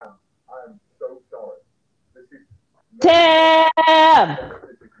Tim!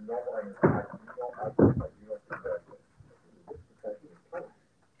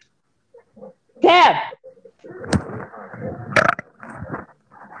 Tim!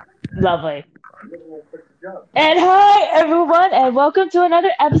 Lovely. And hi, everyone, and welcome to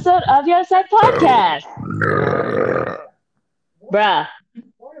another episode of Your Side Podcast. Bruh.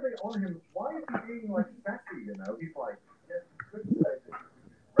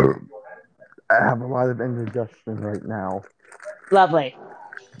 I have a lot of indigestion right now. Lovely.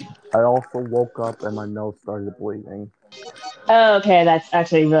 I also woke up and my nose started bleeding. Okay, that's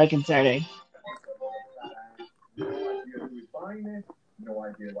actually really concerning.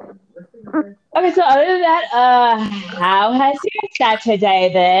 Okay, so other than that, how has your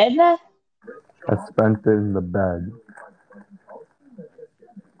Saturday been? I spent it in the bed.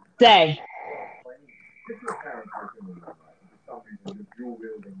 Same.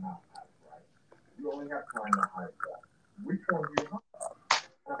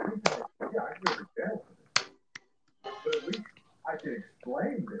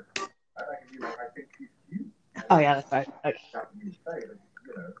 Oh, yeah, that's right. Okay.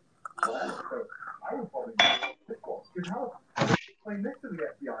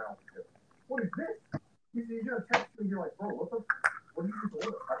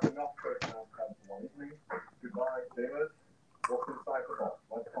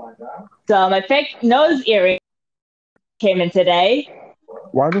 So my fake nose earring came in today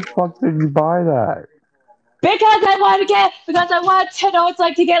Why the fuck did you buy that? because I want to know what it's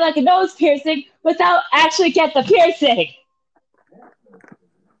like to get like a nose piercing without actually get the piercing.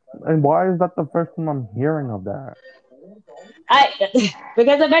 And why is that the first time I'm hearing of that? I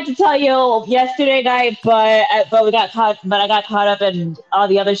because I meant to tell you yesterday night, but I got caught up in all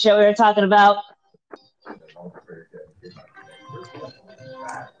the other shit we were talking about.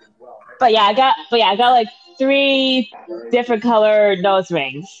 I got like three different color nose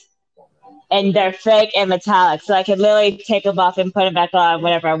rings, and they're fake and metallic, so I can literally take them off and put them back on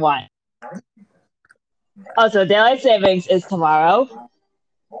whenever I want. Also, daylight savings is tomorrow.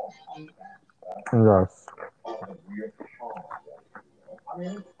 Yes.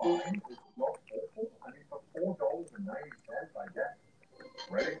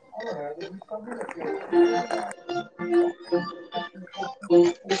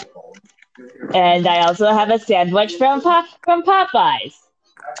 And I also have a sandwich from Popeyes.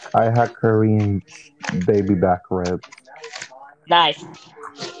 I had Korean baby back ribs. Nice.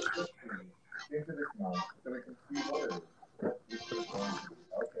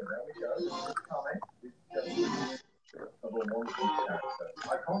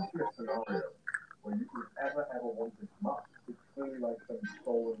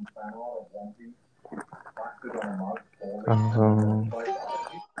 Um,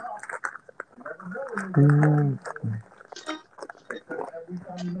 mm,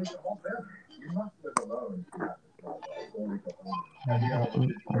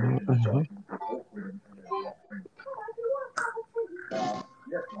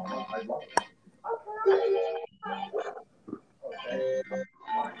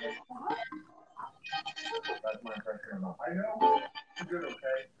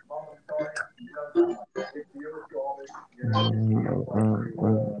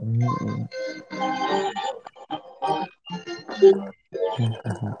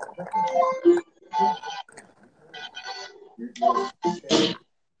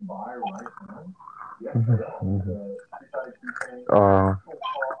 mhm. Uh,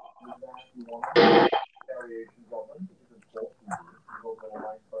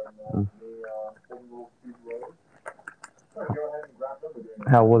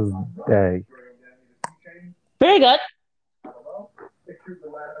 how was day? Pretty good.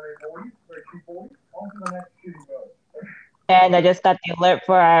 And I just got the alert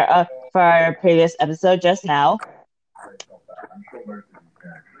for our previous episode just now.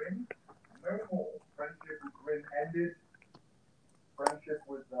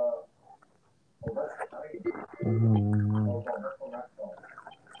 Mm,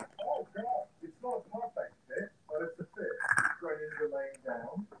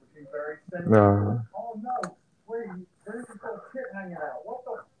 uh,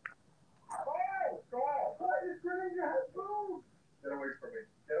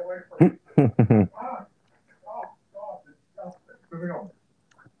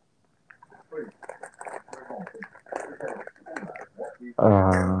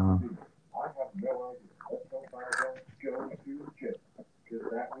 uh,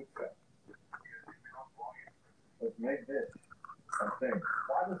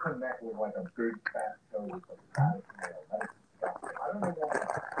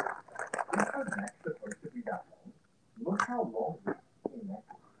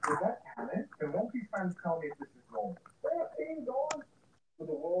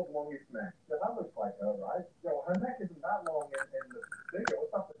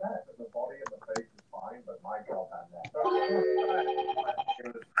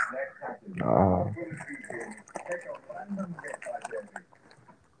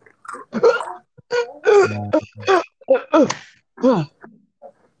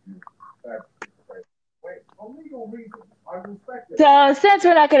 So since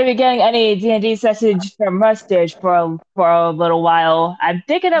we're not going to be getting any D&D sessions from Mustache for a little while, I'm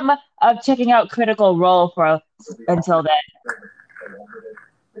thinking of checking out Critical Role for until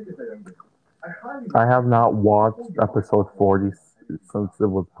then. I have not watched episode 40 since it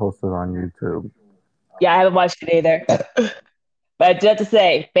was posted on YouTube. Yeah, I haven't watched it either. But just to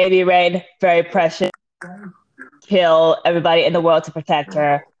say, Baby Rain, very precious. Kill everybody in the world to protect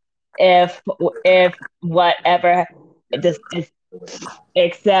her. If whatever, just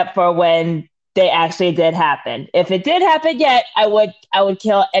except for when they actually did happen. If it did happen yet, I would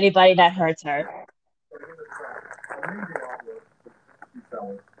kill anybody that hurts her.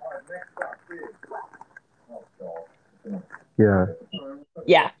 Yeah.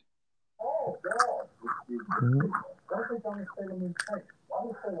 Yeah.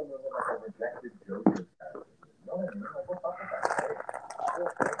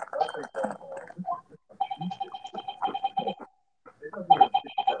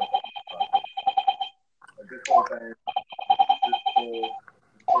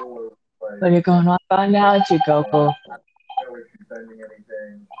 What are you going on about now, Chikoku?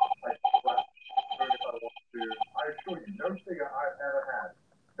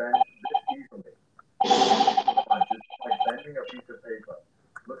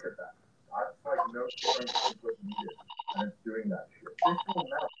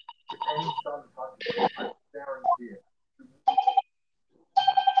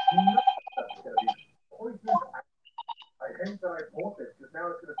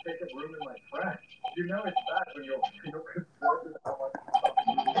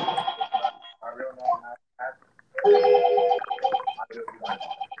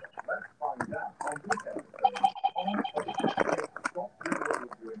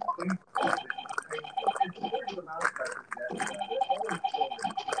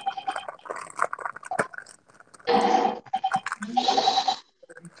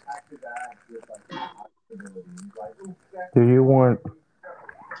 Do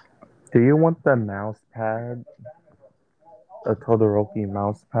you want the mouse pad? A Todoroki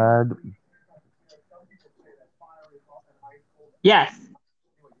mouse pad? Yes.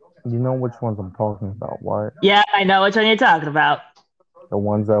 You know which ones I'm talking about, what? Yeah, I know which one you're talking about. The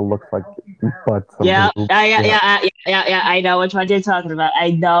ones that look like butts of Yeah, boobs. yeah. I know which one you're talking about.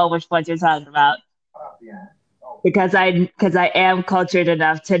 I know which one you're talking about. Because I am cultured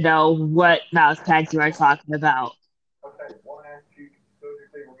enough to know what mouse pads you are talking about.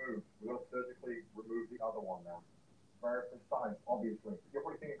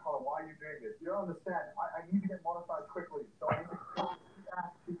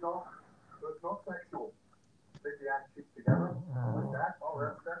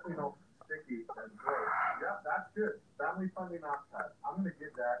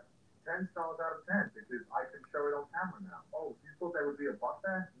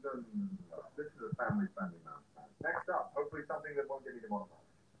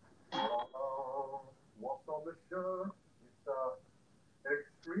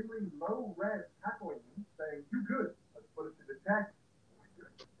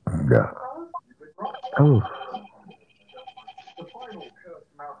 Yeah. Oh.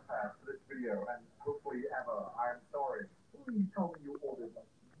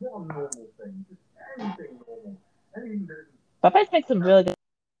 Popeyes makes some really good.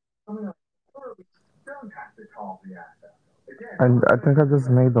 And I think I just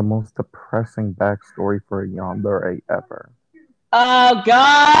made the most depressing backstory for a yandere ever. Oh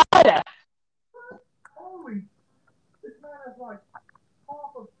God!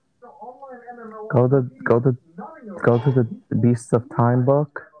 Go to the Beasts of Time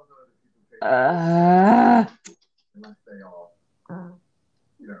book. All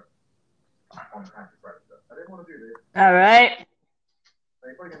right.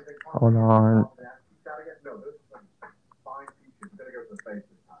 Hold on.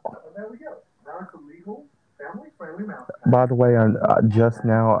 By the way, just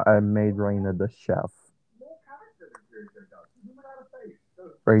now I made Reina the chef.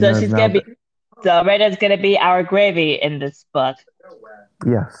 So she's gonna be. So Reina's gonna be our gravy in this book.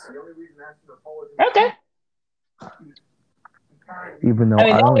 Yes. Okay. Even though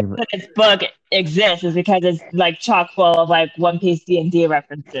I I don't mean, even. this book exists is because it's like chock full of like One Piece D&D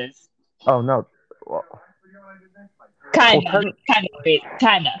references. Oh no. Well, Kind Well, of,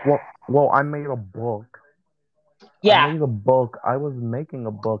 kind of. I made a book. Yeah, I was making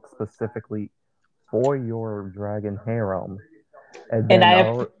a book specifically for your dragon harem, and and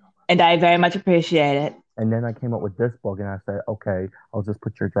then I very much appreciate it. I came up with this book, and I said, okay, I'll just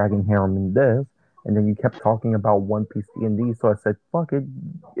put your dragon harem in this. And then you kept talking about One Piece D&D, so I said, fuck it,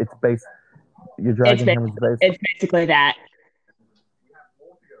 it's based. Your It's dragon ba- harem is based. it's basically that.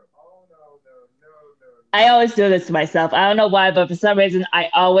 I always do this to myself. I don't know why, but for some reason, I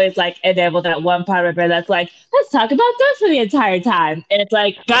always like enable that one part of my brain that's like, let's talk about this for the entire time, and it's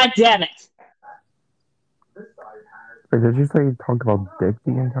like, God damn it! Wait, did you say you talked about dick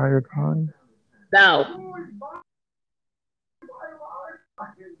the entire time? No,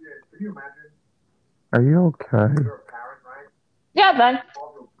 Are you okay? yeah, man.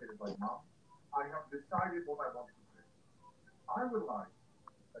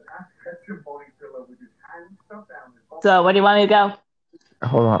 So, where do you want me to go?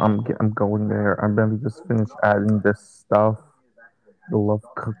 Hold on, I'm going there. I'm barely just finished adding this stuff. The love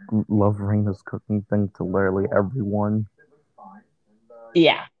Raina's cooking thing to literally everyone.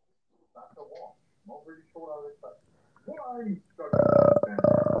 Yeah.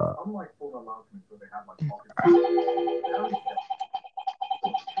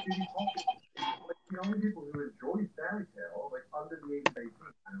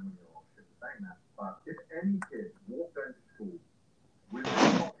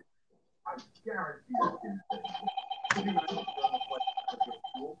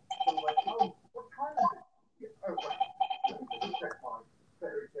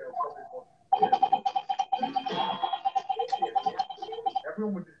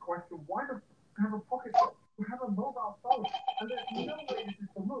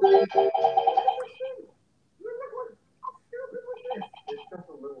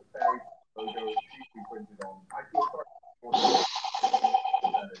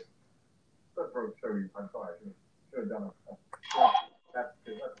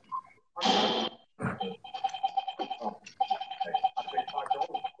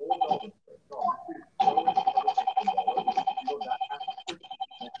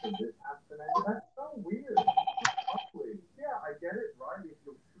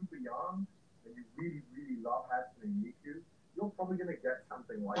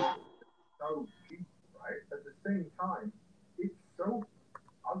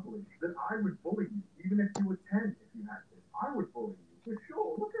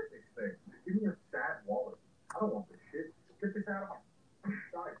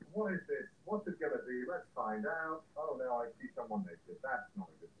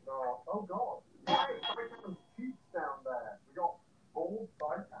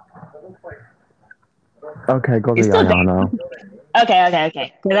 Okay, go to You still there? Ayano.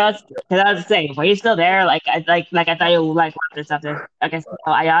 Okay. Because I was saying, were you still there? I thought you like left or something. Okay, so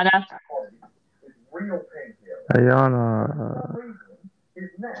Ayana. Ayana.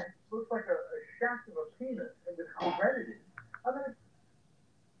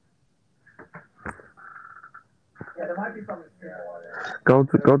 Go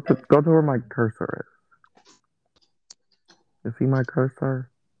to where my cursor is. You see my cursor?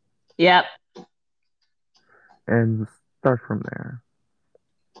 Yep. And start from there.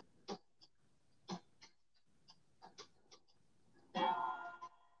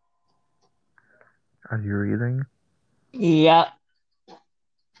 Are you reading? Yep.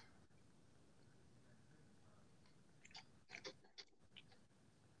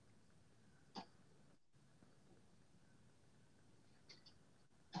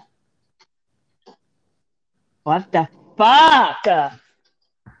 What the fuck?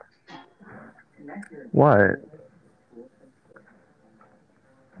 What?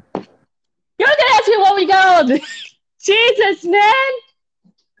 You're gonna ask me what we got? Jesus, man.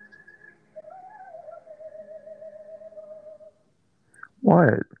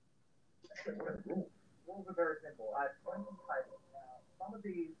 What?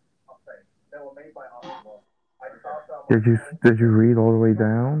 Did you read all the way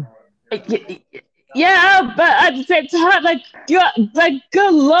down? Yeah, but at the same time,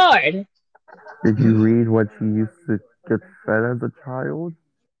 good lord. Did you read what you used to get fed as a child?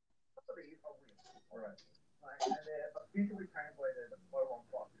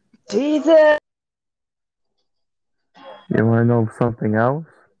 Jesus. You want to know something else?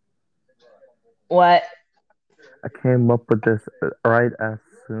 What? I came up with this right as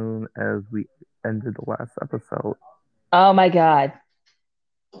soon as we ended the last episode. Oh my god.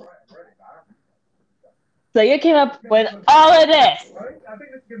 So you came up with all of this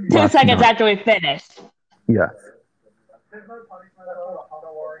 2 seconds Last night. after we finished. Yes.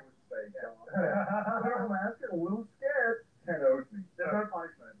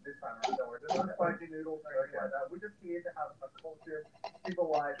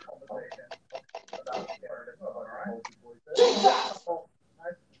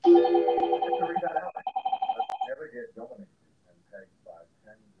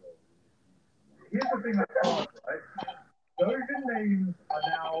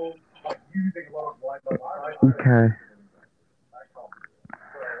 Okay.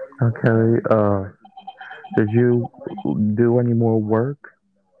 Okay. Did you do any more work?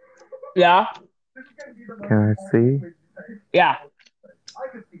 Yeah, Can I see? yeah.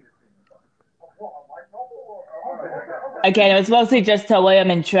 Again, it was mostly just to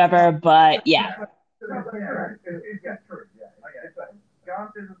William and Trevor, but yeah.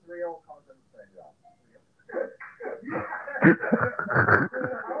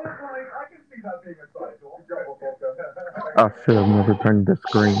 I should have never turned the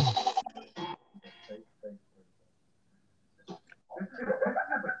screen.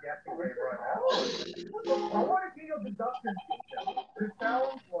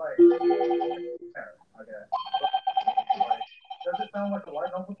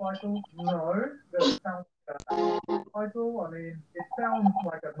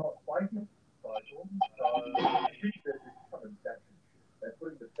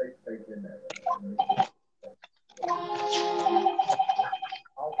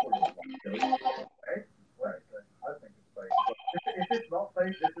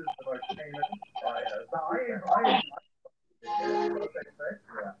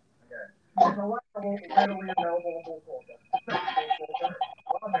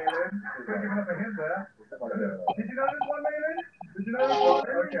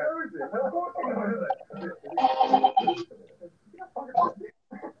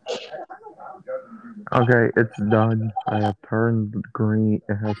 Okay, it's done. I have turned green.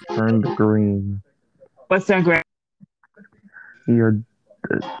 It has turned green. What's their grade? You're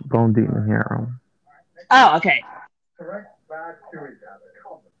bone deep in here. Oh, okay.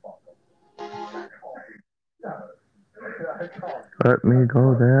 Let me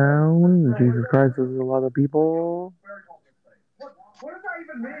go down. Jesus Christ, there's a lot of people.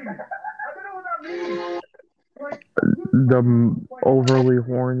 The overly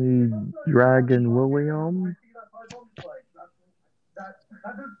horny dragon William.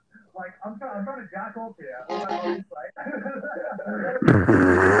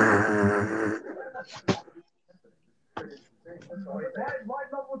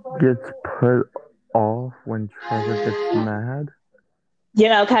 Gets put off when Trevor gets mad.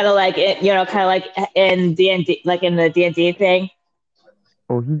 Kind of like it. Kind of like in D&D, like in the D&D thing.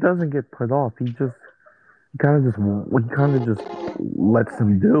 Oh, he doesn't get put off. He kind of just lets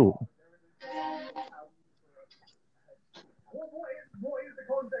him do.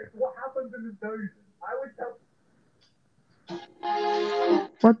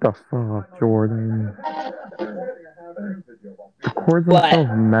 What the fuck, Jordan? Records himself What?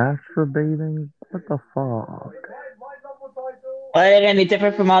 masturbating? What the fuck? Well, they're gonna be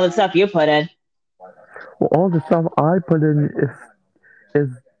different from all the stuff you put in. Well, all the stuff I put in is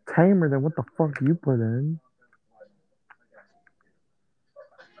tamer than what the fuck you put in.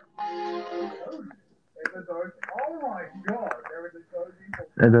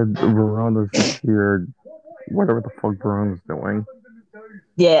 And then Verona's just here, whatever the fuck Verona's doing.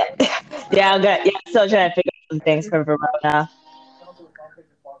 Yeah, yeah. I'm still trying to figure out some things for Verona.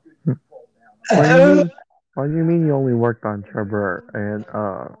 What do you mean you only worked on Trevor and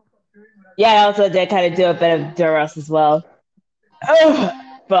Yeah, I also did kind of do a bit of Duros as well. Oh,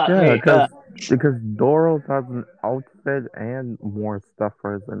 fuck yeah, me. because Doros has an outfit and more stuff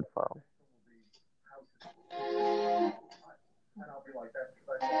for his info.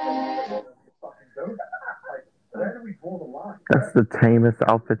 That's the tamest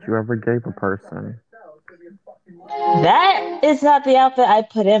outfit you ever gave a person. That is not the outfit I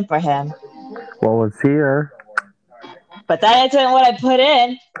put in for him. Well, it's here. But that isn't what I put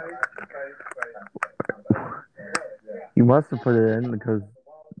in. You must have put it in because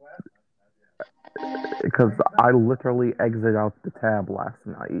I literally exited out the tab last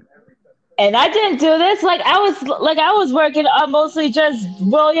night. And I didn't do this. I was working on mostly just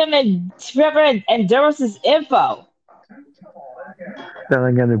William and Trevor and Duros's info. Then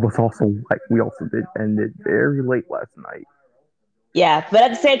again, it was also like we also did end it very late last night. Yeah, but at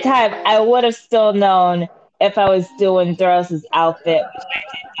the same time, I would have still known if I was doing Duros's outfit, which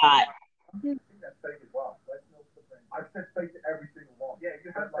I did not.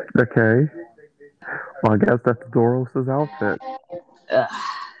 Okay. Well, I guess that's Doros's outfit. Ugh.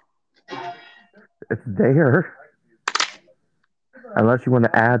 It's there. Unless you want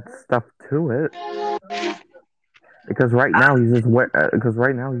to add stuff to it. Because right now he's just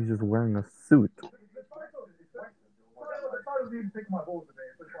wearing a suit.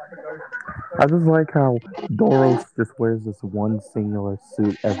 I just like how Doros just wears this one singular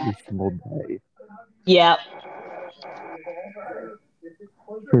suit every single day. Yeah.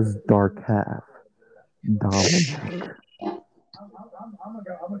 His dark half, Dominic.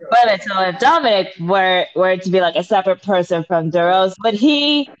 But so if Dominic were to be like a separate person from Duros, would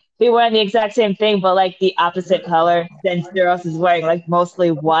he be wearing the exact same thing but like the opposite color? Since Duros is wearing like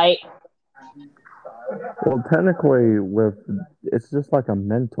mostly white. Well, technically, it's just like a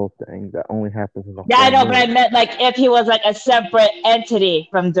mental thing that only happens in the Yeah, full I know, but I moon. meant like if he was like a separate entity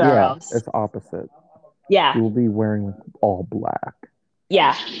from Yeah, Duros. it's opposite. Yeah. He will be wearing all black.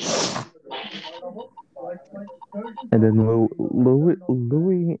 Yeah. And then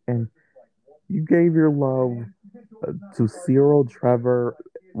Louis, and you gave your love to Cyril, Trevor,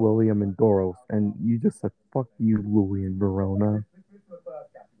 William, and Doros, and you just said, fuck you, Louis and Verona.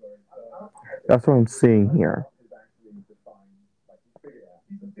 That's what I'm seeing here.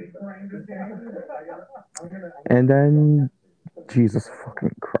 And then, Jesus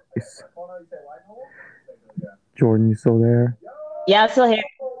fucking Christ. Jordan, you still there? Yeah, I'm still here.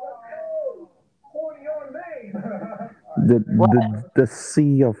 The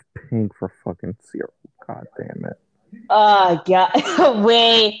sea of pink for fucking Cyril. God damn it. Oh god.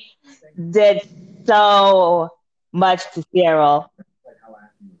 We did so much to Cyril.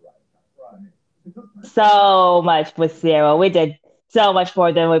 So much with Cyril. We did so much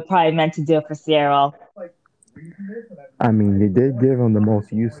more than we probably meant to do for Cyril. I mean, you did give him the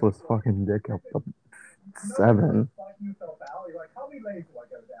most useless fucking dick of the 7.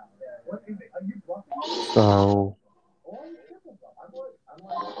 So.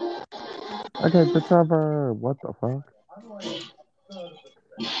 Okay, but Trevor, what the fuck?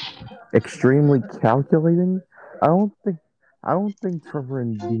 Extremely calculating? I don't think Trevor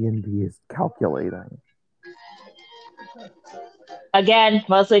in D&D is calculating. Again,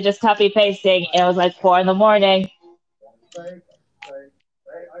 mostly just copy pasting. It was like 4 a.m.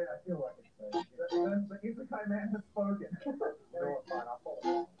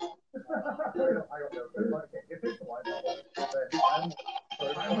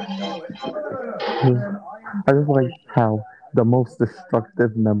 I just like how the most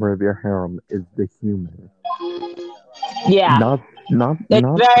destructive member of your harem is the human. Yeah. It's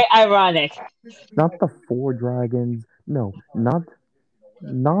very ironic. Not the 4 dragons. No, not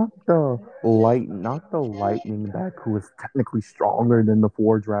the lightning back who is technically stronger than the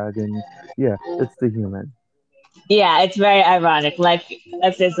 4 dragons. Yeah, it's the human. Yeah, it's very ironic. Like,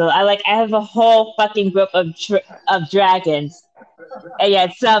 let's say so. I have a whole fucking group of dragons, and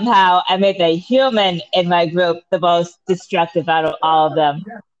yet somehow I made the human in my group the most destructive out of all of them.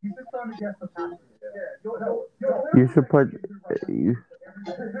 You should put.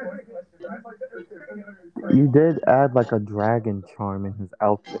 You did add like a dragon charm in his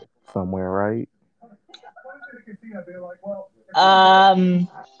outfit somewhere, right? No,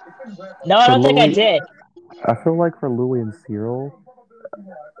 I don't think I did. I feel like for Louis and Cyril,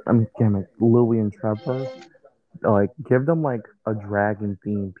 Louis and Trevor, like give them like a dragon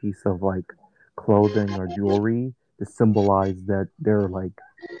themed piece of like clothing or jewelry to symbolize that they're like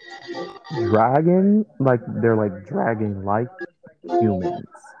dragon like humans.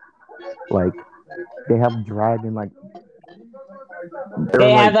 Like they have dragon like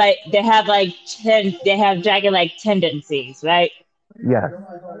they have dragon like tendencies, right? Yes.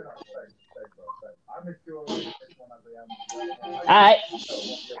 Alright.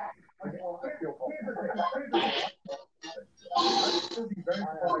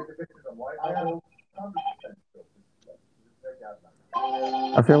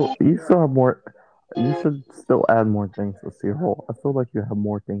 I feel you still have more. You should still add more things to Cyril. I feel like you have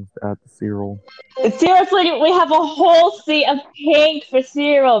more things to add to Cyril. Seriously, we have a whole sea of pink for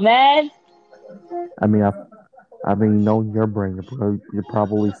Cyril, man. I mean, knowing your brain, you're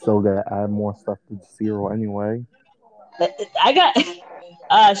probably still gonna add more stuff to Cyril anyway. I got.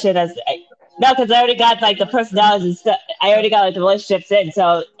 Oh shit! No, because I already got like the personalities and stuff. I already got like the relationships in,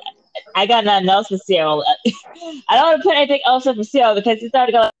 so I got nothing else for Cyril. I don't want to put anything else in for Cyril because he's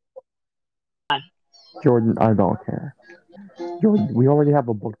already got. Jordan, I don't care. Jordan, we already have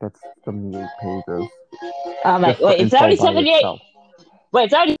a book that's 78 pages. I'm like, wait, it's already 78. Wait,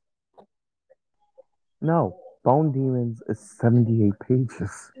 it's already. No, Bone Demons is 78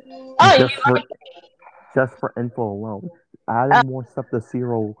 pages. Oh, just for info alone. Adding more stuff to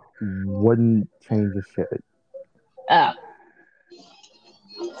Cyril wouldn't change the shit. Oh.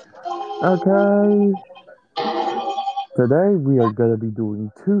 Okay. Today we are gonna be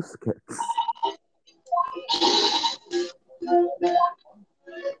doing 2 skits.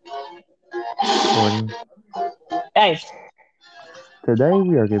 recording. Nice. Today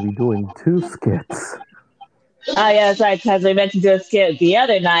we are going to be doing 2 skits. Oh yeah, that's right. Because we meant to do a skit the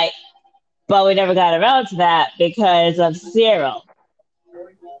other night, but we never got around to that because of Cyril.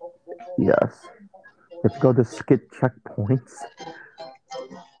 Yes. If you go to skit checkpoints.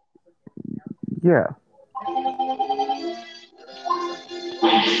 Yeah.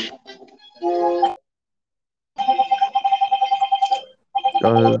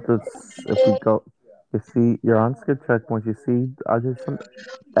 If we go, you see, you're on skit checkpoints. You see, I did some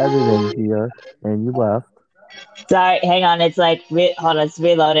editing here, and you left. Sorry, hang on. It's like hold on, it's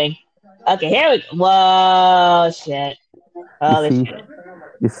reloading. Okay, here we go. Whoa, shit. Holy shit.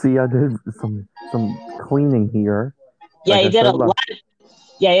 You see, I did some cleaning here. Yeah, Like you I did a said lot.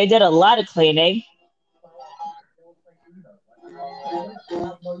 Yeah, you did a lot of cleaning.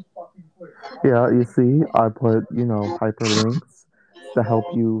 Yeah, you see, I put, hyperlinks to help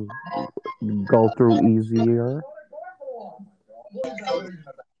you go through easier.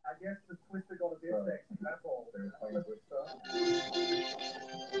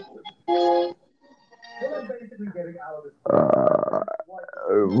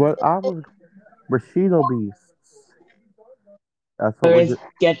 What I was Bushido Beasts. That's what We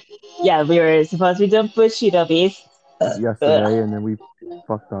were yeah, we were supposed to be doing Bushido Beast. yesterday, and then we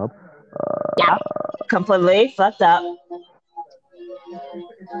fucked up. Yeah, completely fucked up.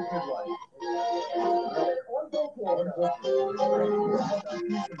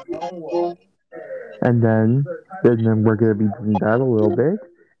 And then we're gonna be doing that a little bit,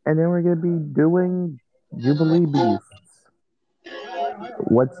 and then we're gonna be doing Jubilee Beasts.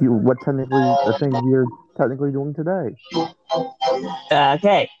 What technically the thing we're technically doing today?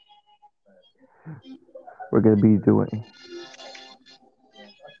 Okay. We're gonna be doing.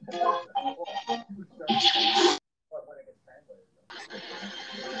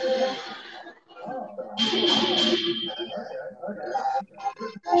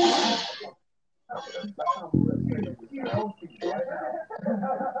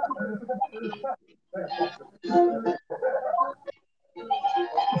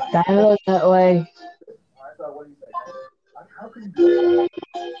 That that way.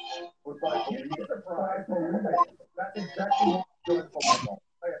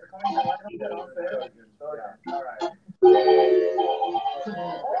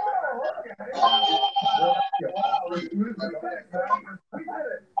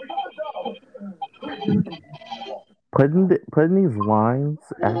 Putting these lines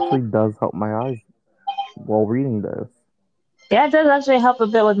actually does help my eyes while reading this. Yeah, it does actually help a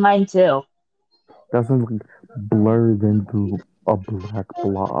bit with mine too. Doesn't like blur into a black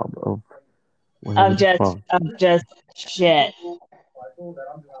blob of whatever I'm the just, fuck. I'm just shit.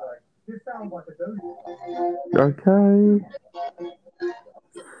 Okay.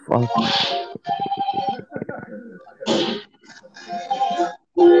 Fuck.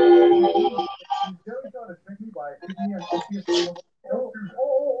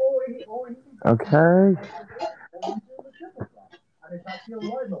 Okay.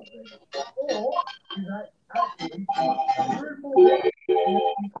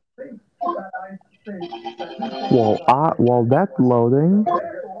 While that's loading.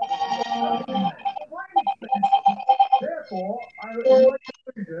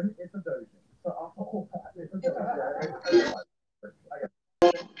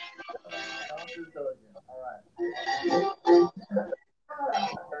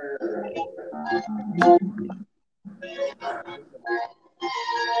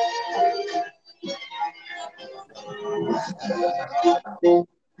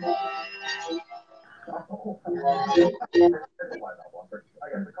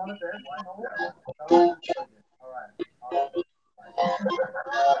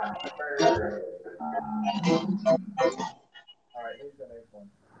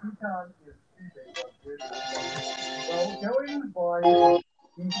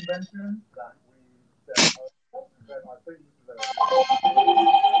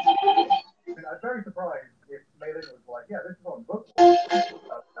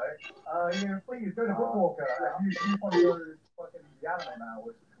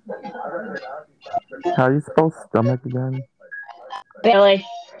 How do you spell stomach again? Really?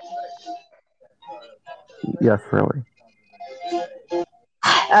 Yes, really.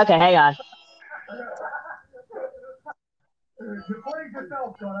 Okay, hang on.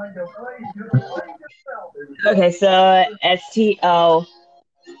 Okay, so STO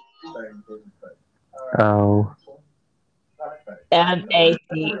Oh.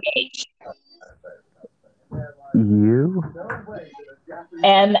 MACH. You?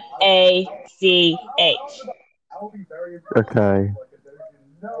 MACH. Okay.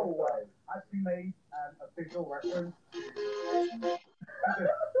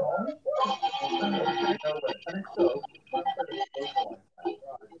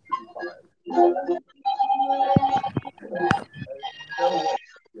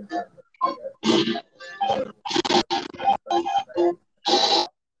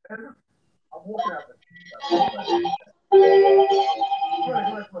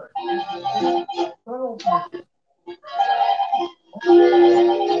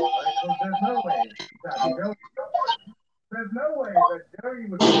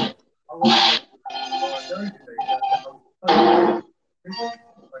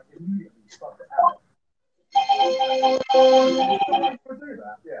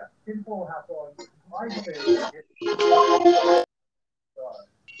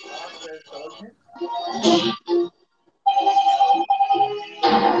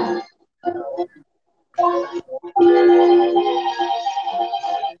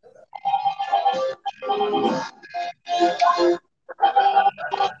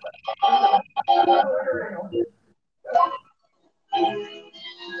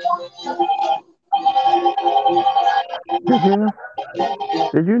 Did you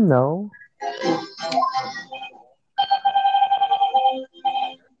did you know,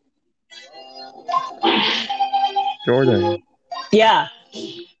 Jordan? Yeah,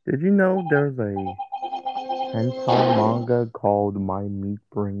 Did you know there's a hentai manga called My Meat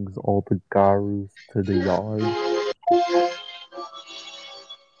Brings All the Garus to the Yard?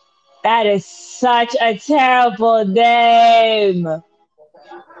 that is such a terrible name.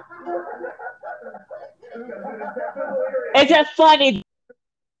 It's a funny.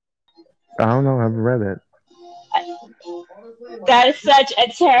 I don't know. I haven't read it. That is such a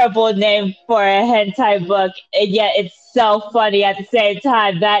terrible name for a hentai book, and yet it's so funny at the same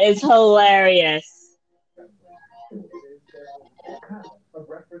time. That is hilarious.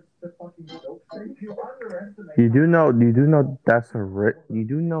 You do know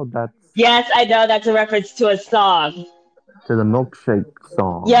that's Yes, I know that's a reference to a song. to the milkshake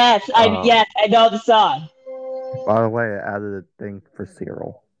song. Yes, I know the song. By the way, I added a thing for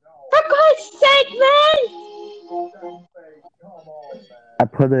Cyril. For God's sake, man! I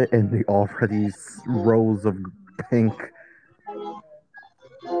put it in the already rows of pink.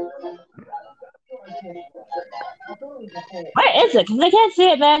 Where is it? Because I can't see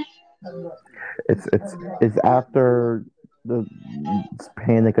it, man. It's after the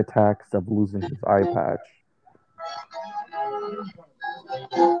panic attacks of losing his eye patch.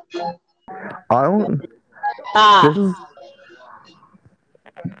 I don't. This Ah, is.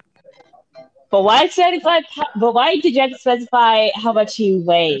 but why 75? But why did you have to specify how much he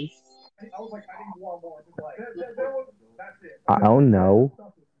weighs? I don't know.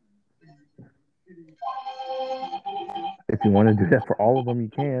 If you want to do that for all of them, you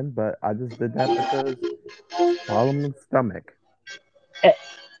can. But I just did that because bottom of stomach, Eh,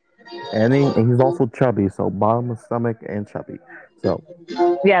 and he's also chubby. So bottom of stomach and chubby. So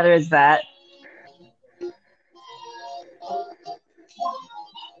yeah, there is that.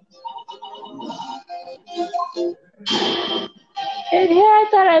 And here I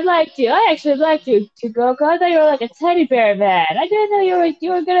thought I liked you. I actually liked you, Chigoko. I thought you were like a teddy bear man. I didn't know you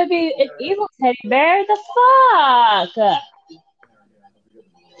were gonna be an evil teddy bear. The fuck?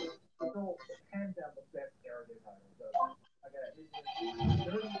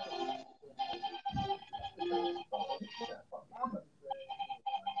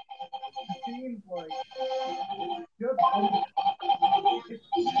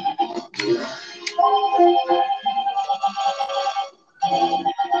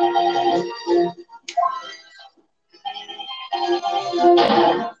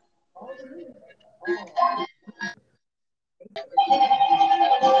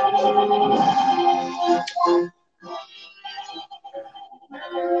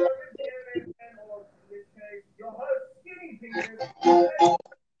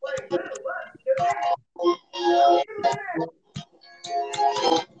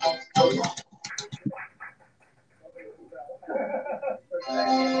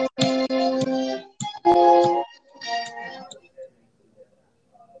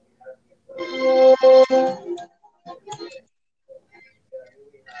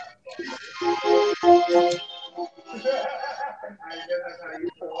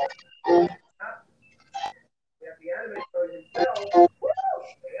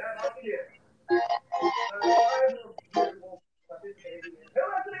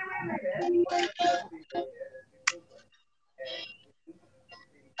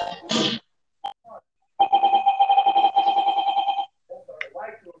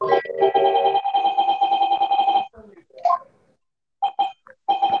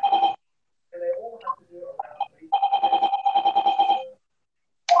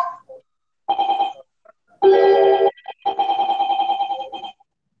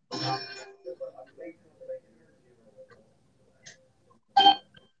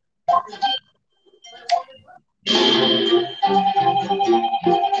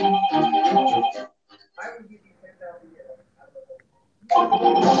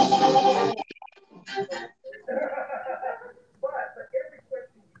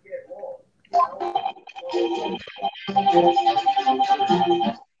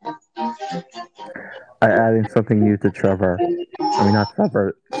 Adding something new to Trevor. I mean, not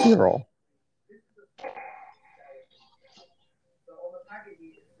Trevor, Cyril.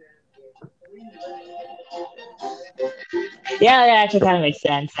 Yeah, that actually kind of makes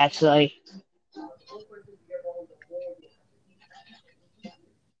sense, actually.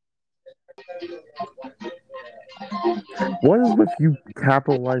 What is with you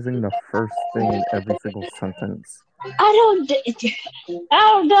capitalizing the first thing in every single sentence? I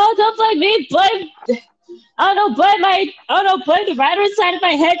don't know. Don't blame me. I don't know. I don't know. Blame the writer inside of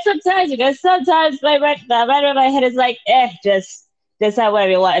my head sometimes because sometimes the writer in my head is like, just have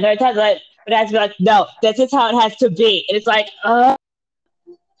whatever you want. And there are times like, but it has to be like, no, this is how it has to be. And it's like, Want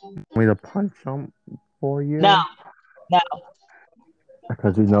me to punch him for no, you? no.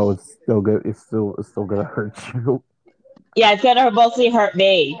 Because you know it's still good. It's still gonna hurt you. Yeah, it's gonna mostly hurt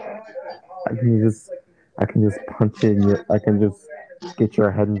me. I can just I can just punch it in your. I can just get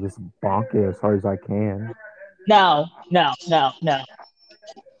your head and just bonk it as hard as I can. No, no, no, no.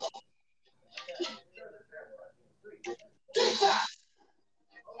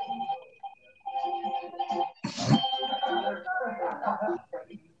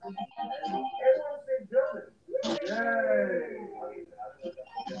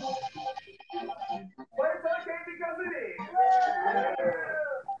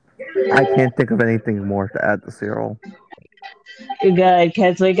 I can't think of anything more to add to Cyril. Good,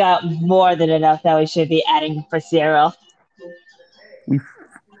 because we got more than enough that we should be adding for Cyril. We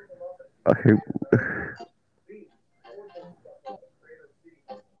okay.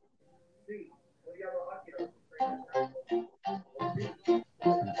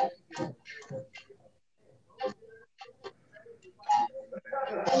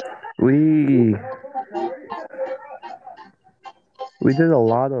 We we did a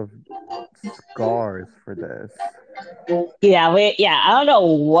lot of scars for this. Yeah, I don't know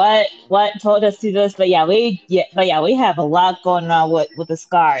what told us to do this, but yeah, we have a lot going on with the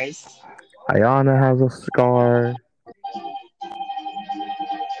scars. Ayana has a scar.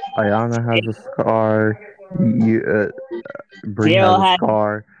 Ayana has a scar. You, Bree has Cyril a has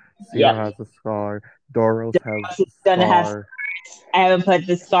scar. Yep. Sierra has a scar. Doros has He's a gonna have. scar. I haven't put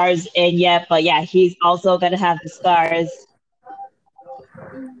the scars in yet, but yeah, he's also gonna have the scars.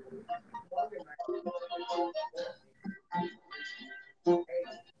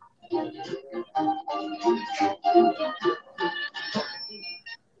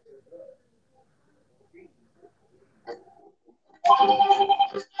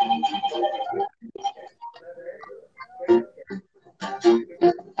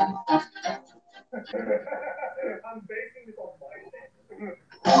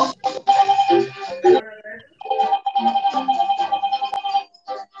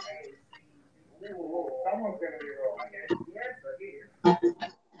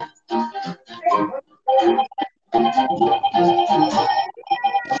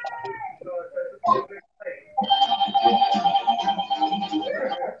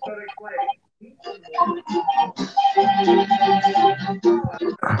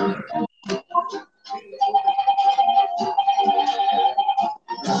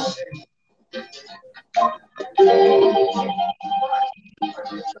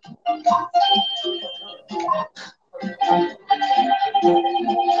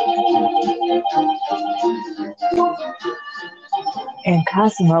 And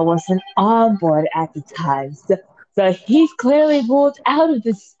Cosimo wasn't on board at the time, so he's clearly ruled out of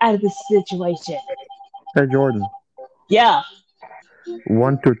this situation. Hey Jordan, Yeah.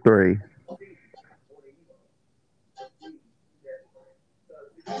 1 through 3.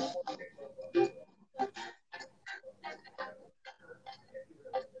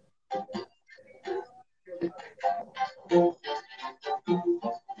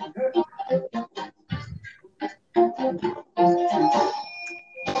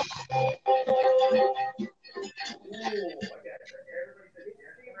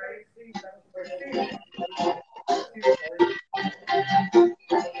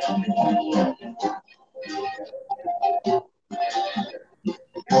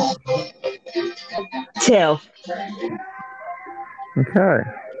 Two. Okay.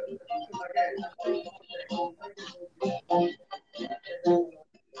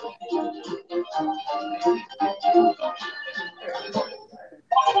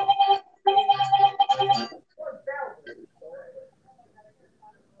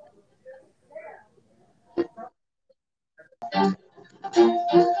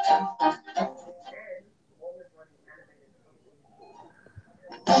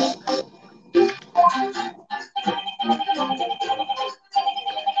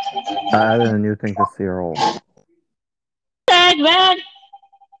 I added a new thing to Cyril. Tag man.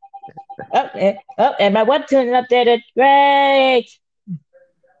 And my webtoon is updated. Great.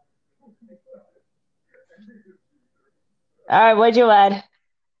 All right, what'd you add?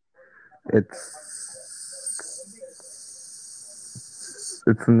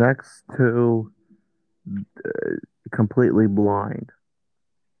 It's next to completely blind.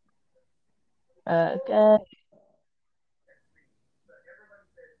 Okay.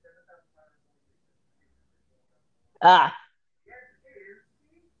 Ah,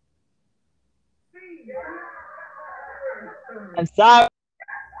 I'm sorry.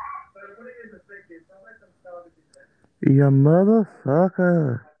 You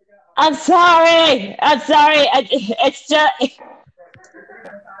motherfucker. I'm sorry. I'm sorry. It's just.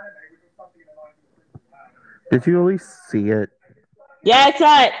 Did you at least see it? Yeah, I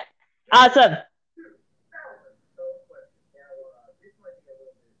saw it. Awesome.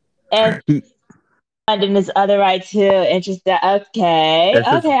 And He, in his other eye too. Interesting. Okay. it's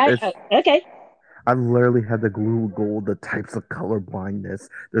just it's. Okay. I literally had to Google the types of color blindness.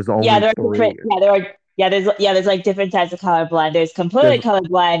 There's Yeah, only there are different. three. Yeah, there's like different types of colorblind. There's completely There's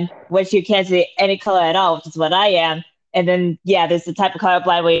colorblind, which you can't see any color at all, which is what I am. And then yeah, there's the type of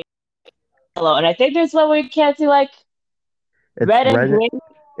colorblind where you yellow. And I think there's one where you can't see like it's red and red. green.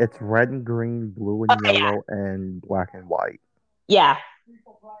 It's red and green, blue Oh and yeah, yellow, and black and white. yeah.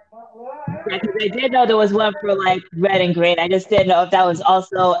 Yeah, because I did know there was one for like red and green. I just didn't know if that was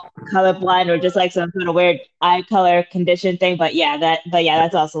also colorblind or just like some sort of weird eye color condition thing. But yeah,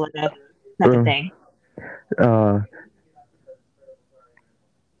 that's also like a type of Uh, thing. uh,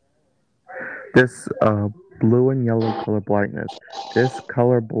 this blue and yellow color blindness. This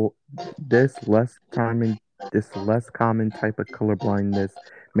this less common this less common type of color blindness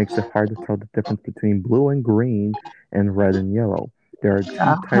makes it hard to tell the difference between blue and green and red and yellow. There are two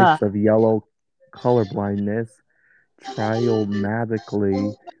Uh-huh. types of yellow color blindness: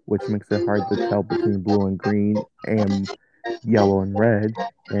 trichromatically, which makes it hard to tell between blue and green and yellow and red,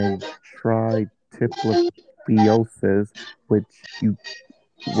 and trityplophiosis, which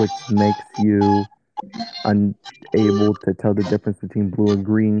makes you unable to tell the difference between blue and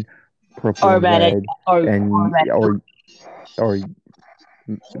green, purple Or and red red, or and red. or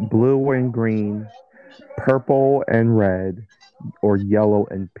blue and green, purple and red, or yellow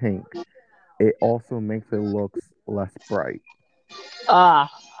and pink. It also makes it look less bright. Ah,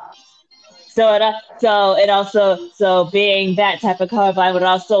 so being that type of colorblind would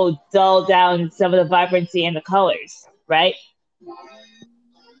also dull down some of the vibrancy in the colors, right?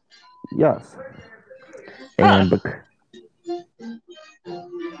 Yes, Huh.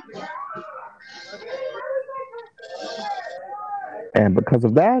 and because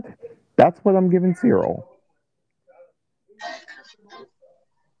of that, that's what I'm giving Cyril.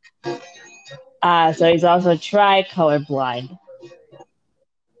 So he's also tri-colorblind.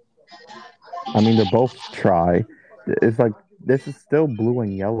 I mean, they're both tri. It's like this is still blue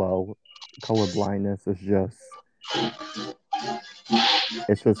and yellow. Color blindness is just.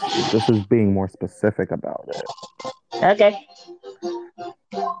 It's just this is being more specific about it. Okay.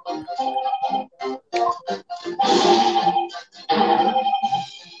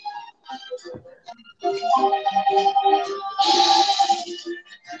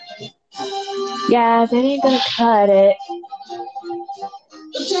 Yeah, that ain't gonna cut it.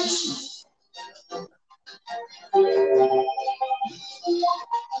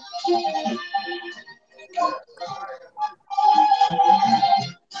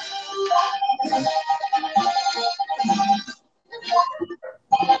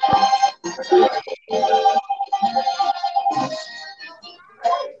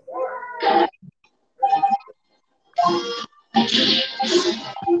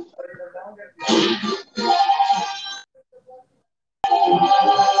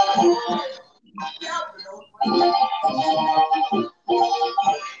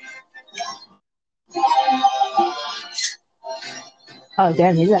 Oh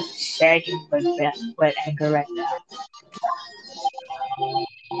damn, he's like shaking with anger right now.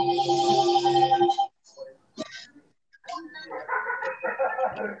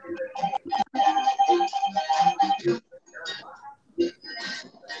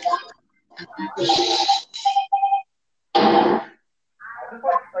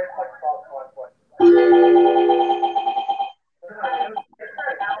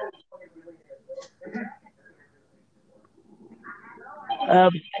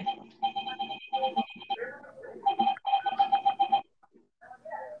 Um,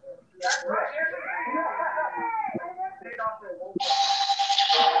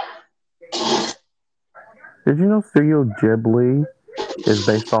 Did you know Studio Ghibli is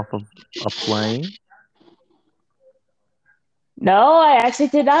based off of a plane? no, I actually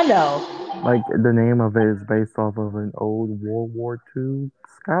did not know. Like the name of it is based off of an old World War II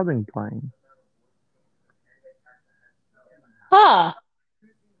scouting plane. Huh.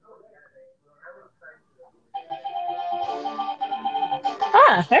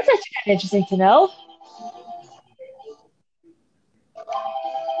 Huh. That's actually kind of interesting to know.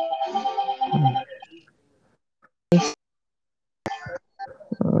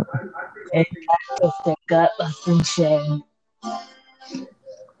 And that's just a gutless and shame.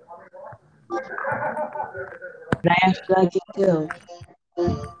 And I actually like you too.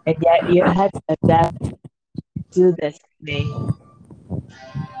 And yet you had to adapt to do this to me.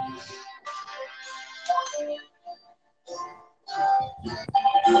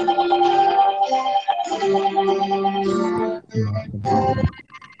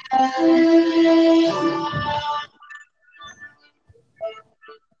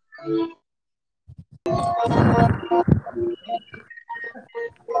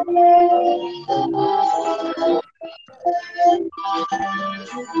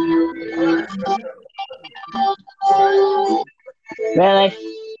 Really?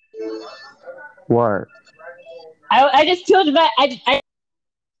 What? I just told about the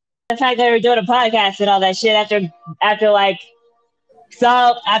fact that we were doing a podcast and all that shit after like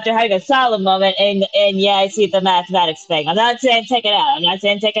after having a solemn moment and yeah, I see the mathematics thing. I'm not saying take it out. I'm not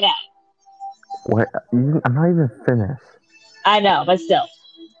saying take it out. What? I'm not even finished. I know, but still.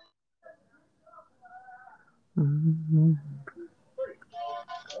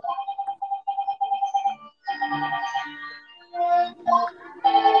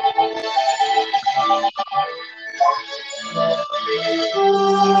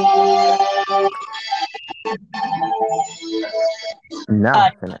 Now Uh,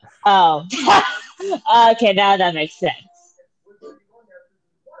 I'm finished. oh. Okay, now that makes sense.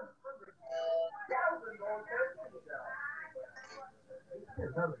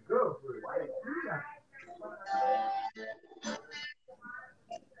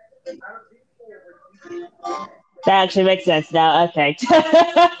 That actually makes sense now. Okay.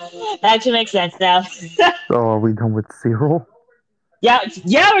 That actually makes sense now. So are we done with Cyril? Yeah,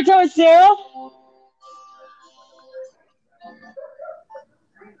 we're doing Cyril.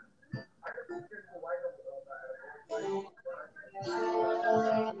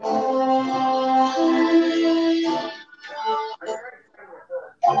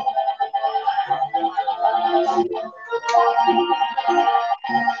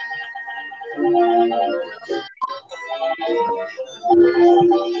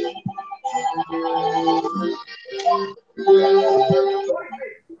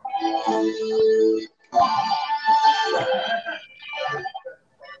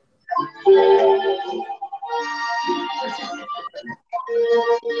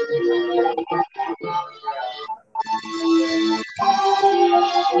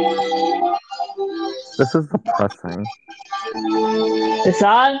 This is depressing. The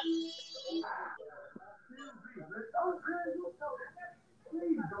song?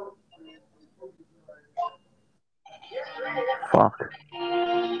 Fuck.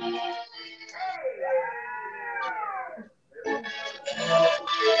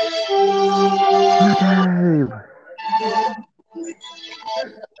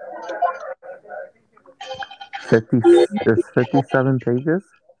 Okay. There's 57 pages.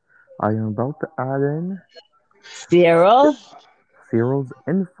 I am about to add in Cyril? Cyril's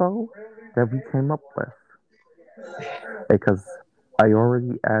info that we came up with. Because I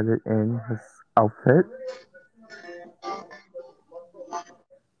already added in his outfit.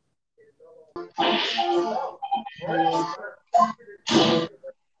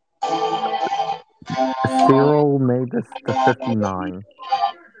 Cyril made this to 59.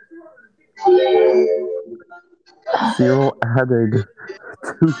 Cyril added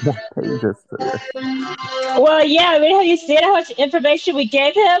 2 more pages to this. Well, yeah, I mean, have you seen how much information we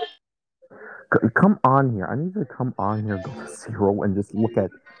gave him? Come on here. I need to come on here, go to Cyril, and just look at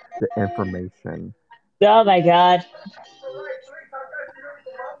the information. Oh my god.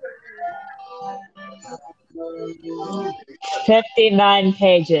 $59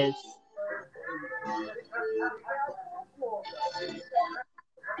 pages.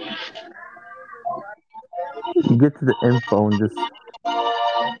 You get to the info and just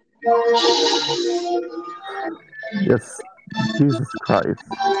Jesus Christ.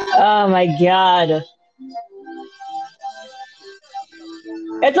 Oh my god.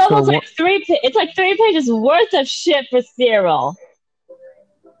 It's So almost like what? it's like 3 pages worth of shit for Cyril.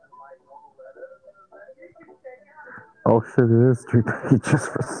 Oh shit! It is 3 pages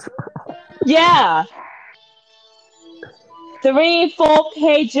for Cyril. Yeah. 3 full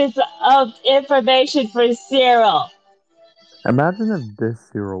pages of information for Cyril. Imagine if this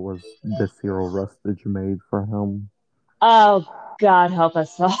cereal was the cereal Rustage made for him. Oh God, help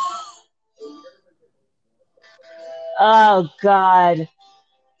us all. Oh God.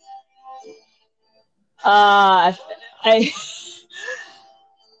 I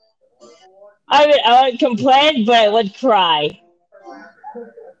I would complain, but I would cry.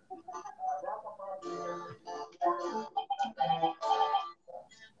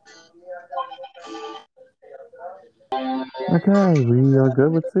 Okay, we are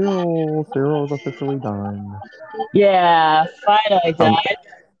good with cereal. Cereal is officially done. Yeah, finally done. Um,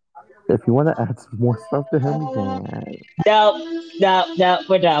 if you want to add some more stuff to him, you can. No, no,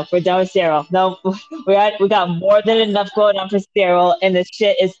 we're done. We're done with Cyril. No, we got more than enough going on for Cyril, and the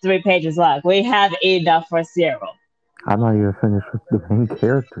shit is 3 pages long. We have enough for Cyril. I'm not even finished with the main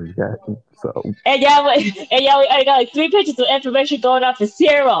character yet. So, And yeah, we already got like 3 pages of information going on for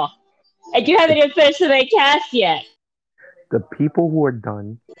Cyril, and you haven't even finished the main cast yet. the people who are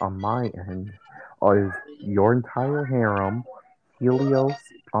done on my end is your entire harem, Helios,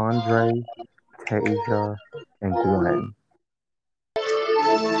 Andre, Tasia, and Gwen.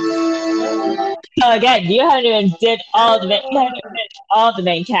 So again, you haven't even you haven't even finished all the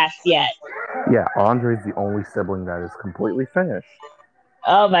main cast yet. Yeah, Andre's the only sibling that is completely finished.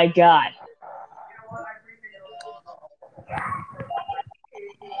 Oh my God.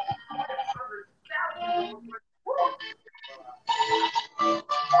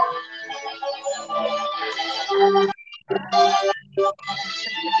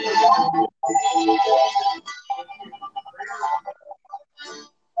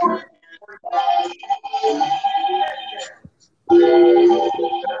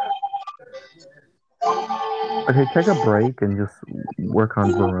 Okay, take a break and just work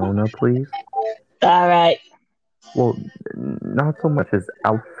on Verona, please. All right. Well, not so much his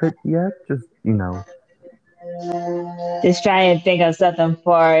outfit yet, just, Just trying to think of something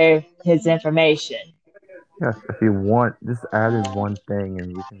for his information. yeah, if you want, just add his one thing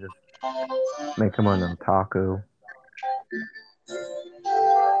and we can just make him an otaku.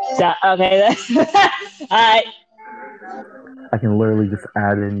 So okay, all right. I can literally just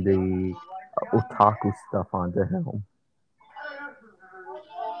add in the otaku stuff onto him.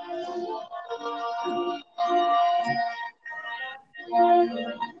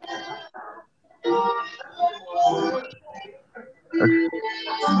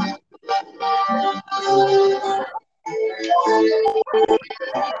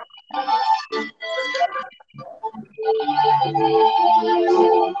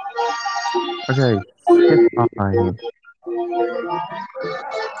 Okay, skip time.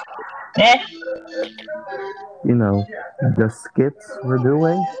 Eh? The skips we're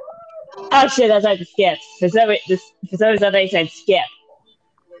doing. Oh shit, that's like the skip. For some reason, they said skip.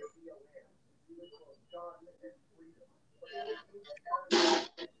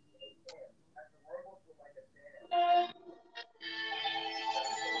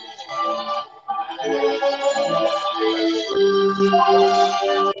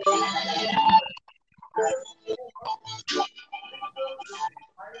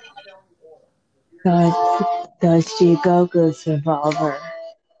 Dusty Goku's revolver.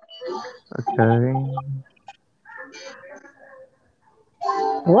 Okay.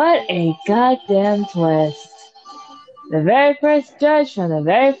 What a goddamn twist. The very first judge from the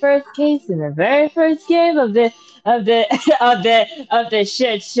very first case in the very first game of the of the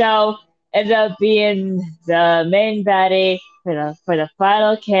shit show ended up being the main baddie for the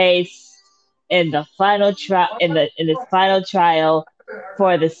final case in the final trial in this final trial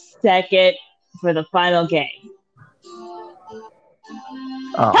for the second for the final game.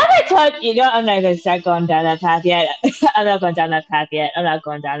 Have Oh, I told you? I'm not going to start going down that path yet. I'm not going down that path yet. I'm not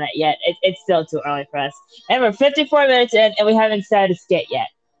going down that yet. It's still too early for us. And we're 54 minutes in, and we haven't started a skit yet.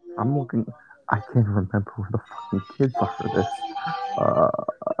 I'm looking. I can't remember where the fucking kids are for this. Uh,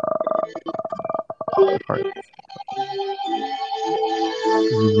 part.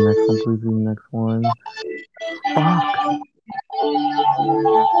 Please be the next one. Please be the next one. Fuck.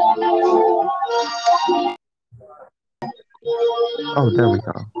 Oh, there we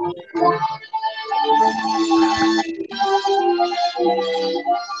go.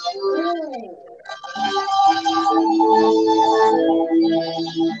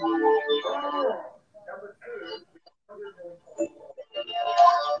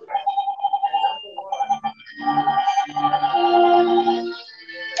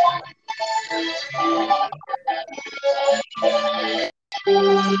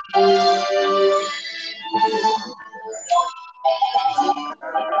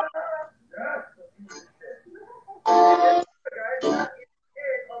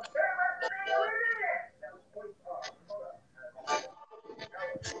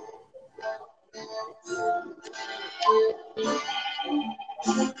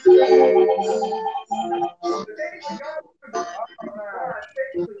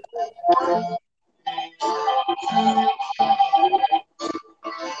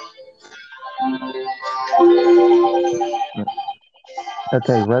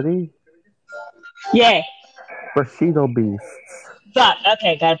 Okay, ready? Yay. Bushido Beasts. Fuck.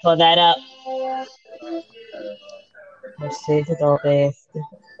 Okay, gotta pull that up. Let's see the base.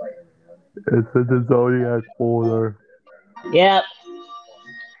 It's in the Zodiac order. Yep.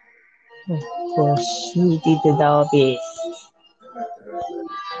 Well, she did the base.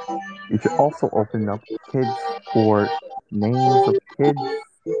 You should also open up kids for names of kids.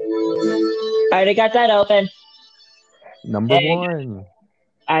 I already got that open. Number And one.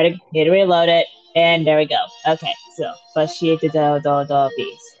 I already need to reload it. And there we go. Okay, so but she did the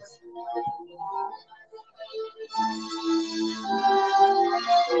beast.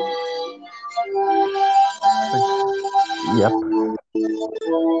 Yep.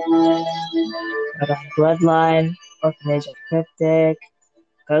 Bloodline, Orphanage of Cryptic,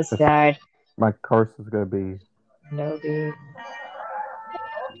 Ghost That's, Guard, my curse is gonna be. Nobi.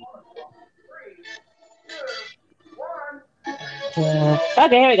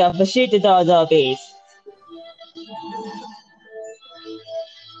 Okay, here we go. Bashir the beast.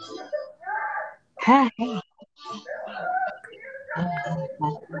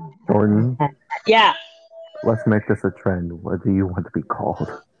 Jordan, Yeah. let's make this a trend. What do you want to be called?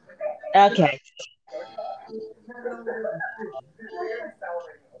 Okay.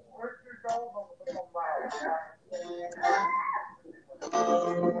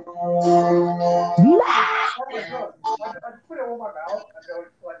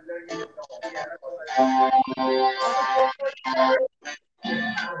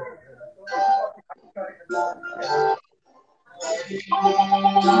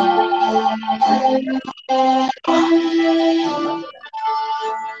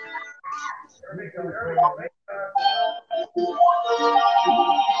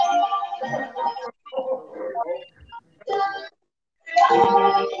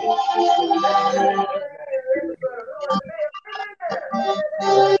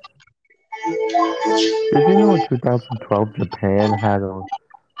 Did you know in 2012 Japan had a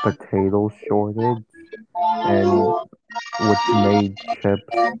potato shortage, and which made chips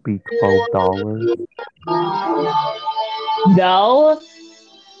be $12? No.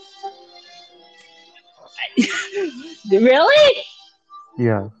 Really?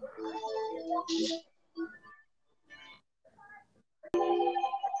 Yeah,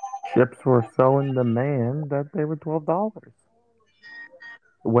 chips were so in demand that they were $12.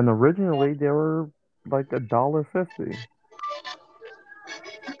 When originally they were like $1.50.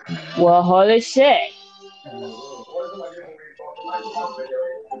 Well, holy shit.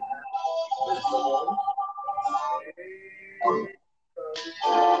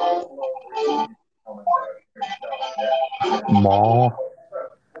 Ma,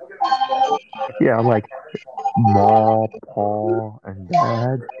 yeah, like Ma, Pa, and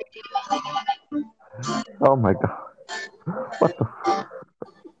Dad. Oh my god, what the?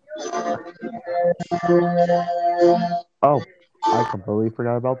 Oh, I completely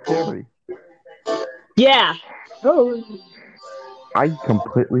forgot about Terry. Yeah. Oh. I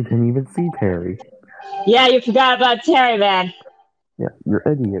completely didn't even see Terry. Yeah, you forgot about Terry, man. Yeah, you're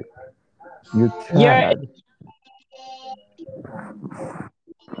idiot. You're You're Chad.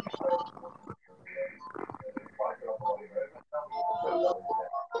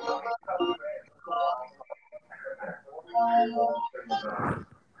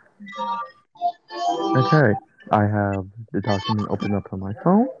 Okay, I have the document open up on my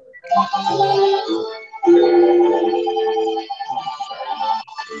phone.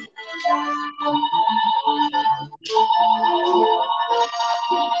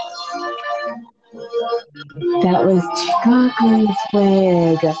 that was Chikaku's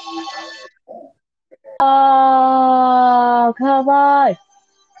wig. Oh, come on.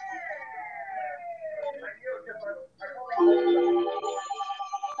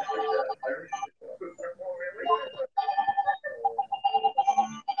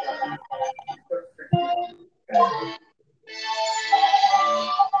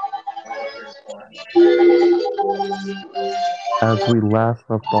 As we last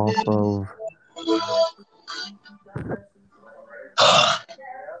left off of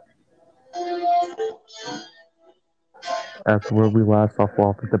That's where we last off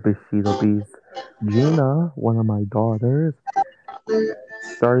with the Bushido Beast. Gina, one of my daughters,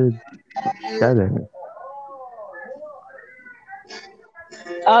 started shedding.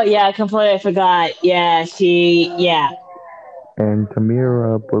 Oh yeah, I completely forgot. Yeah. And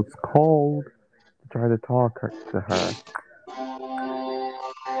Tamira was called to try to to her.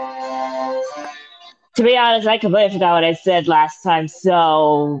 To be honest, I completely forgot what I said last time.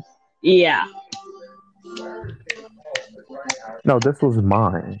 So yeah. No, this was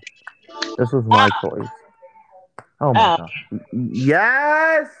mine. This was Ah, my choice. Oh my Oh, god.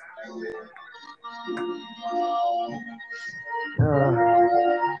 Yes! Uh,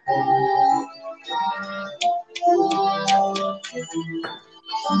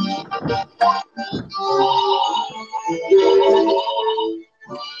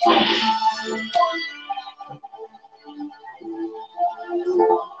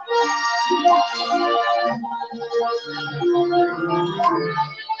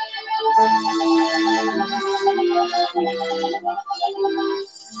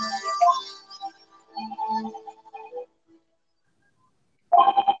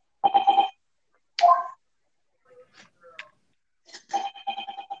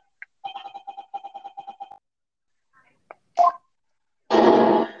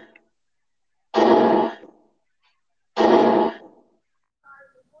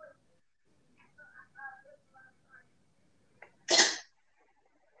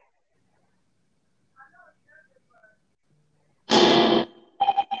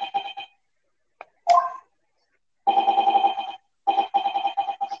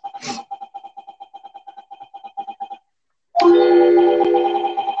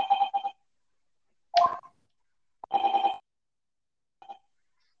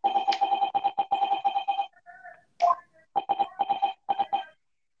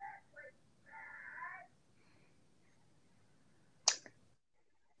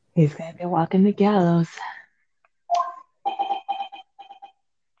 he's gonna be walking the gallows.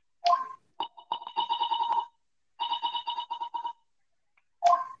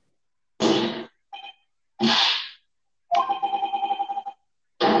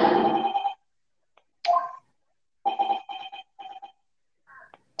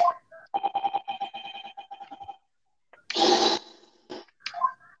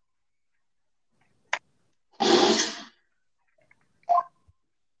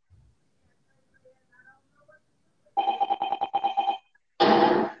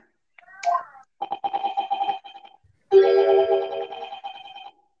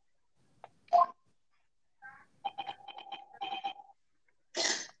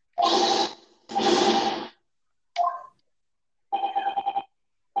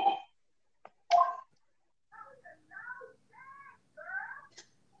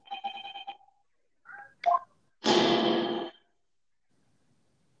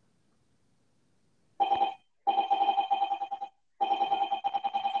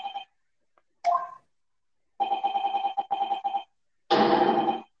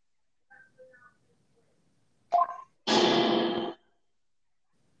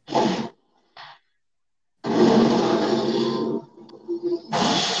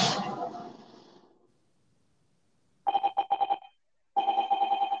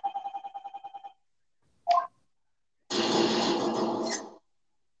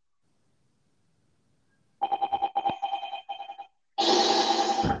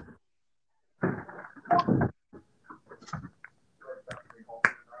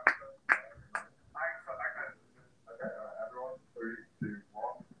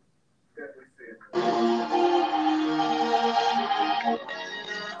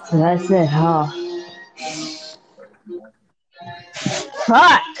 So that's it, huh?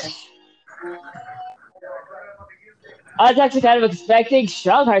 Fuck! I was actually kind of expecting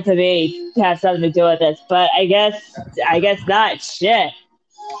Strongheart to have something to do with this, but I guess not. Shit.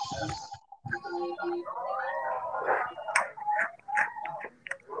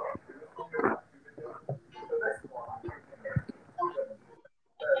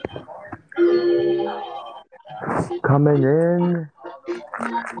 coming in.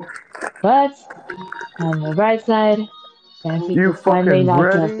 But on the right side, Fancy You is finally fucking not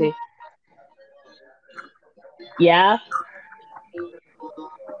ready? guilty. Yeah?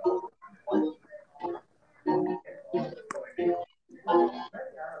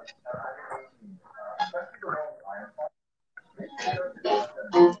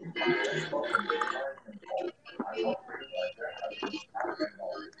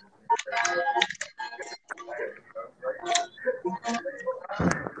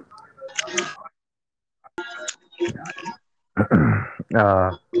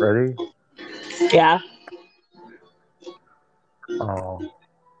 Ready? Yeah. Oh.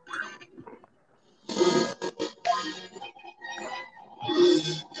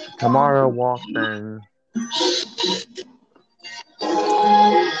 Tamara walked in.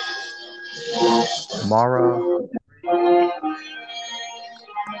 Tamara,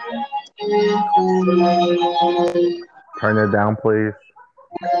 turn it down, please.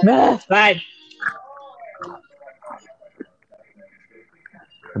 Fine.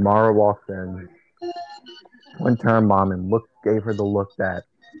 Tamara walked in. Went to her mom and gave her the look that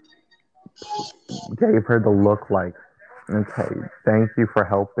gave her the look like, okay, thank you for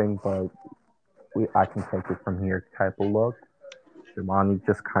helping, but I can take it from here type of look. Imani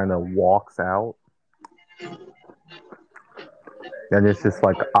just kind of walks out. And it's just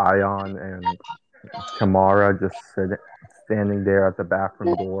like Ion and Tamara just standing there at the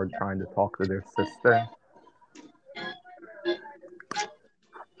bathroom door trying to talk to their sister.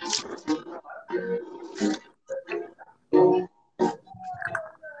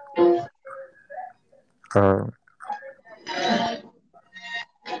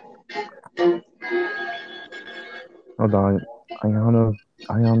 Hold on. Ayana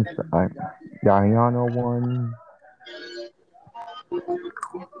one.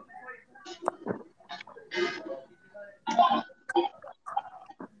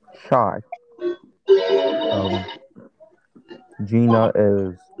 Shy. Gina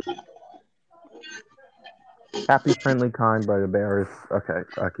is happy, friendly, kind, but embarrassed. Okay,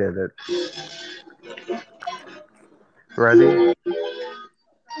 I get it. Ready?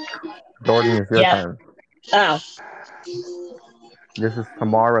 Jordan, it's your turn. Oh. This is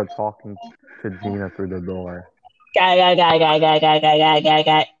Tamara talking to Gina through the door. Got.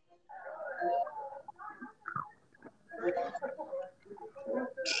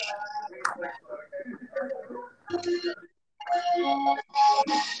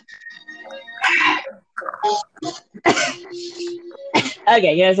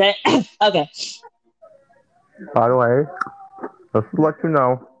 Okay, you know what I'm saying? Okay. By the way, just to let you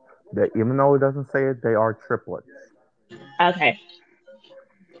know that even though it doesn't say it, they are triplets. Okay.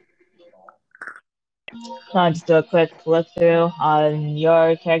 So I'll just do a quick look through on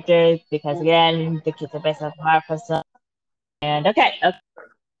your characters because again, the kids are based off of our person. And okay.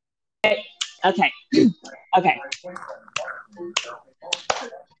 Okay.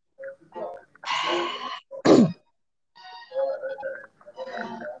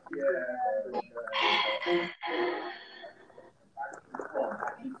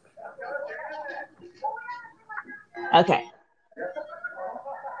 Okay.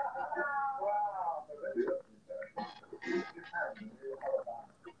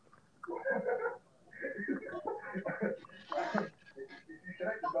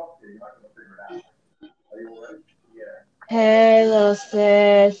 Hey, little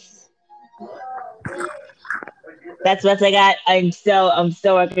sis. That's what I got. I'm still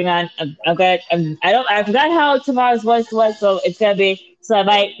working on. I'm good. I forgot how tomorrow's voice was, so it's gonna be. So I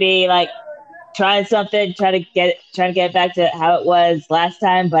might be like trying something, trying to get back to how it was last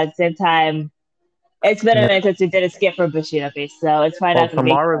time, but at the same time, it's been a minute since we did a skip for Bushido Beast, so it's probably not gonna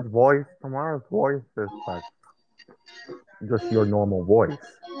be. Tamara's voice is like just your normal voice.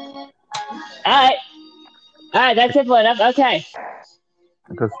 All right, that's simple enough. Okay.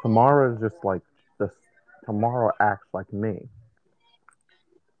 Because Tamara is just Tamara acts like me,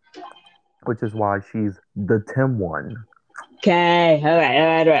 which is why she's the Tim one. Okay. All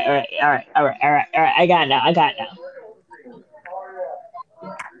right. I got it now.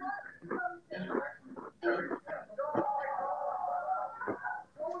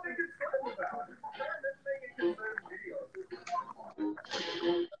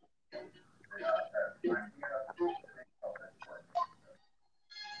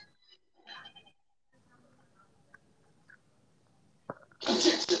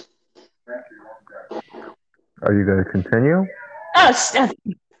 Are you going to continue? Oh,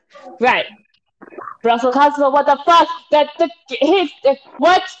 right. Brussels Hospital, what the fuck?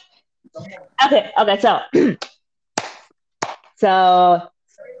 What? Okay, so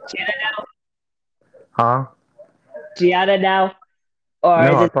Gianna now? Huh? Gianna now? Or No,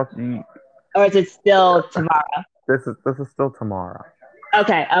 is I it thought you. or is it still tomorrow? This is still Tamara.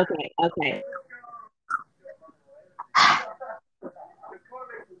 Okay. Okay.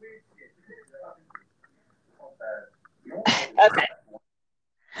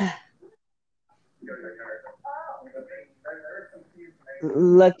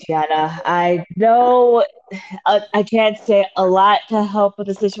 Look, Gianna, I know I can't say a lot to help with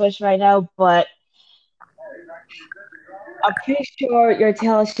the situation right now, but I'm pretty sure your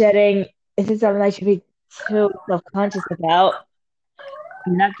tail shedding isn't something I should be too self-conscious about.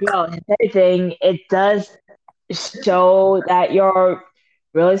 Not all. If anything, it does show that you're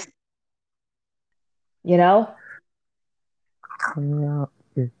really, you know? Yeah,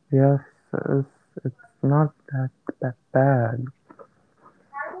 yes, it's not that bad.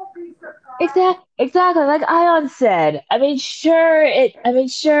 Exactly. Like Ion said. Sure,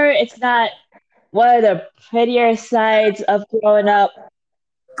 it's not one of the prettier sides of growing up,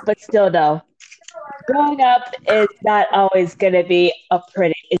 but still, though, growing up is not always gonna be a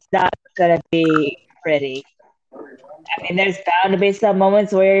pretty. It's not gonna be pretty. I mean, there's bound to be some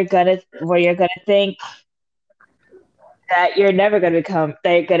moments where you're gonna think that you're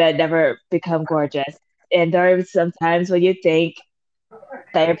gonna never become gorgeous. And there are some times when you think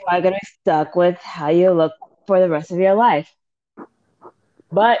that you're probably gonna be stuck with how you look for the rest of your life.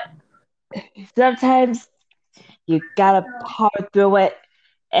 But sometimes you gotta power through it,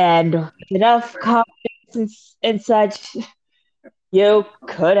 and with enough confidence and such, you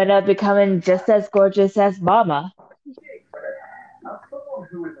could end up becoming just as gorgeous as Mama.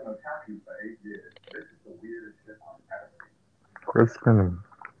 Crispin,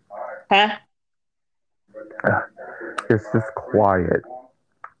 Huh? it's just quiet.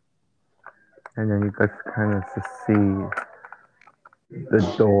 And then you guys kind of just see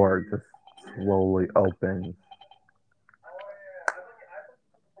the door just slowly open.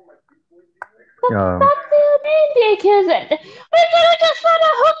 Um, What do you mean, because we're gonna just find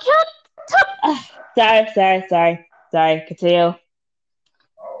out who killed sorry. Continue.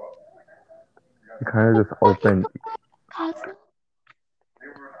 it kind of just opened.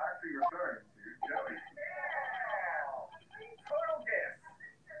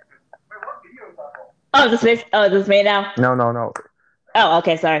 Oh, this me now. No. Oh,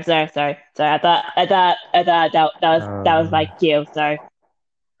 okay. Sorry. I thought that was my cue. Sorry.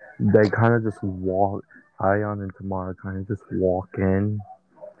 They kind of just walk. Ion and Tamara kind of just walk in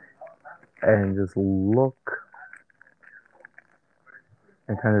and just look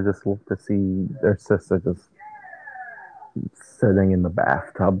and kind of just look to see their sister just sitting in the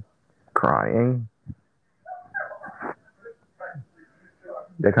bathtub crying.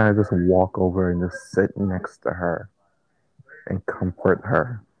 They kind of just walk over and just sit next to her and comfort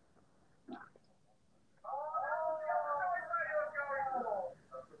her.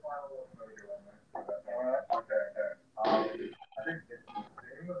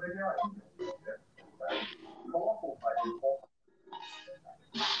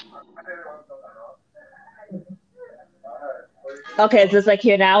 Okay, is this like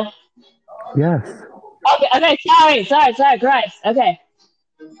here now? Yes. Okay. Sorry, Christ. Okay.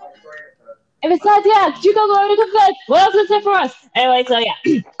 And besides, yeah, you go already confess. What else is there for us? Anyway, so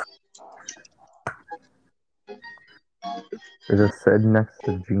yeah. They just sit next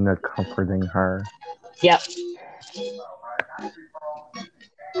to Gina, comforting her. Yep.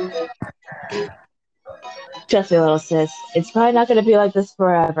 Trust me, little sis. It's probably not gonna be like this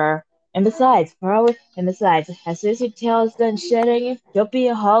forever. And besides, as soon as your tail is done shedding, you'll be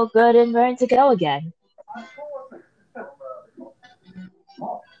all good and ready to go again.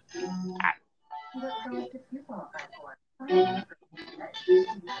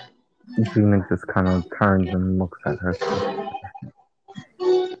 Gina just kind of turns and looks at her sister.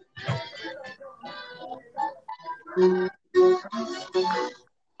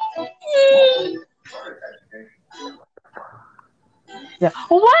 Yeah.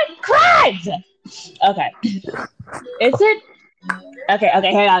 What crimes? Okay. Is it okay,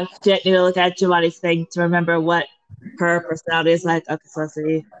 hang on. Need to look at Giovanni's thing to remember what her personality is like. Okay, so let's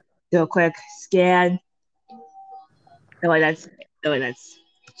see. Do a quick scan. No, wait, that's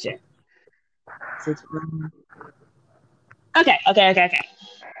shit. Okay.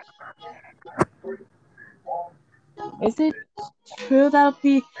 Is it true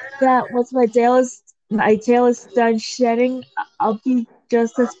that once my tail is done shedding, I'll be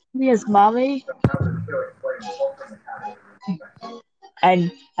just as pretty as mommy?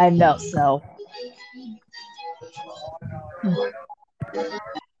 And I know so.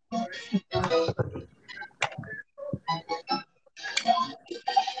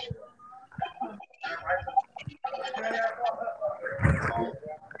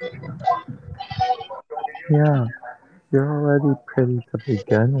 Yeah, you're already pretty to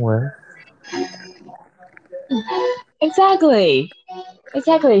begin with. Exactly.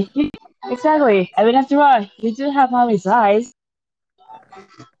 Exactly. I mean, after all, you do have mommy's eyes.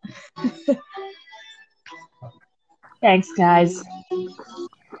 Thanks, guys.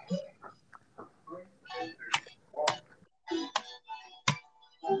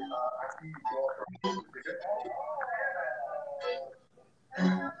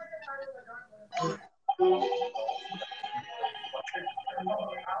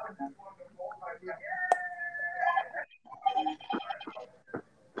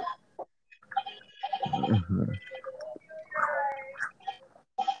 Mhm.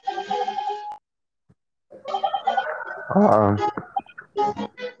 Uh,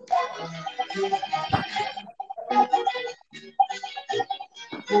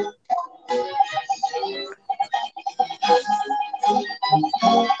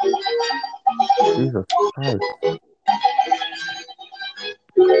 Jesus Christ.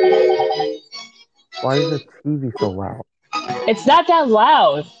 Why Why is the TV so loud? It's not that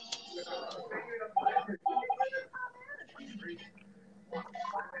loud.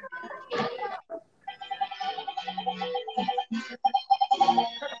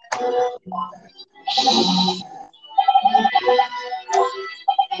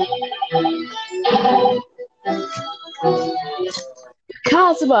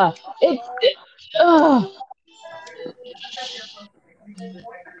 Kazuma, oh,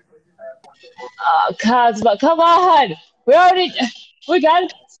 Kazuma, come on. We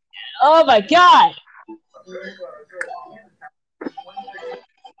got, oh my God.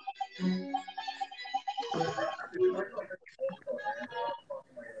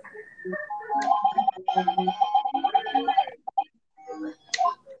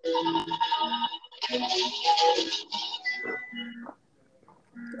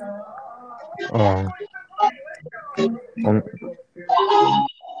 Um, um,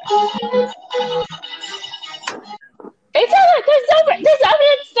 It's not, there's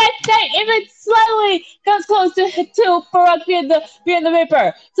evidence that even slightly comes close to Farouk being the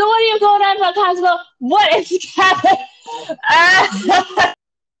Reaper. So what are you going on about Kazuma? What is happening? Ah,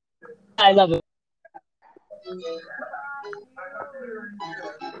 I love it.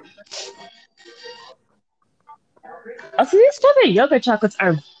 Also, these strawberry yogurt chocolates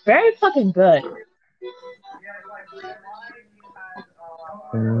are very fucking good.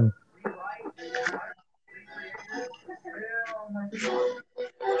 mm,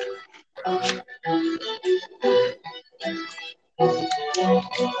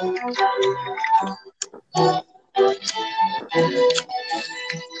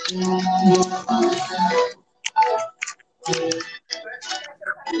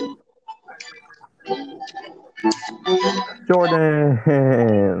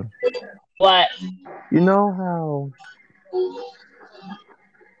 Jordan, What? you know how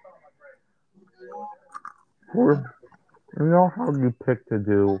we're, you know how you picked to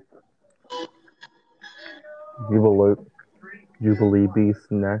do Jubilee, Jubilee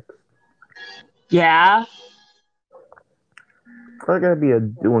Beast next? Yeah. We're gonna be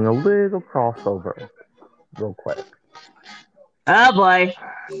doing a little crossover, real quick. Oh boy.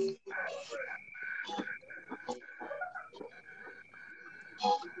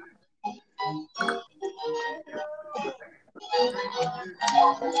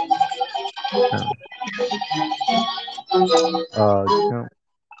 Um, count,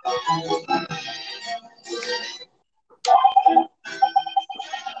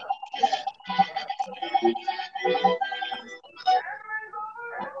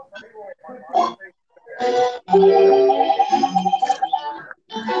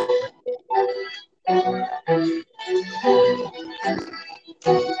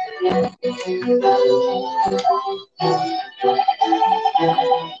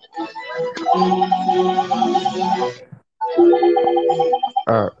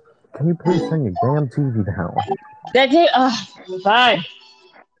 uh, can you please turn your damn TV down? That day. Fine.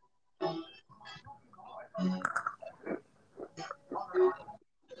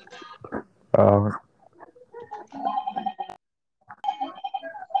 Uh,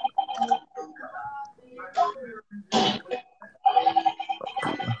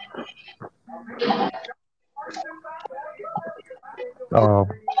 uh,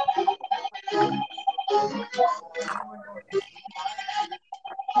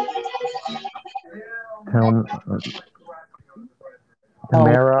 tell Oh,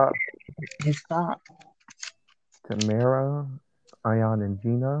 Tamara, his fault. Tamara, Ion, and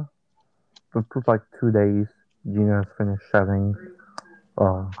Gina. For like 2 days, Gina's finished shedding.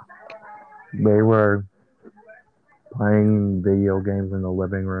 Uh, they were playing video games in the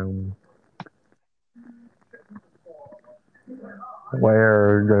living room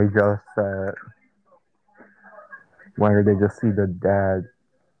where they just see the dad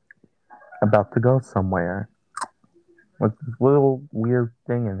about to go somewhere with this little weird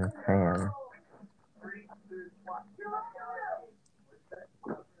thing in his hand.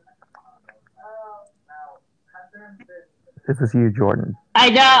 This is you, Jordan. I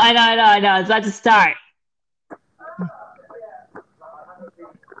know. It's about to start.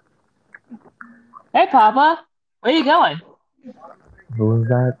 Hey, Papa. Where are you going? Who was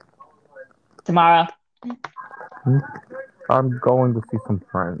that? Tomorrow. Hmm? I'm going to see some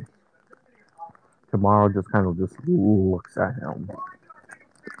friends. Tomorrow just kind of just looks at him.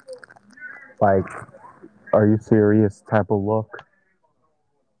 Like, are you serious type of look?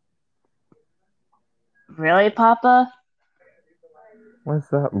 Really, Papa? What's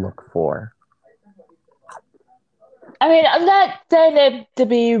that look for? I mean, I'm not saying it to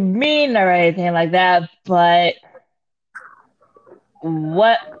be mean or anything like that, but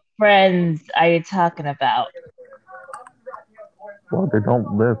what? friends are you talking about? Well, they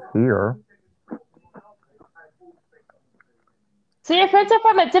don't live here. So your friends are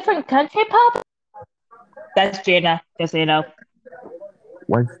from a different country, Pop? That's Gina, just so you know.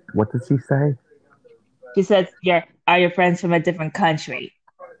 What did she say? She says are your friends from a different country?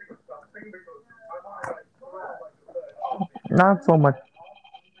 Not so much.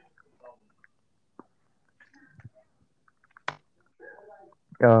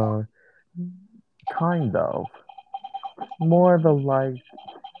 Uh, kind of. More of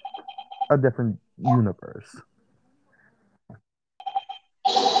a different universe.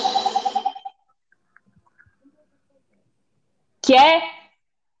 ¿Qué?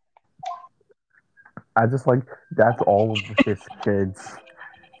 I just like that's all of his kids.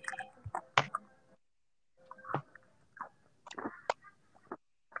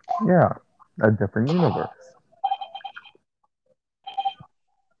 Yeah, a different universe.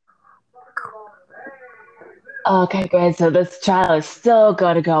 Okay, great. So this trial is still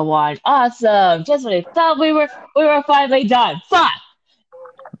gonna go on. Awesome. Just when I thought we were finally done. Fuck.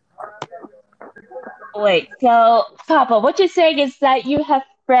 Wait, so Papa, what you're saying is that you have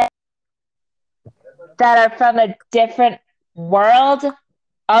friends that are from a different world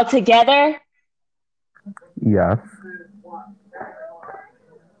altogether? Yes.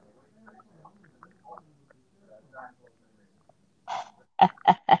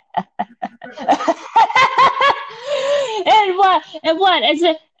 And what? And what? Is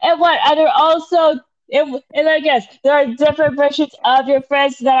it? And what? Are there also? And I guess there are different versions of your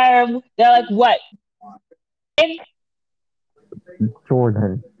friends that are they're like what?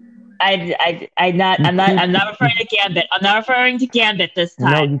 Jordan. I'm not referring to Gambit. I'm not referring to Gambit this No,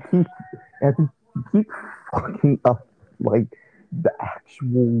 time. you keep fucking up like the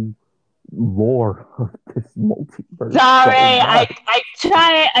actual lore of this multiverse so Sorry, much.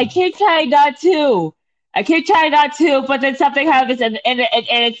 I keep trying not to. I keep trying not to, but then something happens and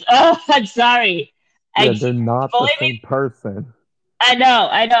it's I'm sorry. Yeah, I they're not the believe me, same person. I know.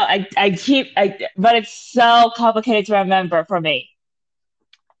 But it's so complicated to remember for me.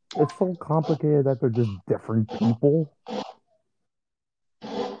 It's so complicated that they're just different people.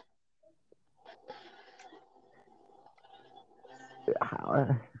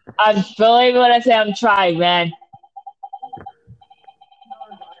 I'm believe me when I say I'm trying, man.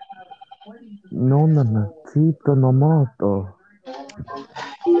 Non necessito nomato.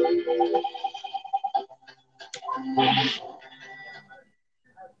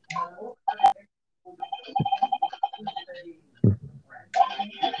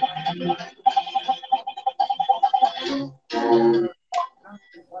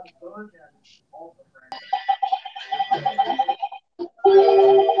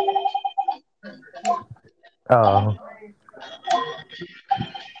 Uh,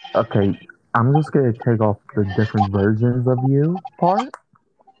 okay, I'm just gonna take off the different versions of you part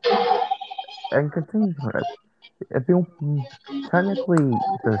and continue it. If you technically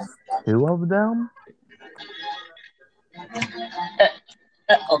there's two of them,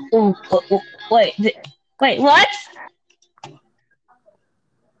 Wait, wait, what?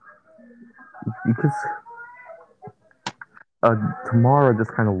 because Tamara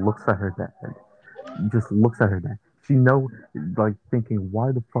just kind of looks at her dad, just looks at her dad. She know, like thinking,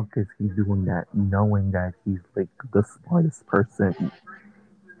 why the fuck is he doing that, knowing that he's like the smartest person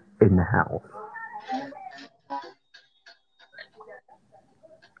in the house.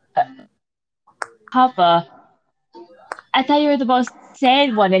 Papa, I thought you were the most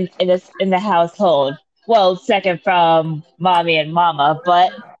sane one in the household. Well, second from mommy and mama,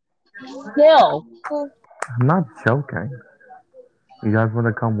 but still. I'm not joking. You guys want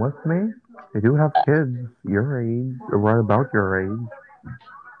to come with me? They do have kids your age, or right about your age.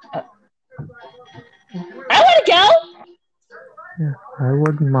 I want to go. Yeah, I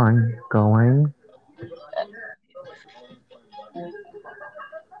wouldn't mind going.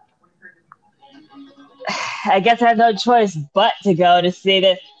 I guess I have no choice but to go to see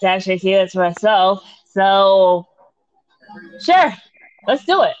this to actually see this myself. So sure, let's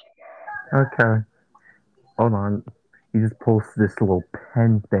do it. Okay, hold on. He just pulls this little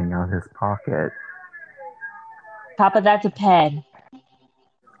pen thing out of his pocket. Papa, that's a pen.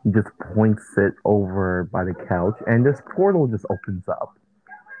 He just points it over by the couch, and this portal just opens up.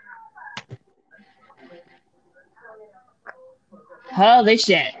 Holy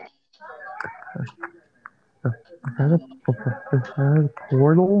shit. Is that a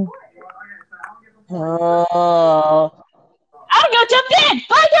portal? Oh. I'm gonna jump in!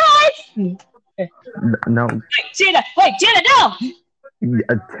 Bye guys! No. Wait, Gina,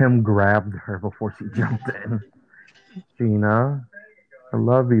 no! Tim grabbed her before she jumped in. Gina. I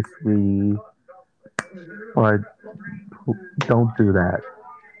love you, sweetie, but don't do that.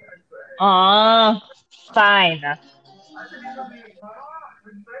 Aw, fine.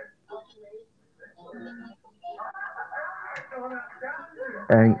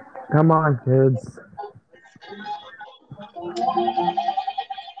 And come on, kids.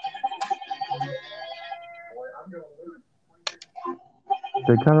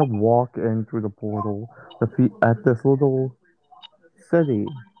 They kind of walk in through the portal at this little city,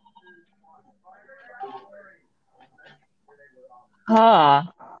 Huh.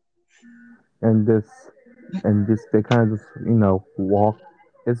 and this they kind of just walk.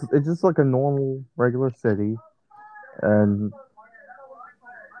 It's just like a normal regular city, and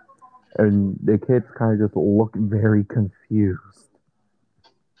the kids kind of just look very confused.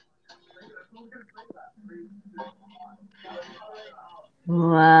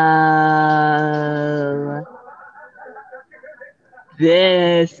 Wow.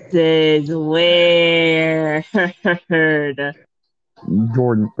 This is weird.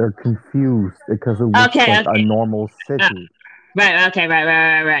 Jordan, they're confused because it looks Okay, like a okay. normal Uh, city. right, okay,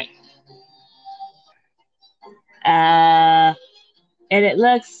 right. Uh, and it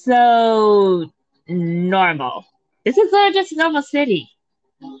looks so normal. This is literally just a normal city.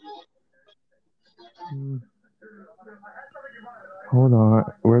 Hmm, hold on,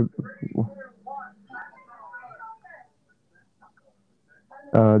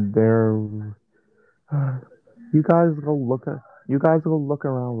 they're you guys go look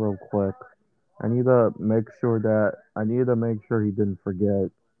around real quick. I need to make sure he didn't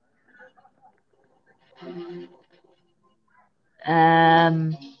forget.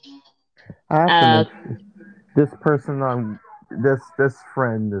 Um, I have to uh, make sure this person on this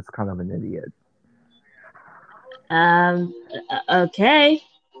friend is kind of an idiot. um, okay.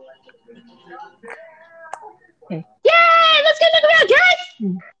 Okay. Yay! Let's go look around,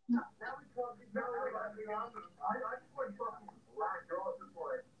 guys!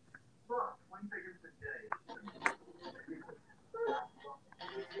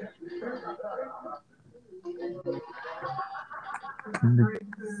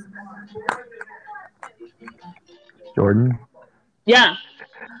 Jordan, Yeah.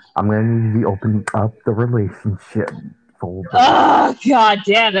 I'm gonna need you to open up the relationship folder. Oh, god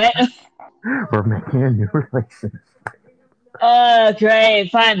damn it. We're making a new relationship. Oh, great,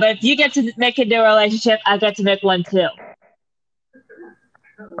 fine. But if you get to make a new relationship, I get to make one too.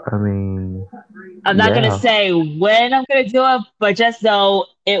 I mean, I'm not gonna yeah. say when I'm gonna do it, but just know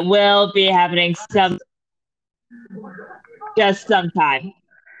it will be happening just sometime.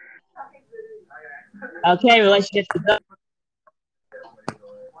 Okay, relationships is up.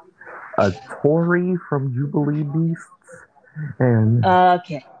 A Tori from Jubilee Beasts and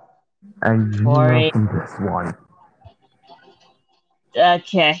Okay, Gina Tori. from this one.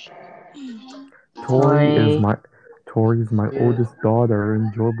 Okay, Tori is Tori. my Tori's my oldest daughter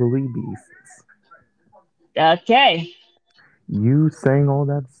in Jubilee Beasts. Okay. You saying all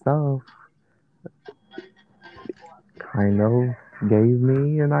that stuff kind of gave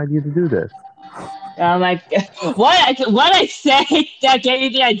me an idea to do this. Oh my god. What I say that gave you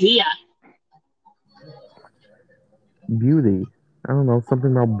the idea? Beauty. I don't know,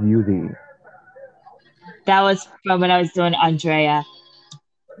 something about beauty. That was from when I was doing Andrea.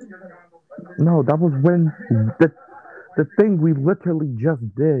 No, that was when the thing we literally just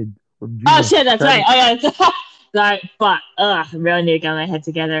did with Oh Gina shit, that's right. setting. Oh yeah. Sorry, fuck. Ugh, I really need to get my head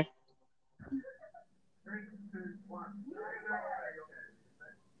together.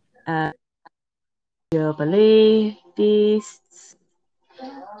 Uh, Jubilee Beasts.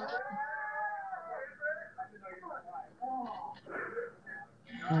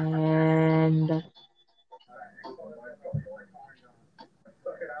 And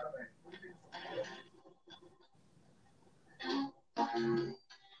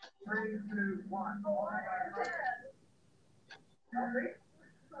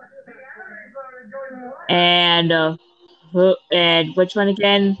and which one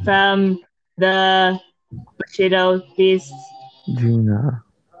again from the Bushido Beasts? Gina.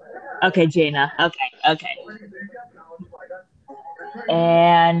 Okay, Jaina. Okay.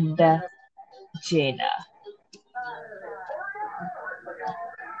 And Jaina.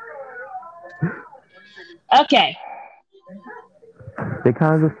 Okay. They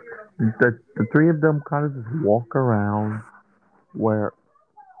kind of just the three of them kind of just walk around where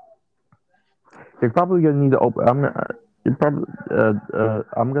they're probably gonna need to open. I'm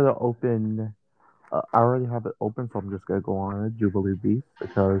gonna open. I already have it open, so I'm just gonna go on a Jubilee Beast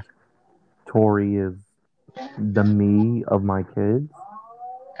because Tori is the me of my kids.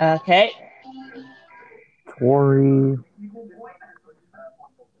 Okay. Tori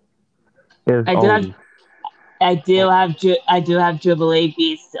Is I do have oh oh I do have Jubilee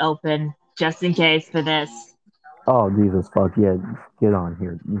Beast open just in case for this. oh Jesus fuck yeah! Get on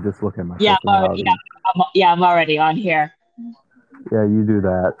here. You just look at my Yeah, personality. I'm already on here. Yeah, you do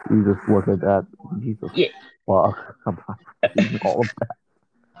that. You just look at that. Jesus Yeah. fuck! I'm not reading all of that.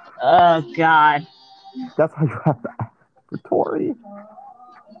 Oh God. That's how you have to act for Tori.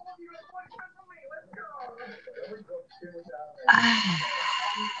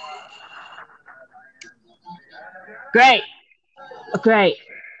 Great. Great.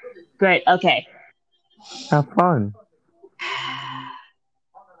 Great. Okay. Have fun.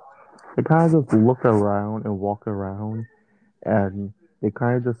 They kind of just look around and walk around, and they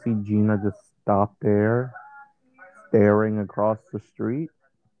kind of just see Gina just stop there, staring across the street.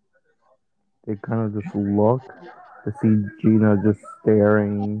 They kind of just look to see Gina just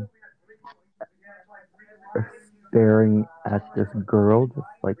staring at this girl, just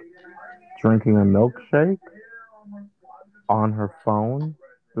like drinking a milkshake on her phone,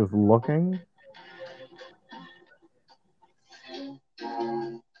 just looking.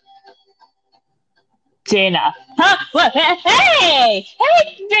 Gina. Huh? What? Hey!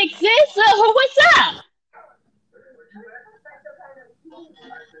 Hey, big sis! What's up?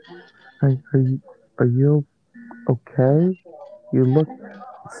 Are you okay? You look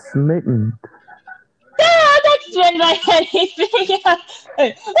smitten. Oh, that's been my anything. Oh,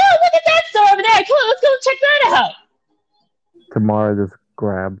 look at that store over there. Come on, let's go check that out. Tamara just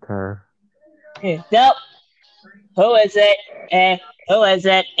grabbed her. Nope. Who is it? Who is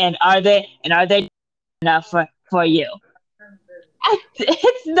it? And are they enough for you?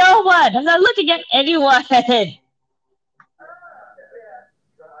 It's no one. I'm not looking at anyone.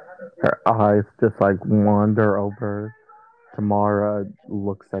 Her eyes just like wander over. Tamara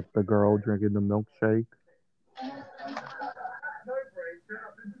looks at the girl drinking the milkshake.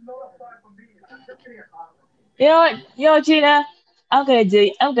 Gina, I'm gonna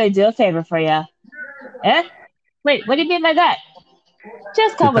do a favor for you. Eh? Wait, what do you mean by that?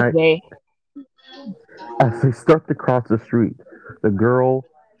 Just She come with kind me. as they start to cross the street, the girl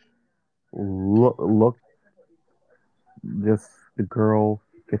look just the girl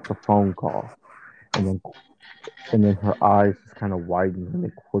gets a phone call, and then her eyes just kind of widen and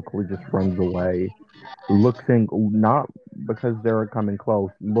it quickly just runs away, looking not because they were coming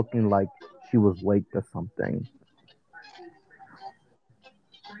close, looking like she was late to something.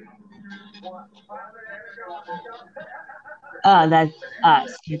 Oh, that's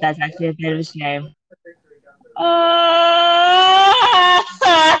us. That's actually a bit of a shame. Oh,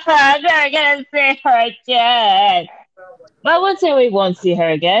 I'm never gonna see her again. Well, I would say we won't see her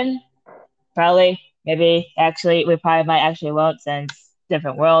again. Probably, maybe, actually, we probably might actually won't since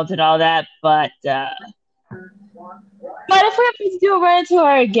different worlds and all that. But if we happen to do run into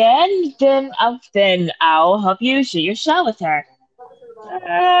her again, then I'll help you shoot your shot with her.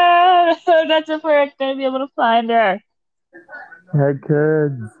 That's if we're gonna be able to find her. Hey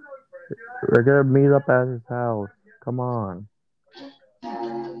kids, we're gonna meet up at his house. Come on.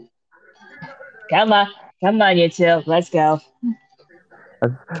 Come on, come on, you two, let's go.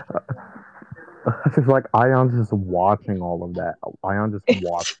 It's just like Ion's just watching all of that. Ion just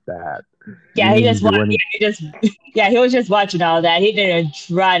watched that. Yeah, Didn't even do any. yeah, he was just watching all that. He didn't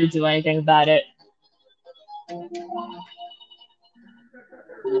try to do anything about it.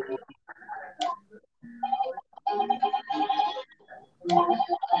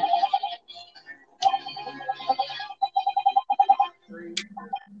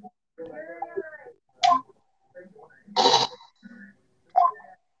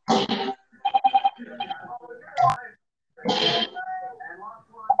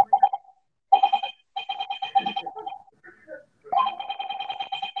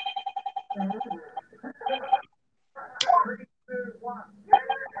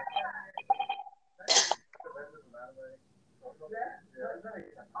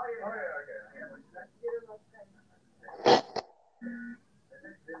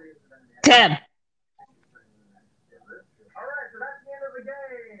 Tim,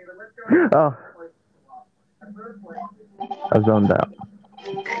 Oh, I zoned out.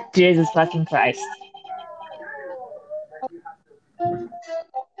 Jesus fucking Christ.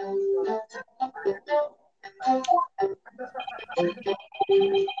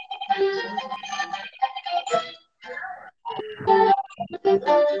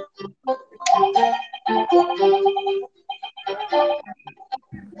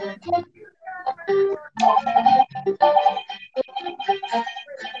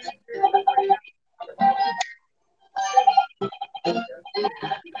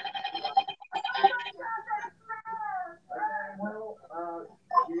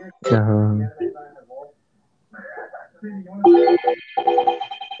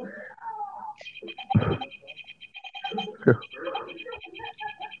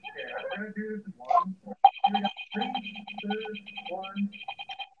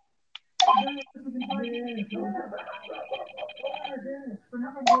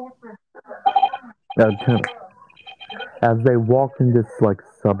 Uh, as they walk in this like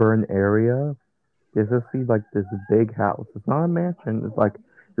suburban area, you just see like this big house. It's not a mansion. It's like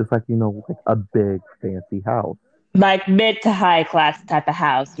just like like a big fancy house. Like mid to high class type of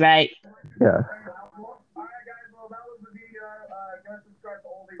house, right? Yeah,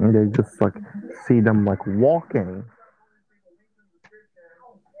 and they just like see them like walking.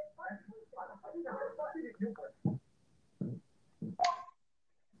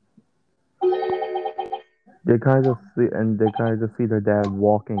 They kind of just see their dad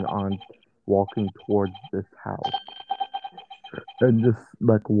walking towards this house, and just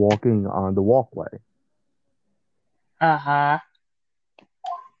like walking on the walkway. Uh-huh.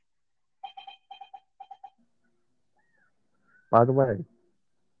 By the way,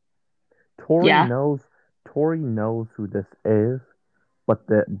 Tori Yeah. knows Tori knows who this is, but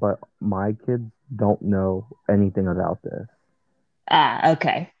my kids don't know anything about this. Ah,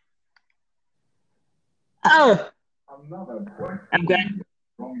 okay. Oh, I'm good.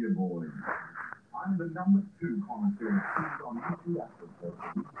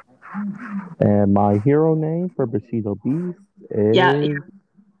 And my hero name for Bushido Beast Yeah, is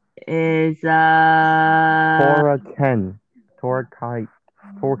is Tora Ken. Tora Kai.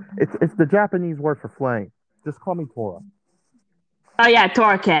 It's the Japanese word for flame. Just call me Tora. oh yeah,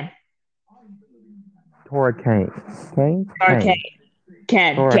 Torken. Tora Kane. Kane? Torken. Kane.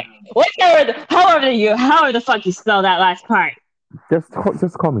 Ken. Tora. Ken. However the fuck you spell that last part. Just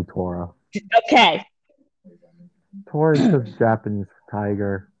call me Tora. Okay. Tora is just Japanese for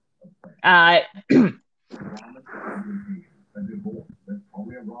tiger. Uh,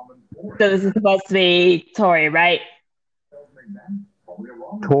 so this is supposed to be Tori, right?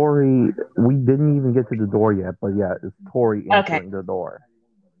 Tori, we didn't even get to the door yet, but yeah, it's Tori Okay. answering the door.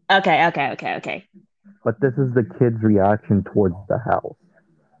 Okay. But this is the kid's reaction towards the house.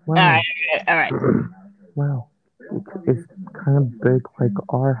 All Wow, right. wow, it's kind of big like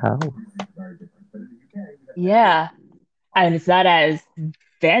our house. Yeah. I mean, it's not as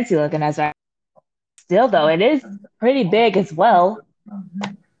fancy looking as our. Still, though, it is pretty big as well.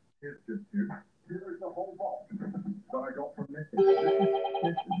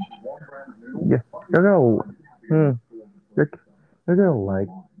 Yeah, they're gonna, hmm, they're gonna like,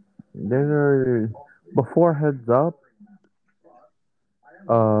 they're before heads up.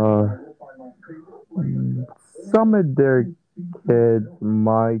 Uh, some of their kids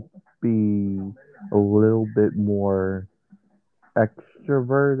might be a little bit more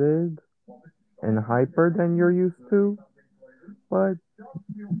extroverted and hyper than you're used to, but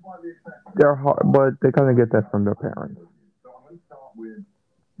they're hard, but they kind of get that from their parents.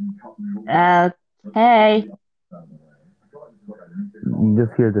 Okay. You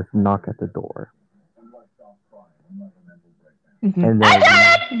just hear this knock at the door, Mhm. and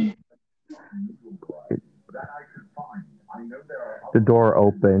then it, the door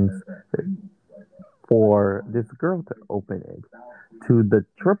opens for this girl to open it. To the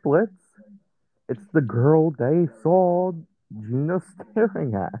triplets, it's the girl they saw Gina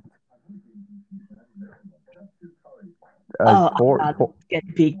staring at. Uh, Oh, Tor, I thought Tor, it's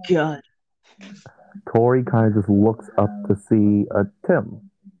gonna be good. Tori kind of just looks up to see Tim.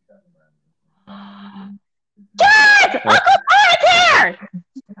 Yes! Uh, Uncle Parker!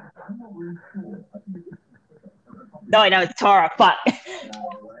 No, no, it's Tara. Fuck.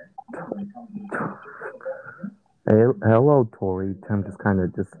 Hello, Tori. Tim just kind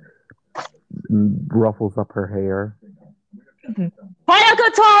of just ruffles up her hair. Hi,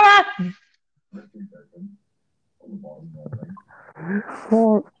 Uncle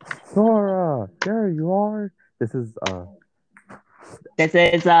Tara! Tora, there you are. This is This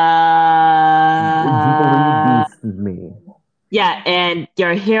is Jubilee Beast is me. yeah, and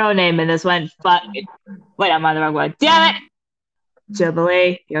your hero name in this one. Fuck. Wait, I'm on the wrong one. Damn it!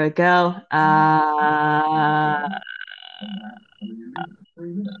 Jubilee. Here we go.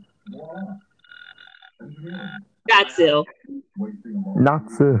 Gatsu.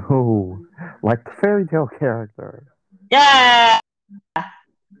 Natsu, like the fairy tale character. Yeah.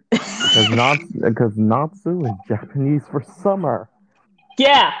 Because Natsu is Japanese for summer.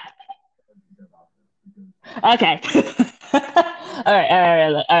 Yeah. Okay. All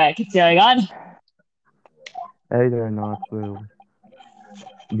right. Continuing on. Hey there, Natsu.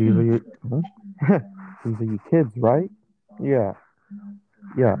 These are your these are your kids, right? Yeah,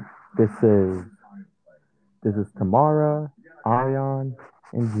 yeah. This is Tamara, Ion,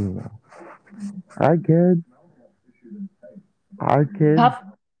 and Gina. Hi, kids. Hi, kids.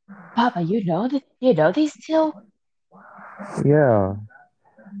 Papa, you know these two? Yeah,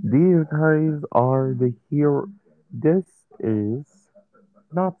 these guys are the hero. This is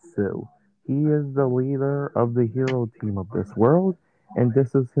Natsu. He is the leader of the hero team of this world, and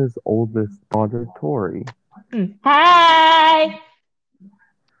this is his oldest daughter, Tori. Hi.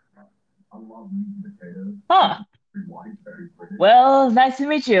 Huh. Well, nice to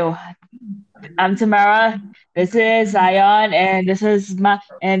meet you. I'm Tamara. This is Zion, and this is my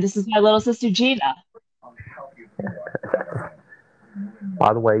little sister Gina.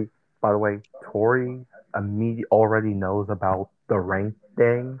 By the way, by the way, Tori immediately already knows about the rank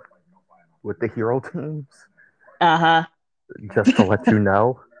thing with the hero teams. Uh-huh. Just to let you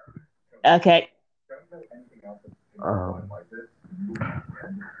know. Okay. Um,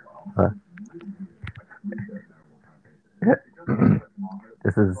 uh,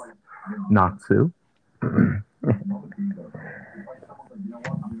 this is Natsu.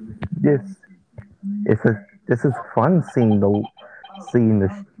 This this is fun seeing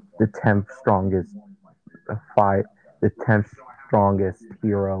the tenth strongest fight the tenth strongest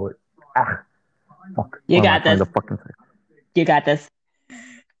hero. Ah, fuck. You What am I got trying this. to fucking say? You got this.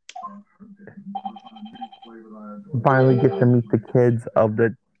 Finally get to meet the kids of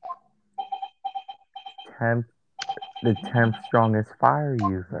tenth the tenth strongest fire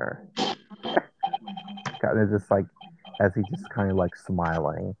user. Kind of just like as he just kind of like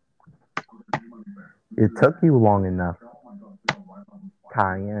smiling. It took you long enough,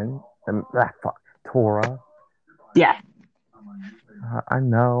 Kyan. Fuck, Tora. Yeah. I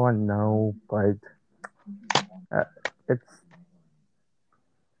know, but it's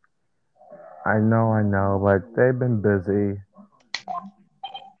I know, but they've been busy.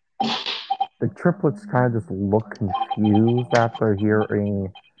 The triplets kind of just look confused after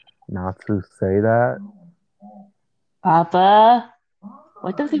hearing Natsu say that. Papa,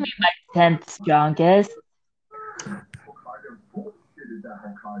 what does he mean by 10th strongest?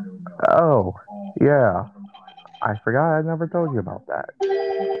 Oh, yeah, I forgot I never told you about that.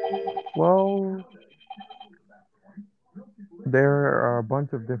 Well, there are a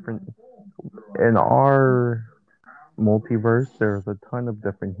bunch of different. In our multiverse, there's a ton of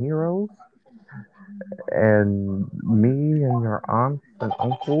different heroes, and me and your aunts and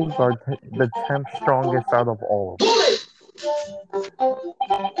uncles are the 10th strongest out of all of them.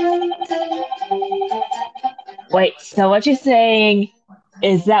 Wait, so what you're saying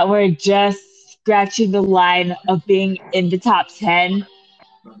is that we're just scratching the line of being in the top 10?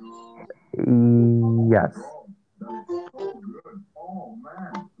 Yes.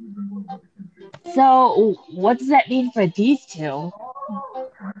 So, what does that mean for these two?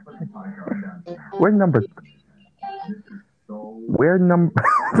 We're number. We're number.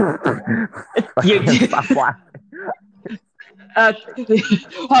 I You, can't stop laughing.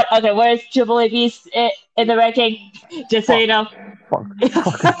 okay, where's Triple A Beast in the ranking? Just so you Fuck. know.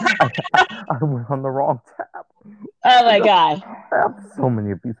 Fuck. Fuck. I went on the wrong tab. Oh my god. I have so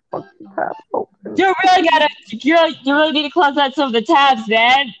many of these fucking tabs open. You really need to close out some of the tabs,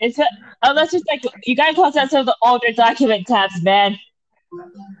 man. Unless it's like you gotta close out some of the older document tabs, man.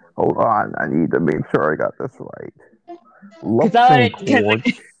 Hold on. I need to make sure I got this right. Cause I Luxing want to, cause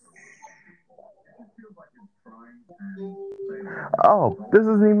Quartz. Oh, this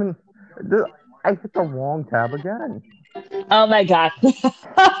isn't even. This, I hit the wrong tab again. oh my god.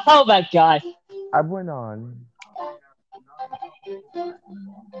 Oh my god. I went on.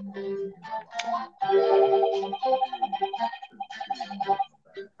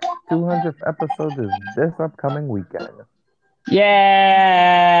 200th episode is this upcoming weekend. Yeah.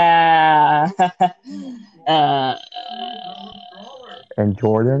 uh, And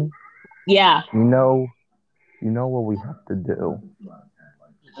Jordan, yeah. you know what we have to do.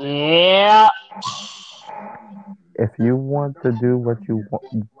 Yeah. If you want to do what you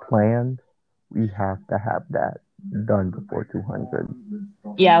planned, we have to have that done before 200.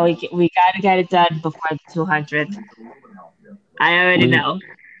 Yeah, we gotta get it done before 200. I already We, know.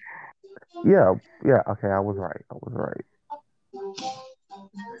 yeah, yeah, okay, I was right. I was right.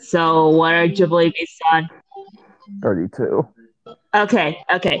 So what are Ghibli based on? 32 Okay,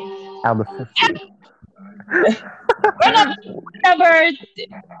 okay. out of 50. What number?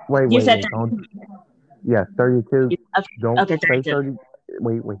 You said Wait. Don't. Yeah, 32. 30. Okay, Don't okay, say 32. 30.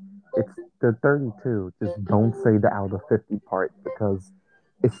 Wait. It's the 32. Just don't say the out of 50 part because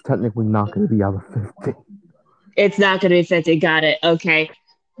it's technically not going to be out of 50. It's not gonna be 50. Got it. Okay.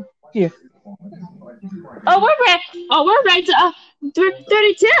 Here. Oh, we're right. Oh, we're right to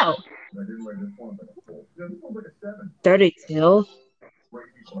 32. 32?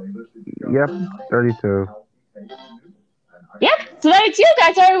 Yep, 32. Yep, so that you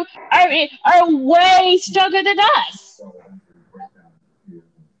guys are way stronger than us.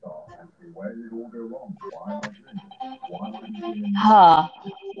 Huh.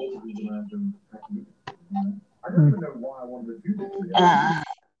 Uh,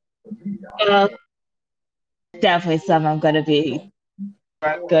 well, definitely some I'm gonna be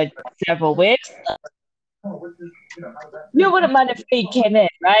for a good several weeks. You wouldn't mind if he came in,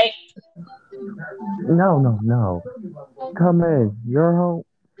 right? No, no, no. Come in. Your home.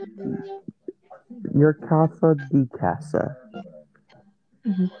 Your casa de casa.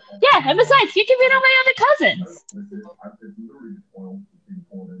 Mhm. Yeah, and besides, you can meet all my other cousins.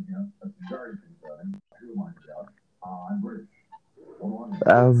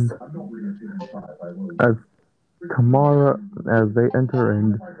 As as Tamara, as they enter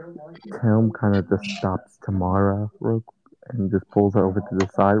in, Tim kind of just stops Tamara and just pulls her over to the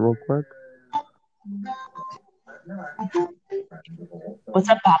side real quick. What's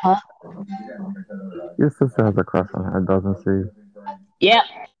up, Papa? Your sister has a crush on her, doesn't she? Yep.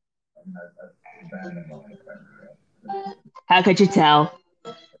 How could you tell?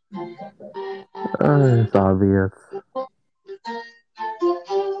 It's obvious.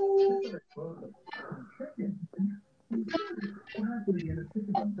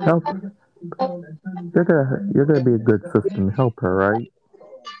 Help. You're gonna be a good sister and help her, right?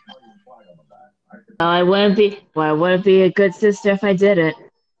 Well, I wouldn't be a good sister if I did it.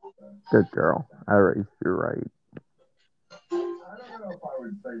 Good girl. I raised you right.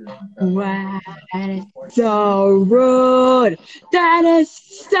 Wow, that is so rude. That is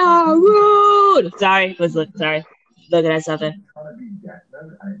so rude. Sorry, looking at something.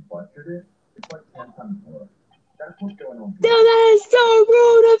 Dude, that is so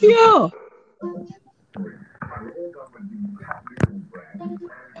rude of you.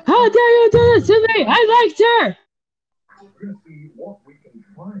 How dare you do this to me? I liked her.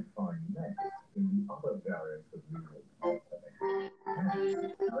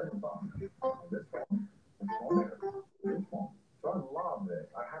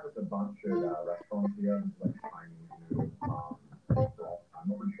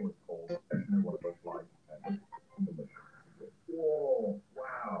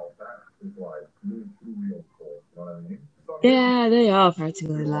 Yeah, they all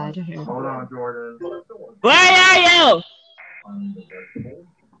practically lied to her. Hold on, Jordan. Where are you?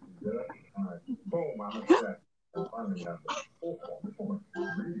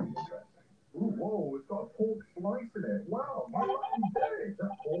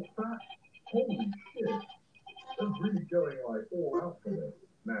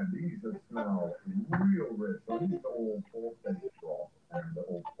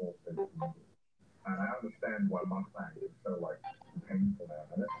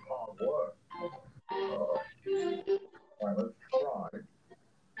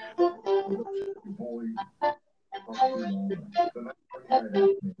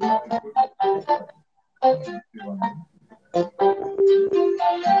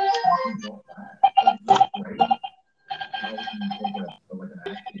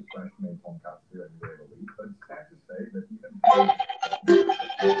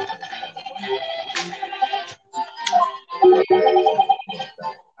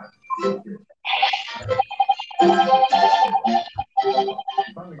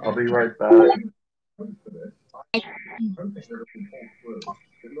 I'll be right back.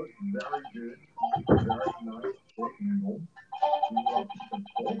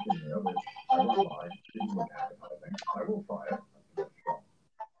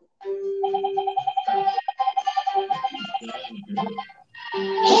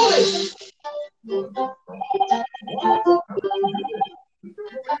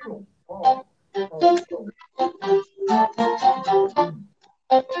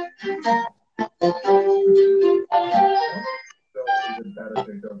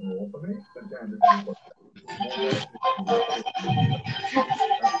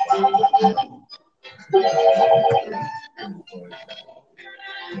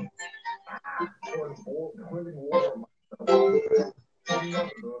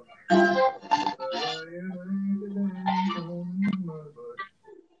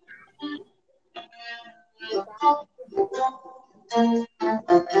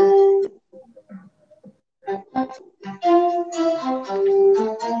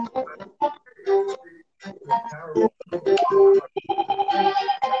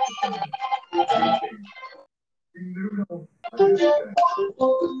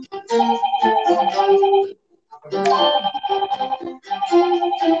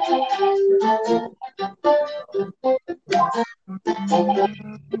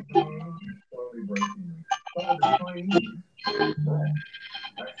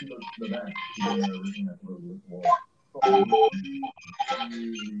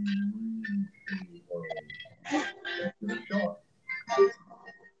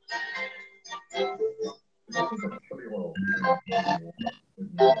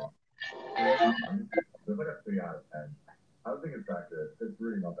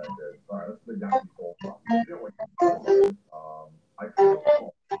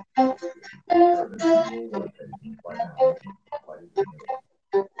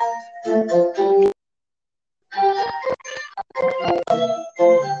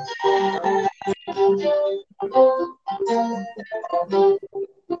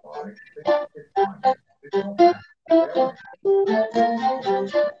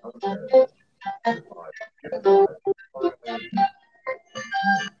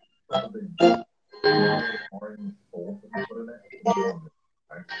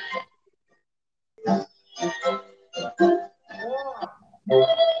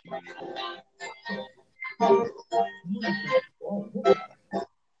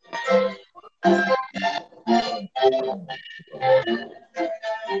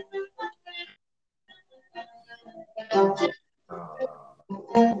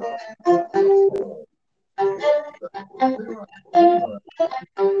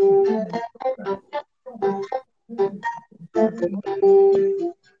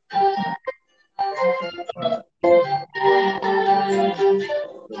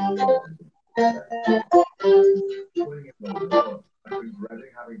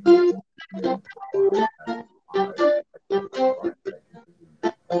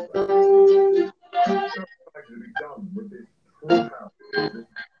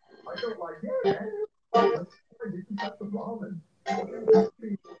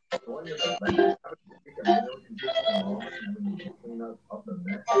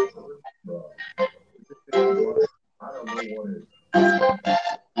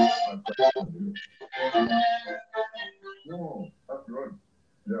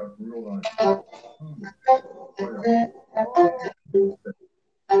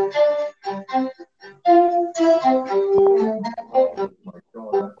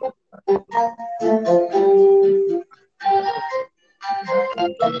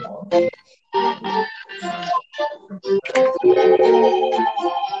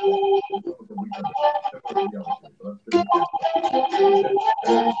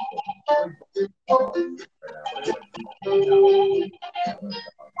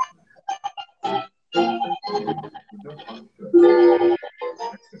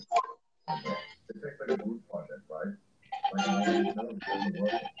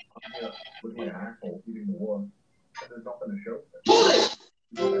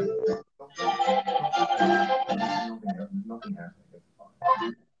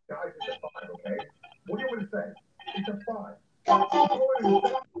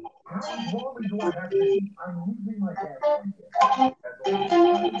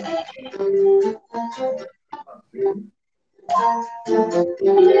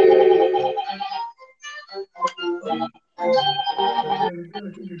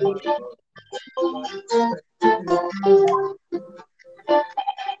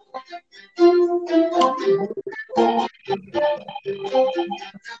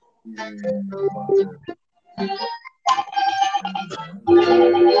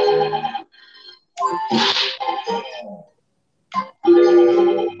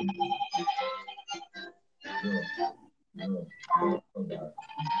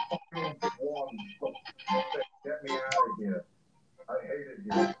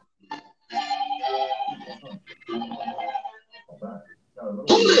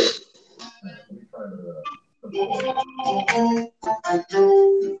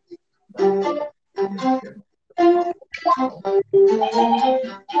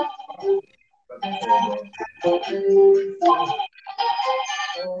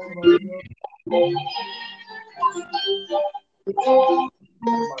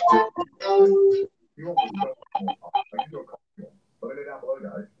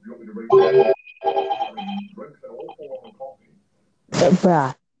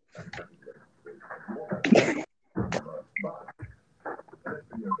 Bruh.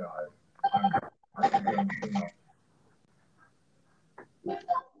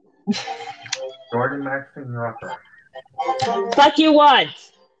 Jordan Maxson Rucker. Fuck you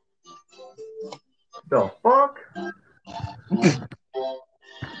once. The fuck?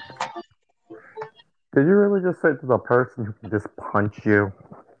 Did you really just say to the person who can just punch you?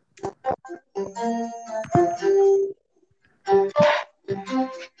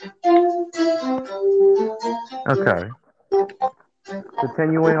 Okay.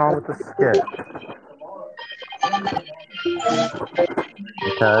 Continuing on with the skit.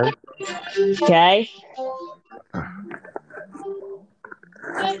 Okay. Okay.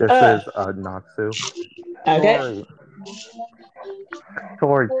 This is Natsu. Okay.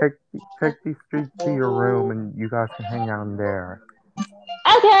 Tori, take these streets to your room, and you guys can hang out in there.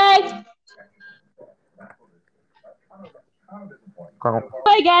 Okay. Go.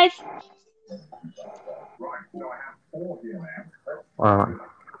 Bye, guys.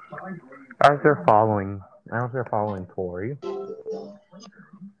 As they're following Tori,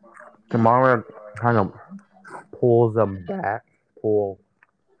 Tamara kind of pulls them back, pulls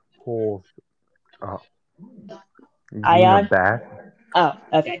Gina Ion. back. Oh,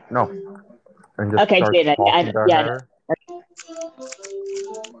 okay. No, and just Okay, starts Gina. talking to Yeah. her.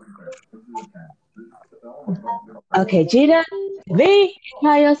 Okay, Gina. Me,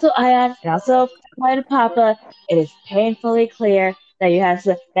 I also Ion, and also my Papa. It is painfully clear that you have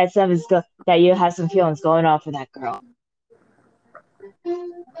some that you have some feelings going on for that girl.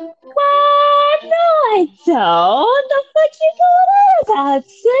 What? No, I don't. The fuck you going on about,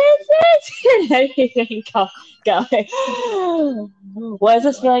 sis? And everything going. What is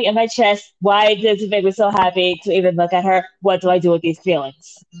this feeling in my chest? Why does it make me so happy to even look at her? What do I do with these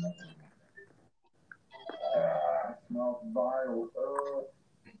feelings?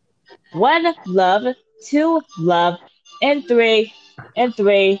 One, love. Two, love. And three,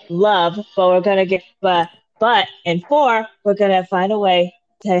 love. But we're gonna get and four, we're gonna find a way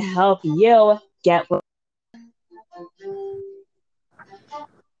to help you get what.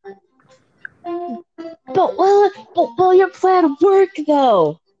 But will your plan work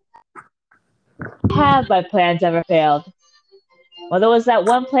though? Have my plans ever failed? Well, there was that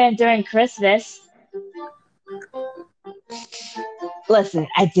one plan during Christmas. Listen,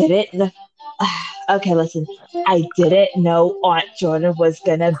 I didn't. Okay, listen. I didn't know Aunt Jordan was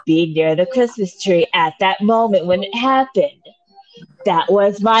gonna be near the Christmas tree at that moment when it happened. That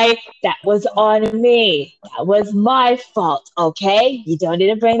was on me. That was my fault, okay? You don't need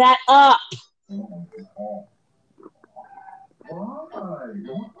to bring that up.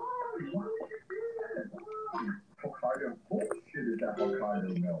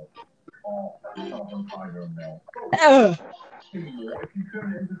 Ugh.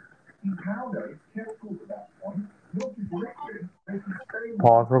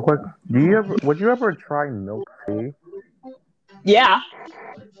 Pause real quick. Would you ever try milk tea? Yeah.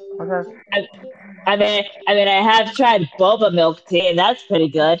 Okay. I mean, I have tried boba milk tea, and that's pretty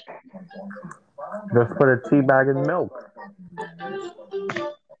good. Just put a tea bag in milk.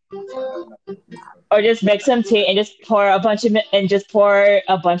 Or just mix some tea and just pour a bunch of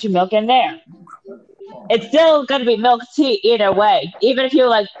milk in there. It's still gonna be milk tea either way. Even if you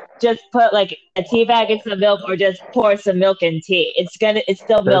like just put like a tea bag in some milk or just pour some milk in tea, it's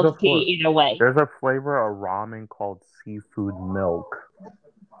still milk tea either way. There's a flavor of ramen called seafood milk.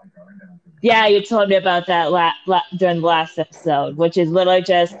 Yeah, you told me about that during the last episode, which is literally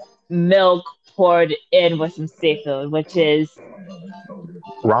just milk poured in with some seafood, which is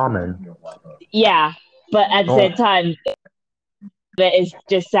ramen. Yeah, but at the same time, it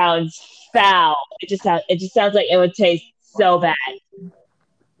just sounds foul. It just sounds like it would taste so bad.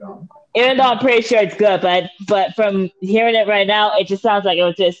 Even though I'm pretty sure it's good, but from hearing it right now, it just sounds like it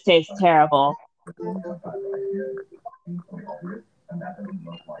would just taste terrible.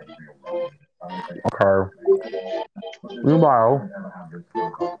 Okay. Meanwhile,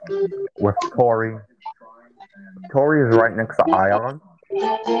 with Tori is right next to Ion.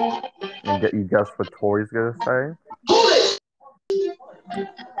 And you guess what Tori's gonna say?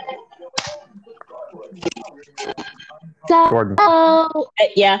 Jordan.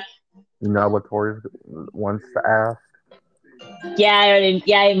 Yeah. You know what Tori wants to ask? Yeah, I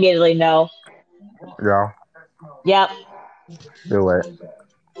immediately know. Yeah. Yep. Do it.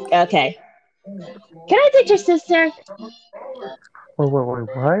 Okay. Can I take your sister? Wait,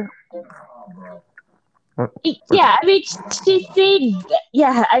 what? Yeah, I mean, she seemed.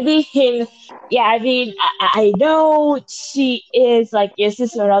 Yeah, I mean, I know she is like your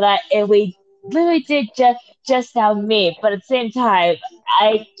sister and all that, and we literally did just now meet. But at the same time,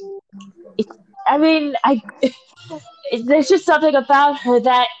 there's just something about her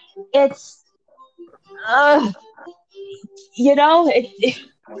that it's,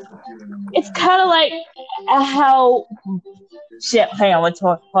 it's kind of like how. Shit, hang on,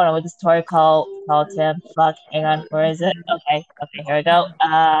 hold on, what does Tori call Tim? Fuck, hang on, where is it? Okay, here we go.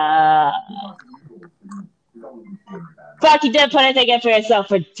 Fuck, you didn't put anything in for yourself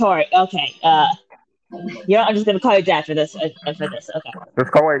for Tori. Okay, I'm just gonna call you Dad for this, okay.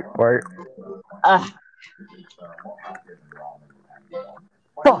 Just go wait.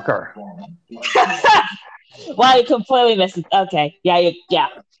 Fucker. Well, you completely missed it. Okay, yeah.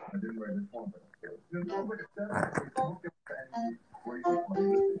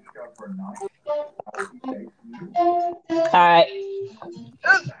 All right.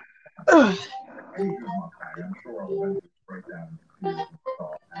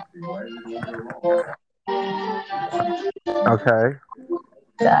 Okay.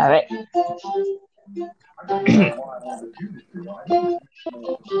 All right.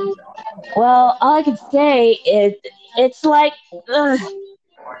 Well, all I can say is it's like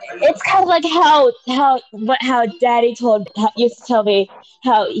it's kind of like how Daddy used to tell me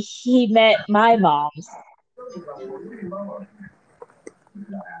how he met my moms.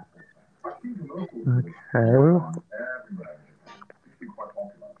 Okay.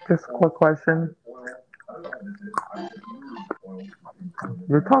 Just a quick question.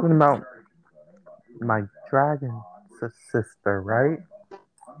 You're talking about my dragon sister, right?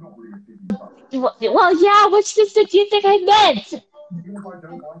 Well, yeah. Which sister do you think I meant?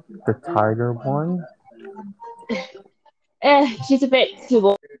 The tiger one? She's a bit too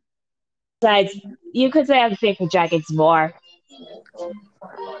old. Besides, you could say I'm think for dragons more.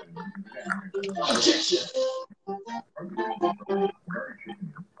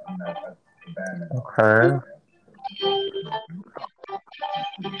 Okay.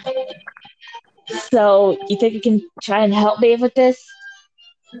 So, you think you can try and help me with this?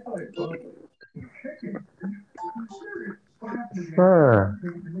 Sure.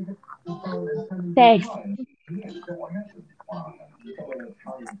 Thanks.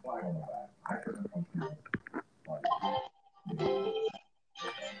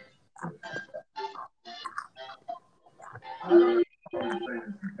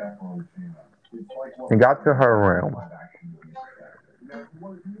 You got to her room.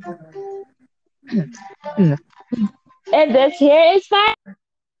 And this here is fine.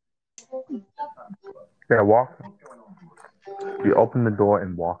 Yeah, walk. You opened the door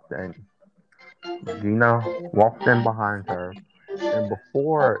and walked in. Gina walked in behind her. And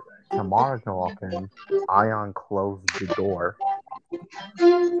before Tamara can walk in, Ion closed the door.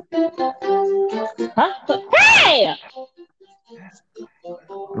 Huh? Hey!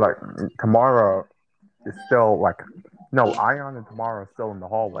 Like, Tamara is still, like, no, Ion and Tamara are still in the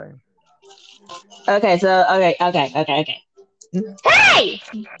hallway. Okay, so okay. Hey!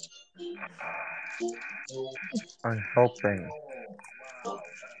 I'm hoping.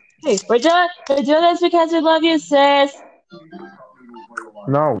 Hey, we're doing this because we love you, sis.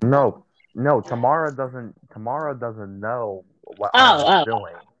 No. Tamara doesn't know what Oh, Ion's oh,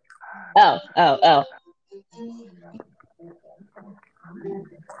 doing. oh.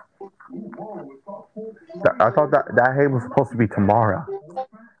 I thought that hay was supposed to be Tamara.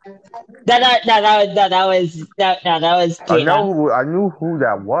 That was Gina. I knew who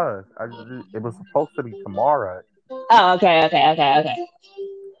that was. It was supposed to be Tamara. Oh, okay.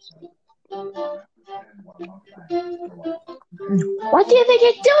 What do you think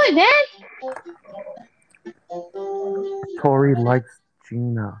you're doing, man? Tori likes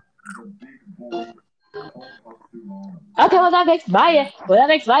Gina. Okay, well that makes my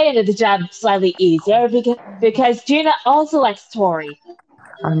end of the job slightly easier because Gina also likes Tori.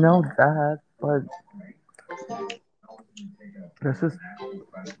 I know that, but this is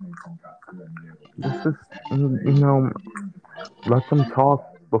let them talk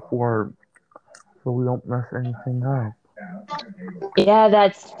before so we don't mess anything up.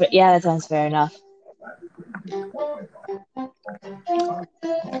 That sounds fair enough.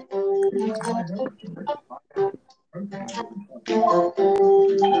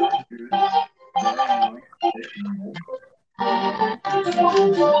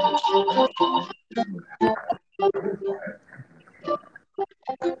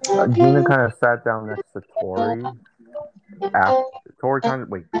 Gina kind of sat down next to Tori. Tori sets up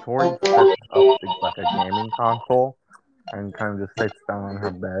like a gaming console and kind of just sits down on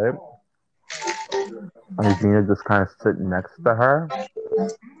her bed. And Gina just kind of sits next to her.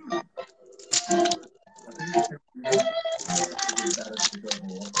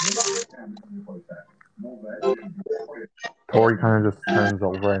 Tori kind of just turns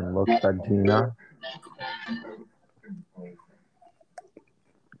over and looks at Gina.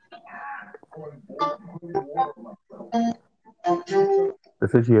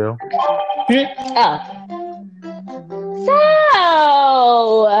 This is you. Oh.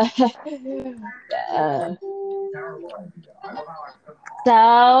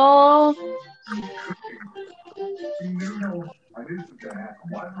 So.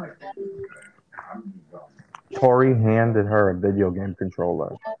 Tori handed her a video game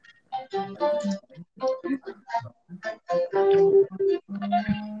controller.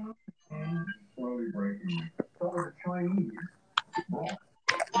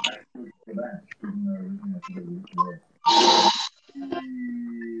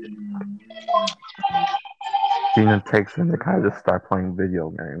 Gina takes him to kind of just start playing video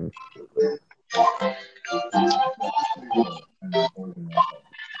games.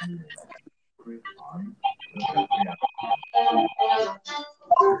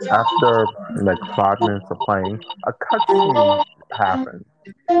 After like 5 minutes of playing, a cutscene happens.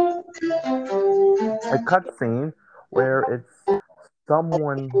 A cutscene where it's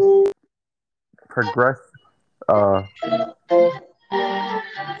someone progress. Uh,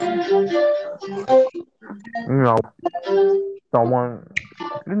 you know, someone.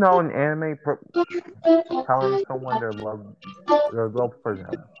 You know, an anime telling someone their love for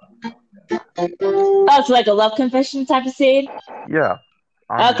them. Oh, it's like a love confession type of scene. Yeah,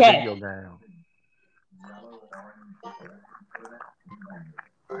 on the Okay. video game.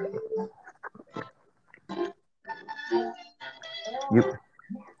 You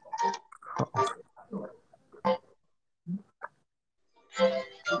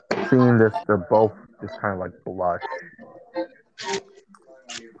seeing this, they're both just kind of like blush.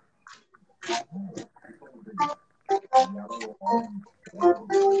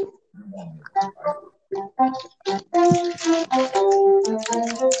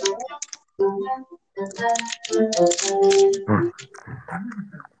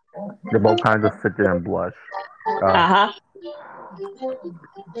 They both kind of just sit there and blush. Uh-huh.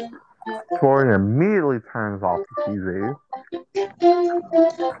 Tori immediately turns off the TV.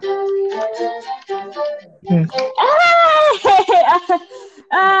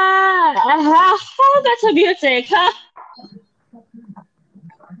 That's a music, huh?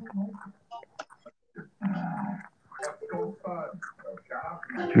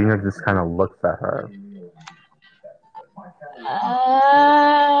 Gina just kind of looks at her.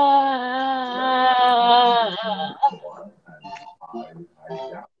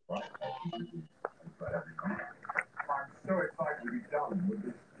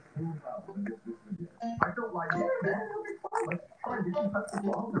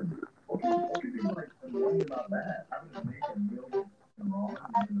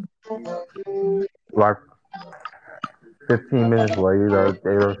 Like 15 minutes later,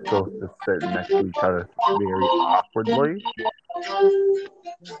 they were supposed to sit next to each other very awkwardly.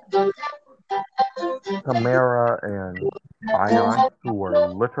 Tamara and Ion, who were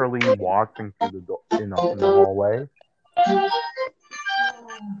literally watching through the door in the hallway.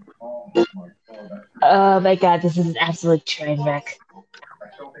 Oh my god, this is an absolute train wreck.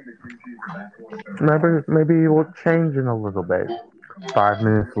 Maybe it will change in a little bit. 5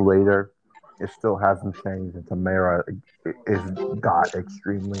 minutes later, it still hasn't changed, and Tamara is got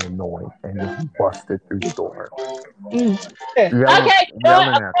extremely annoyed and just busted through the door,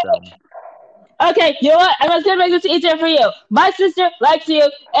 yelling at them. Okay, you know what? I'm just gonna make this easier for you. My sister likes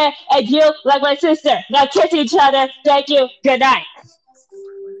you, and you like my sister. Now kiss each other. Thank you. Good night.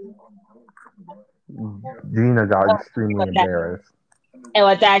 Gina got extremely embarrassed. And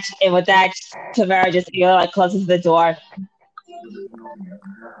with that, Tamara just closes the door.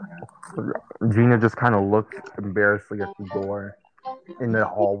 Gina just kind of looks embarrassedly at the door in the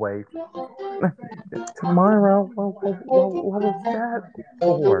hallway. Tamara, what was that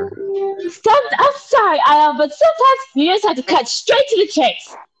for? I'm sorry, but sometimes you just have to cut straight to the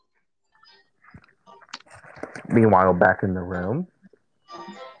chase. Meanwhile, back in the room.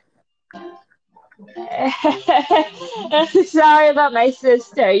 Sorry about my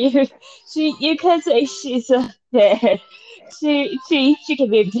sister. You could say she's a bit. She can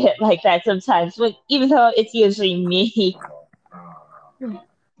be a bit like that sometimes, but even though it's usually me.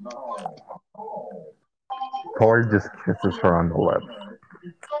 Tori just kisses her on the lips.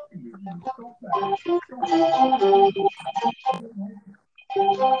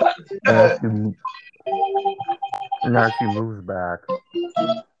 And as she moves back,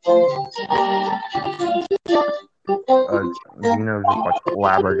 Gina's just like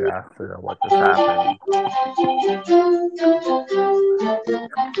flabbergasted at what just happened.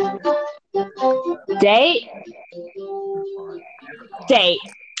 Date? Date.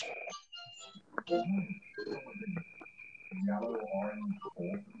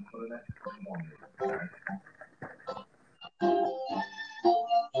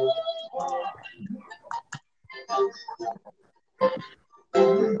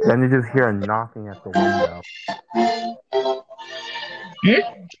 Then you just hear a knocking at the window.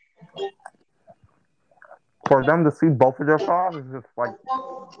 For them to see both of their fathers just like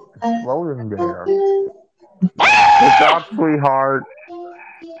floating there. Good job, sweetheart.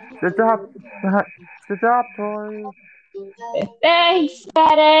 Good job, Tori. Thanks,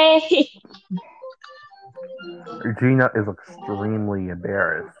 Daddy. Gina is extremely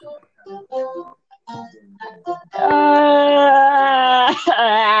embarrassed Uh,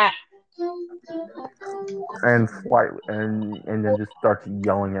 and and then just starts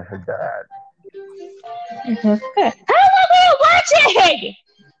yelling at her dad. How long were you watching?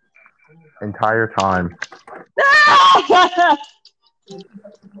 Entire time.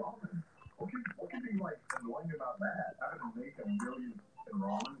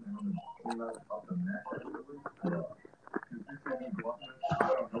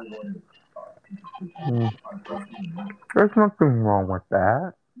 There's nothing wrong with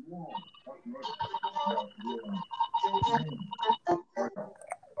that.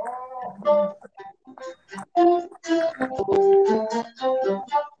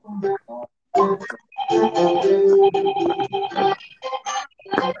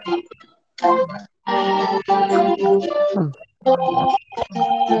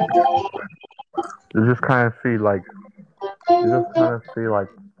 You just kind of see like you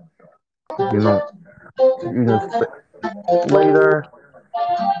know you know later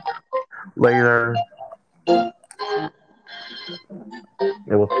later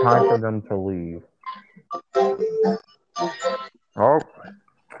it was time for them to leave. Oh,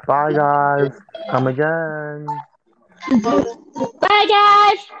 bye guys. Come again. Bye,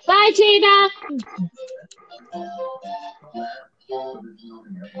 guys. Bye, Gina.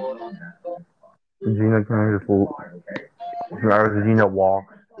 Gina kind of just as Gina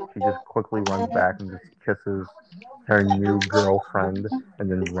walks, she just quickly runs back and just kisses her new girlfriend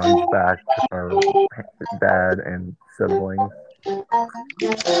and then runs back to her dad and siblings.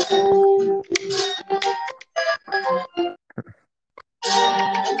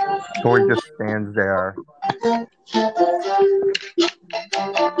 Tori just stands there,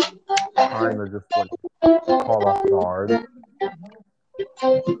 kind of just like caught off guard.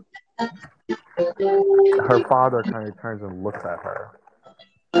 Her father kind of turns and looks at her.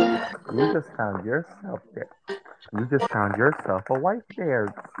 You just found yourself there. You just found yourself a wife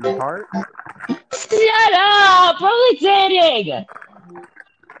there, sweetheart. Shut up. We're only dating.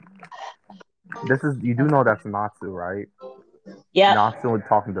 You do know that's Natsu, right? Yep. Natsu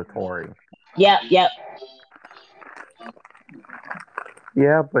talking to Tori. Yep.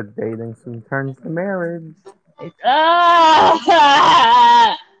 Yeah, but dating soon turns to marriage.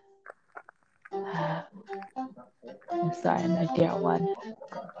 Ah! I'm sorry, my dear one.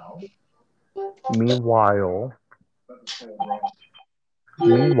 Meanwhile,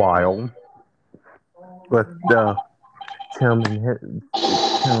 with Tim and his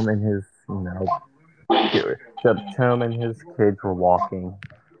Tim and his kids were walking.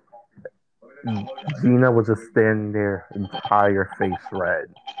 Gina was just standing there, entire face red,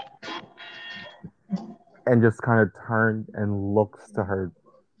 and just kind of turned and looks to her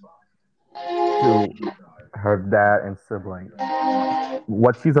dad and sibling.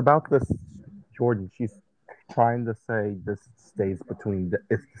 What she's about to Jordan, she's trying to say this it's to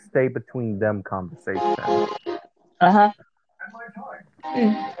stay between them conversation. Uh-huh.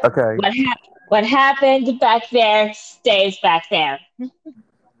 Okay. What happened back there stays back there.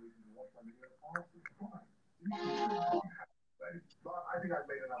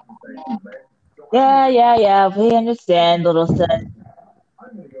 Yeah. We understand, little son.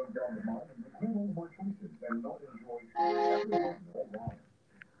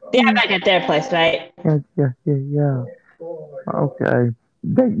 They're back at their place, right? Yeah. Okay.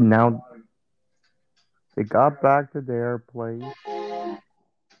 They got back to their place.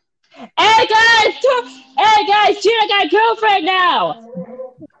 Hey guys, Gina got a girlfriend now.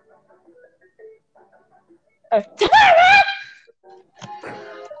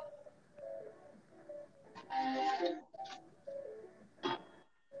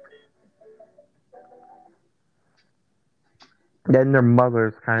 Then their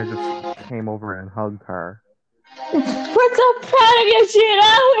mothers kind of just came over and hugged her. We're so proud of you,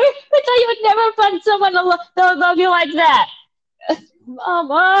 Gina. We thought you would never find someone that would love you like that.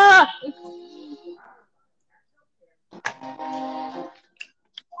 Mama.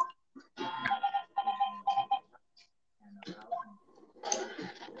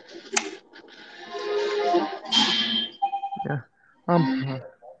 Yeah.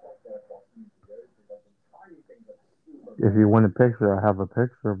 If you want a picture, I have a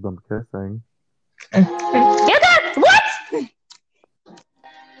picture of them kissing. You got what?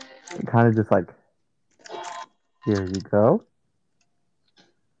 Kind of just like, here you go.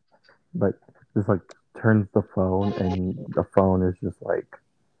 But just like turns the phone, and the phone is just like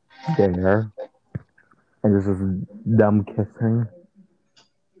there, and there's just them kissing.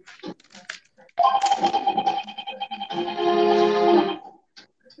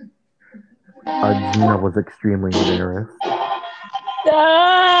 Gina was extremely embarrassed.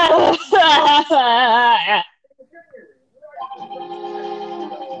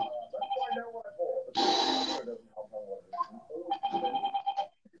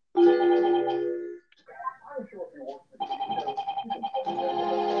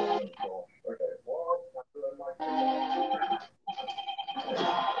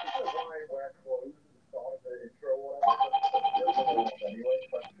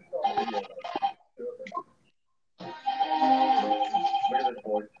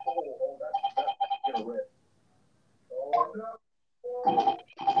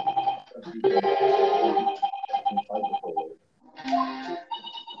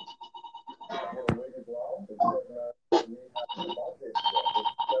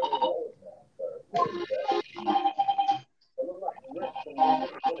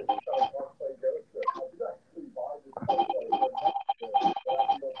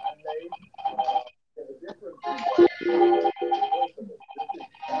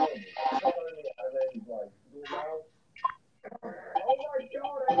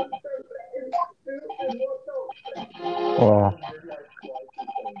 Oh,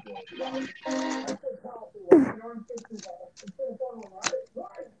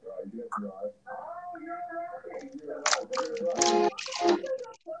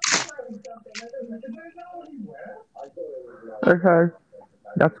 okay,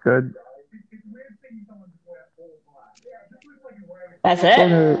 that's good. That's Go it?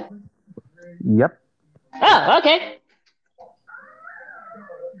 ahead. Yep. Oh, okay.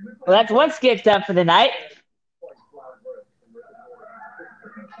 Well, that's one skip done for the night.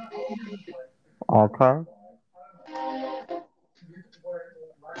 Okay.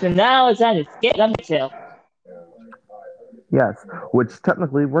 So now it's time to skip number two. Yes. Which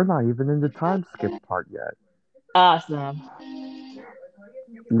technically we're not even in the time skip part yet. Awesome.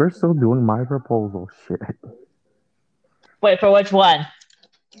 We're still doing my proposal shit. Wait, for which one?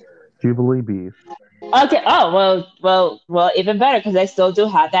 Jubilee beef. Okay. Oh, well. Even better because I still do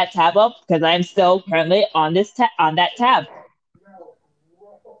have that tab up because I'm still currently on on that tab.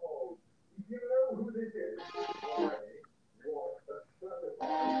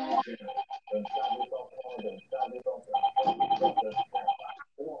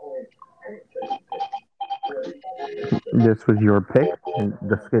 This was your pick, and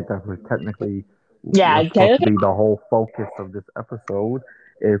the skit that was technically Yeah. was supposed to Okay. be the whole focus of this episode.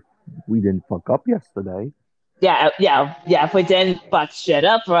 If we didn't fuck up yesterday, Yeah. If we didn't fuck shit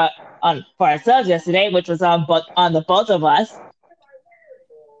up for ourselves yesterday, which was on the both of us.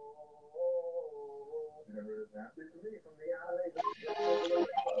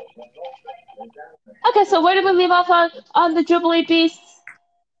 Okay. So where did we leave off on the Jubilee Beasts?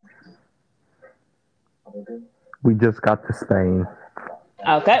 we just got to Spain.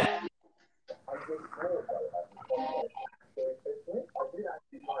 Okay.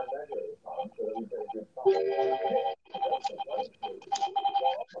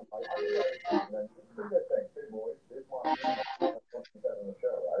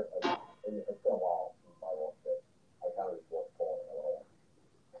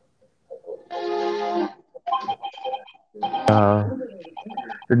 Uh,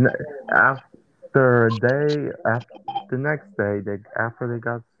 after a day, after the next day, after they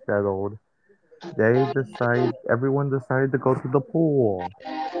got settled, everyone decided to go to the pool.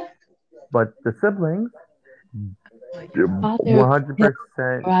 But the siblings, Father,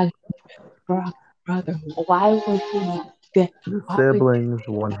 100%, brother, brother, brother, why would he get? the Why would? siblings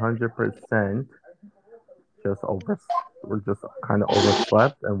 100% just over, were just kind of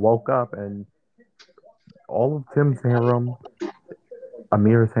overslept and woke up, and all of Tim's harem,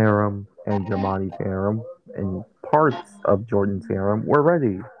 Amir's harem, and Jamani's harem, and parts of Jordan's harem were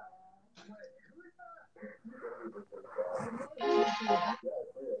ready.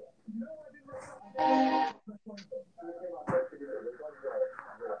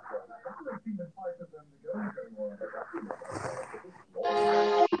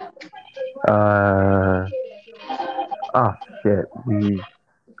 Uh, oh shit,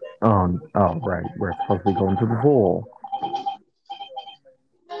 oh right, we're supposed to be going to the pool.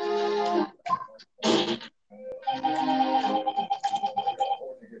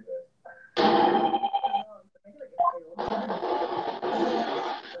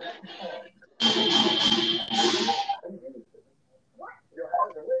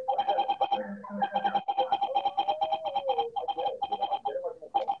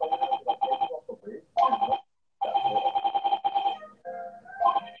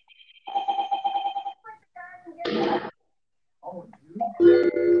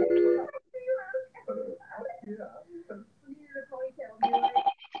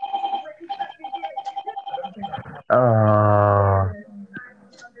 Uh,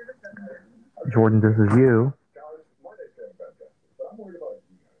 Jordan, this is you.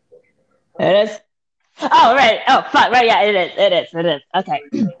 It is. Oh, right. Oh, fuck. Right. Yeah, it is. It is. It is. Okay.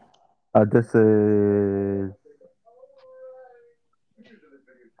 This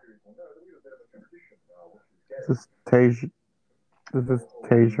is Tasia. This is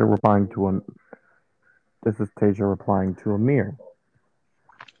Tasia replying to him. This is Tasia replying to Amir.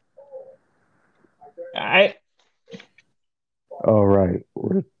 All right. All right,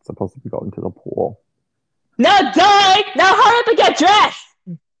 we're supposed to be going to the pool. No, die! Now hurry up and get dressed!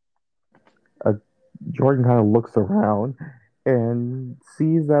 Jordan kind of looks around and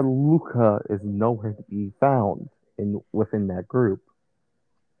sees that Luca is nowhere to be found within that group.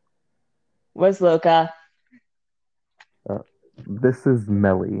 Where's Luca? This is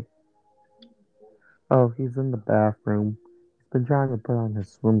Melly. Oh, he's in the bathroom. He's been trying to put on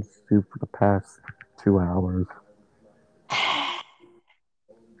his swimsuit for the past 2 hours.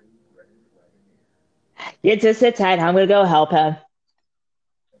 You just sit tight. I'm gonna go help him.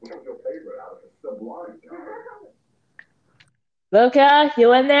 Luca,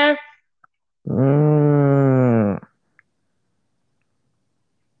 you in there?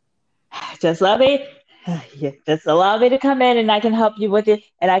 Just let me. Just allow me to come in, and I can help you with it.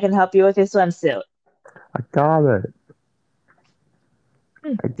 And I can help you with your swimsuit. I got it.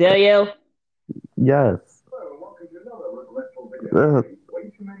 Do you? Yes.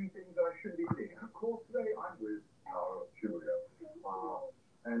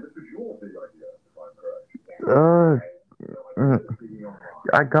 Uh, uh,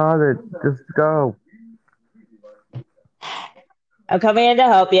 I got it. Just go. I'm coming in to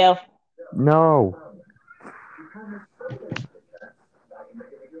help you. No.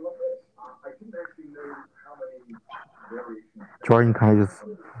 Jordan kind of just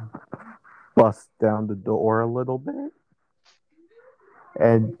busts down the door a little bit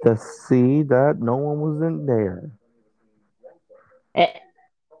and to see that no one was in there. Eh,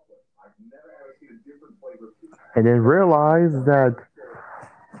 And then realize that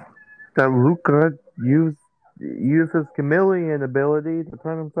Luca used his chameleon ability to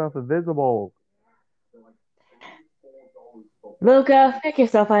turn himself invisible. Luca, make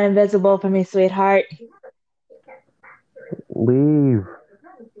yourself invisible for me, sweetheart. Leave.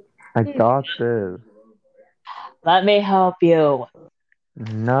 I got this. Let me help you.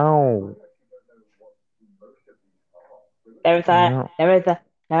 No. Never thought, No. never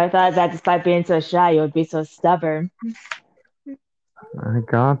thought that despite being so shy, you would be so stubborn. I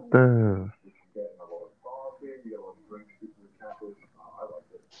got this.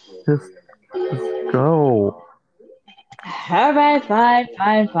 Just go. All right, fine,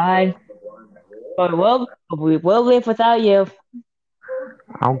 fine, fine. But we will leave without you.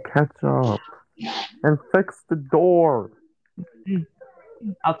 I'll catch up and fix the door.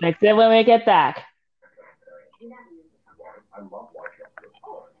 I'll fix it when we get back.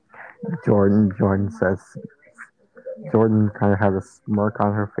 Jordan says. Jordan kind of had a smirk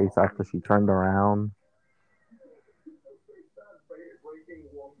on her face after she turned around.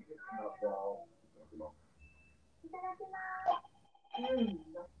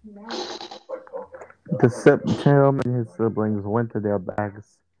 Tim and his siblings went to their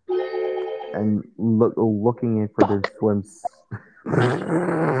bags and looking in for their swims.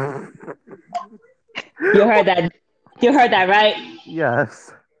 You heard that? You heard that, right?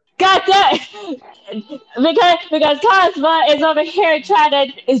 Yes. God damn! Because Cosmo is over here trying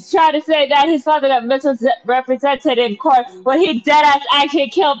to say that his father got misrepresented in court when he dead ass actually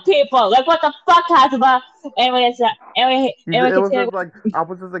killed people. Like what the fuck, Cosmo? Anyway, It was continue. just like I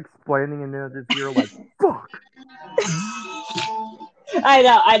was just explaining, and then I just hear like fuck. I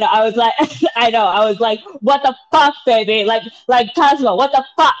know. I was like, I know. I was like, what the fuck, baby? Like Cosmo, what the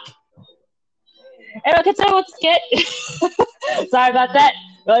fuck? Anyway, continue with the skit. Sorry about that.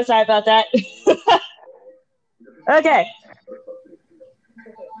 Really sorry about that. Okay.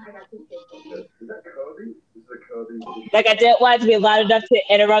 Like I didn't want it to be loud enough to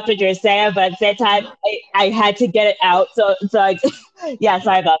interrupt what you're saying, but at the same time, I had to get it out. Yeah,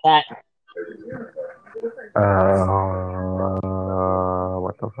 sorry about that.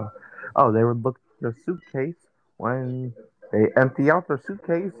 What the fuck? Oh, they would look at their suitcase when they empty out their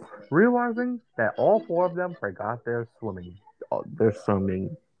suitcase, realizing that all four of them forgot their swimsuits.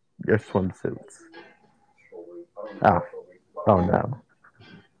 Oh, oh no.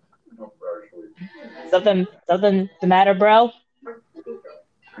 Something the matter, bro?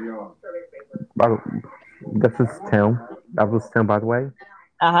 Oh, this is Tim. That was Tim, by the way.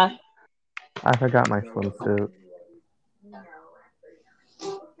 Uh-huh. I forgot my swimsuit.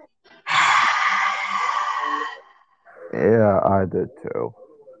 Yeah, I did too.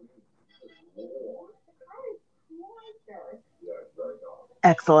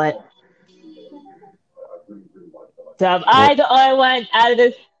 Excellent. So am Well, I the only one out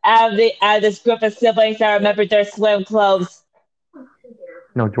of this group of siblings that remembered their swim clothes?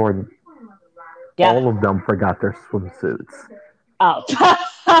 no, Jordan. Yeah. All of them forgot their swimsuits. Oh.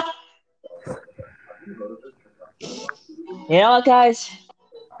 You know what, guys?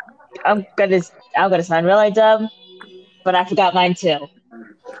 I'm gonna I'm gonna sound really dumb, but I forgot mine too.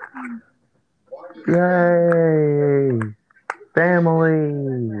 Yay!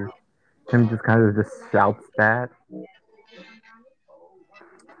 Family! Tim just kind of just shouts that.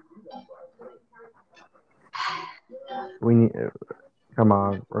 We need, come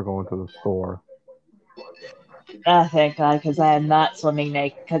on, we're going to the store. Oh, thank God, because I am not swimming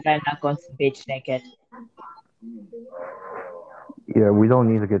naked. Because I'm not going to the beach naked. Yeah, we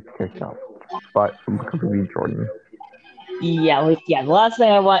don't need to get kicked out. But because of you, Jordan. Yeah. The last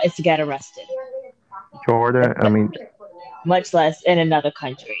thing I want is to get arrested, Jordan, I mean, much less in another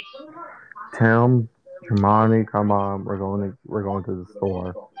country. Tim, Hermione, come on, we're going to the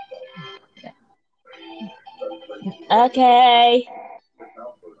store. Okay.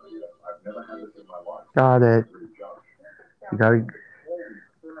 Got it. You gotta.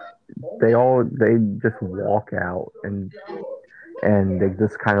 They just walk out and they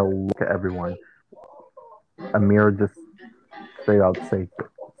just kind of look at everyone. Amir just straight out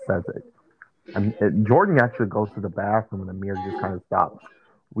says it. Jordan actually goes to the bathroom and Amir just kind of stops.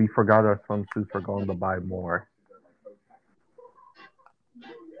 We forgot our swimsuits. We're going to buy more.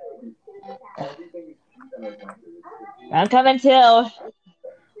 I'm coming too.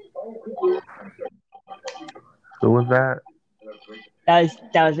 Who was that?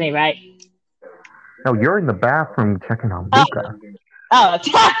 That was me, right? No, you're in the bathroom checking on Oh, Luca, oh.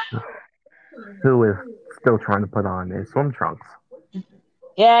 who is still trying to put on his swim trunks.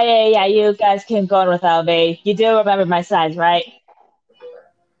 Yeah. You guys can go on without me. You do remember my size, right?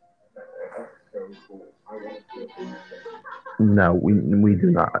 No, we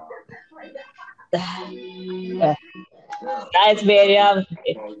do not. Size medium.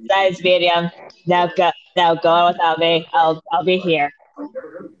 Size medium. Now go on without me. I'll be here.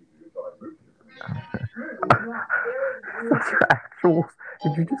 That's your actual.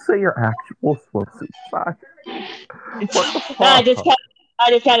 Did you just say your actual swimsuit size? What the No, fuck? I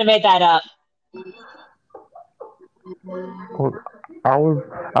just kind of made that up. Well, I was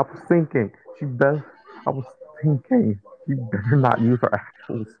thinking she better. I was thinking she better not use her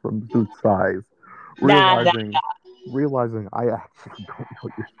actual swimsuit size. Nah. Realizing I actually don't know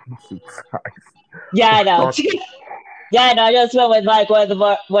your swimsuit size. Yeah, So I I know. thought, Yeah, no, I just went with like one of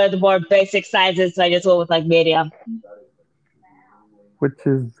the more basic sizes. So I just went with like medium. which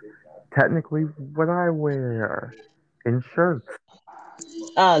is technically what I wear in shirts.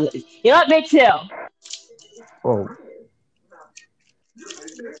 You know what? Me too. Well,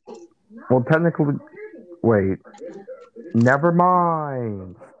 well, technically, wait. Never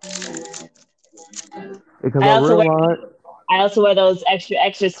mind. Because I I also wear realized, I also wear those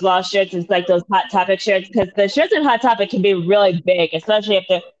extra small shirts. It's like those Hot Topic shirts because the shirts in Hot Topic can be really big, especially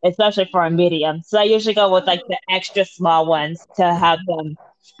for a medium. So I usually go with like the extra small ones to have them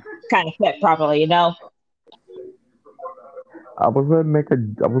kind of fit properly. You know? I was gonna make a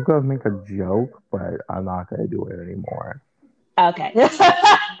joke, but I'm not gonna do it anymore. Okay.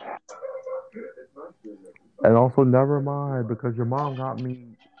 And also, never mind because your mom got me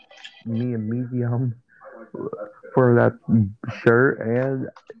a medium for that shirt, and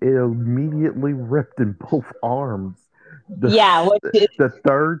it immediately ripped in both arms. Yeah, The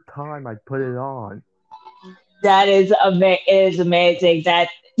third time I put it on. that is amazing. That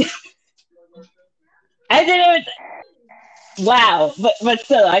I didn't even. Wow, but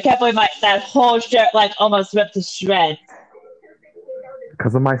still, I can't believe that whole shirt like almost ripped to shreds.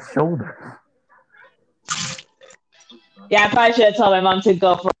 Because of my shoulders. Yeah, I probably should have told my mom to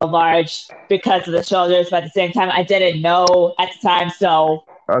go for a large because of the shoulders, but at the same time, I didn't know at the time, so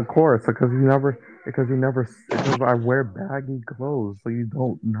Of course, because I wear baggy clothes, so you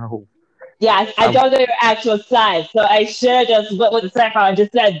don't know. yeah, I I, don't know your actual size, so I should have just went with the second one and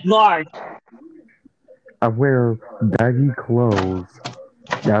just said large I wear baggy clothes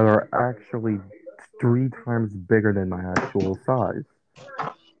that are actually 3 times bigger than my actual size.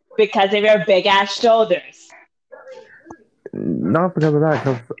 because of your big ass shoulders. Not because of that,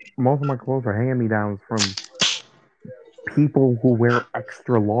 because most of my clothes are hand me downs from people who wear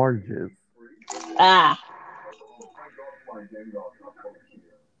extra larges. Ah,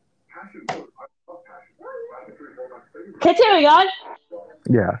 continuing on.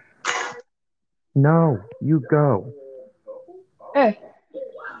 Yeah. No, you go.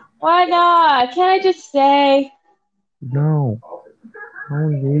 Why not? Can I just stay? No, I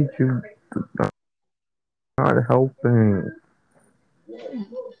don't need you not helping.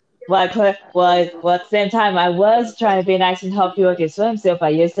 Well, at the same time, I was trying to be nice and help you with your swimsuit,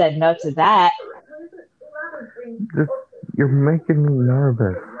 but you said no to that. Just, you're making me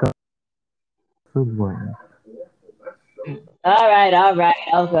nervous. Sibling. All right,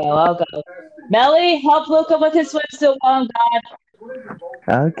 I'll go. Melly, help Luca with his swimsuit while I'm gone.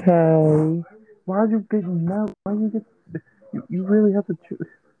 Okay. Why'd you get no? Why you get? You really have to choose.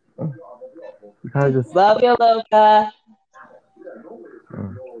 You kind of just. Love you, Luca.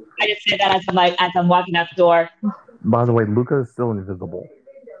 Mm. I just say that as I'm walking out the door. By the way, Luca is still invisible.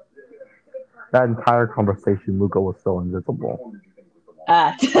 That entire conversation, Luca was still invisible.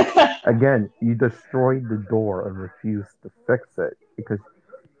 Uh, Again, you destroyed the door and refused to fix it because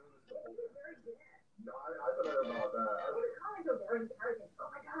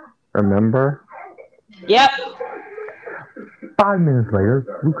remember. yep. 5 minutes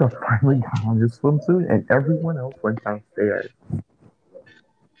later, Luca finally got on his swimsuit, and everyone else went downstairs.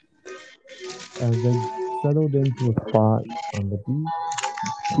 As they settled into a spot on the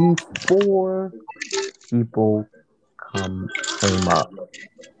beach, before people came up.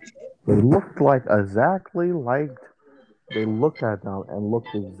 They looked like exactly like they looked at them and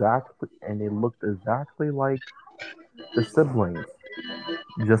they looked exactly like the siblings,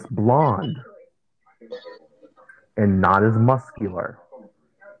 just blonde and not as muscular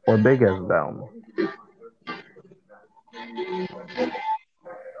or big as them.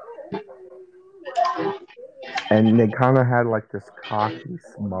 And they kind of had like this cocky,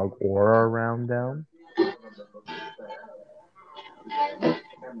 smug aura around them.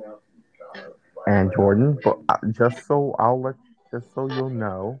 And Jordan, but just so you'll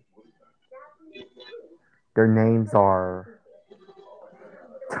know, their names are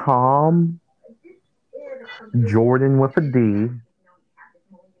Tom, Jordan with a D,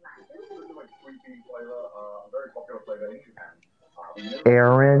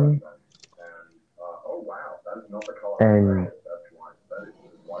 Aaron, and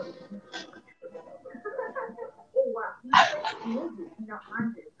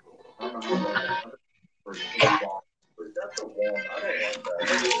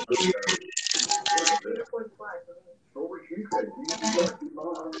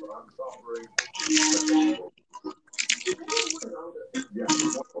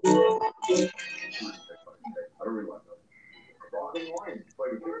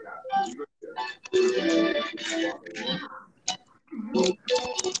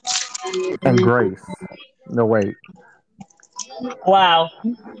Grace. No, wait. Wow.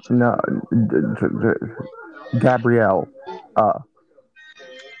 No, Gabrielle. Uh,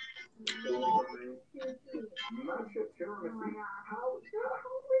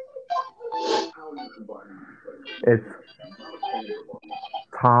 it's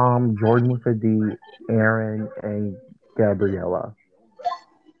Tom, Jordan with a D, Aaron, and Gabriella.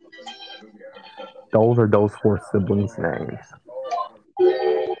 Those are those four siblings' names.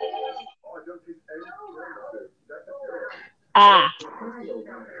 Ah.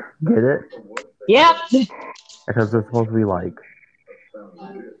 Get it? Yep. Because they're supposed to be like,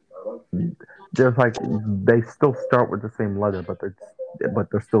 there's like they still start with the same letter, but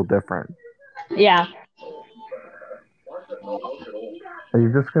they're still different. Yeah. And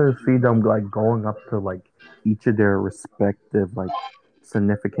you're just gonna see them like going up to like each of their respective like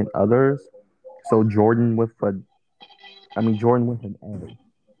significant others. So Jordan with an A.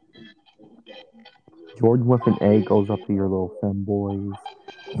 Jordan with an A goes up to your little femboys.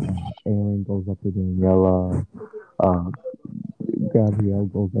 Aaron goes up to Daniela. Uh, Gabrielle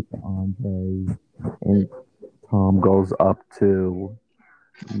goes up to Andre, and Tom goes up to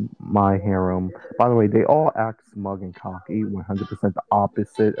my harem. By the way, they all act smug and cocky, 100% the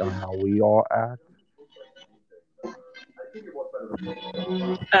opposite of how we all act.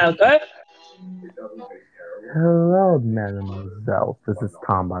 Okay. Hello, mademoiselle. This is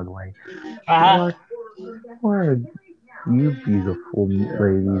Tom, by the way. Uh-huh. What, what are you beautiful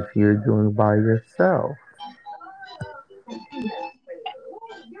ladies here doing by yourself?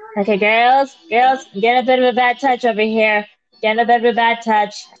 Okay, girls, get a bit of a bad touch over here. Get a bit of a bad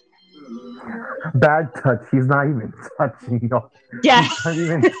touch. Bad touch. He's not even touching y'all. Yeah. He's not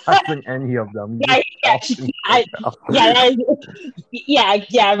even touching any of them. He's Yeah, just helping I, them out. yeah, that is,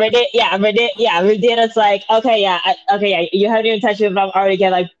 Redina's like, okay, yeah, you haven't even touched me, but I'm already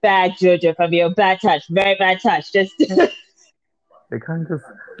getting like bad juju from you, bad touch, very bad touch. Just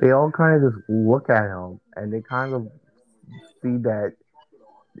They all kind of just look at him and they kind of see that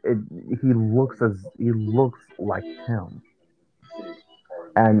it, he looks like him.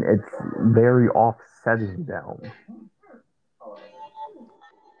 and it's very offsetting them.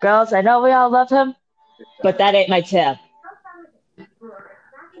 Girls, I know we all love him, but that ain't my tip.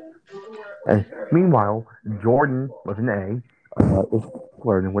 And meanwhile, Jordan with an A is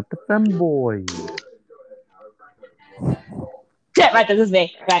flirting with the femboy. Shit, right, this is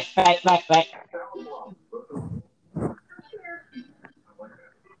me. Right.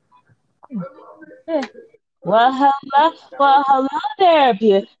 Well, hello there,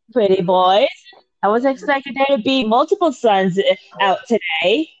 pretty boys. I was expecting there to be multiple suns out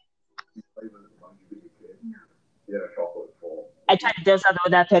today. I tried to do something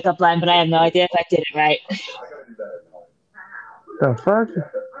with that pickup line, but I have no idea if I did it right. The fuck?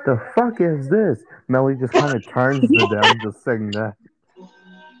 The fuck is this? Melly just kind of turns to them, just saying that.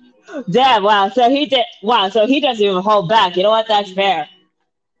 Damn, wow. So he did. Wow. So he doesn't even hold back. You know what? That's fair.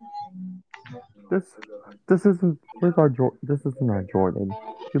 This, this isn't. Where's our Jordan? This isn't our Jordan.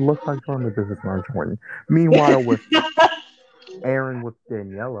 He looks like Jordan, but this isn't our Jordan. Meanwhile, with Aaron with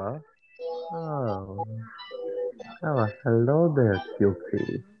Daniela. Oh, hello there,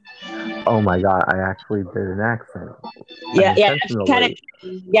 cutie. Oh my god, I actually did an accent Yeah. Kind of. unintentionally.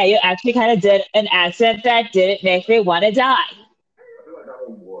 Yeah, you actually kind of did an accent that didn't make me want to die.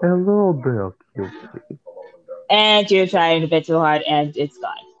 Hello there, cutie. And you're trying a bit too hard, and it's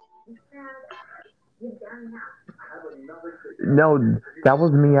gone. No, that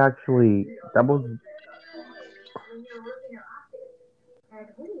was me actually. That was.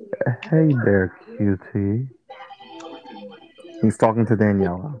 Hey there, cutie. He's talking to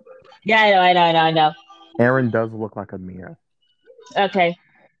Daniela. Yeah, I know. Aaron does look like a Mia. Okay.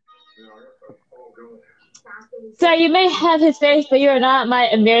 So you may have his face, but you're not my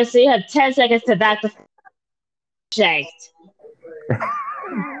Amir, so you have 10 seconds to back the shanked.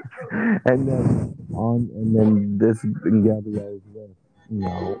 And then this Gabrielle's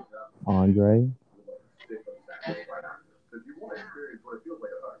with, Andre.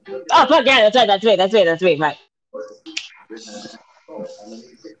 Oh, fuck yeah, that's right, that's me, right.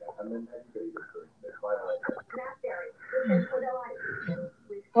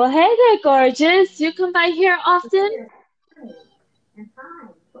 Well, hey there, gorgeous. You come by here often?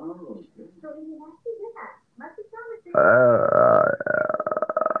 Uh,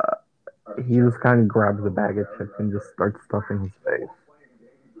 he just kind of grabs a bag of chips and just starts stuffing his face.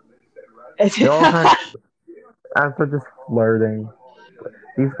 They're all kind of, after just flirting.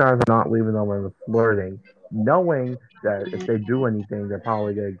 These guys are not leaving them in the flirting, knowing that if they do anything, they're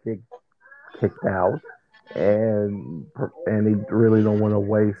probably gonna get kicked out, and they really don't want to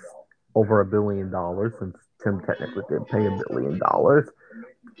waste over $1 billion since Tim technically did pay $1 billion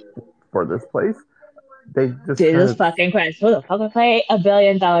for this place. They just kind Jesus of fucking Christ. Who the fuck would pay $1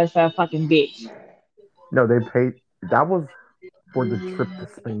 billion for a fucking beach? no, they paid. That was for the trip to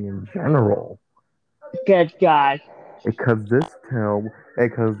Spain in general. Good God. Because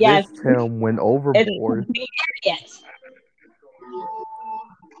Yeah, this Tim went it's overboard. idiots.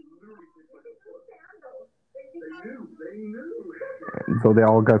 So they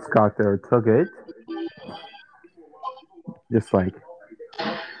all got Scott there, took it. Just like,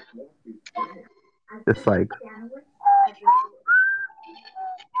 just like,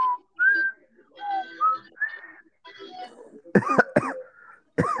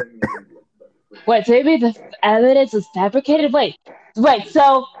 Wait, so maybe the evidence is fabricated? Wait,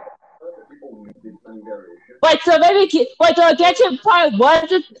 so. So the kitchen part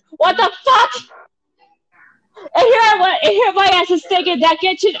wasn't. What the fuck? And here my ass is thinking that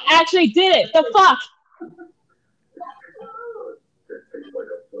kitchen actually did it. The fuck?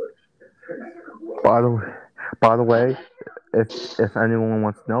 by the way, if anyone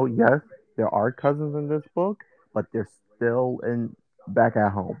wants to know, yes, there are cousins in this book, but they're still in back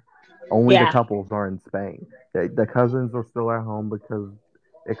at home. Only the Yeah. couples are in Spain. The cousins are still at home because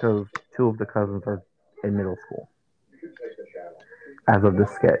two of the cousins are in middle school as of this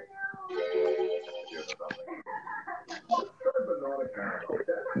skit.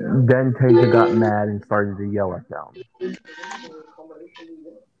 Then Tasia got mad and started to yell at them.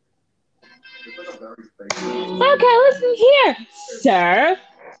 Okay, listen here, sir.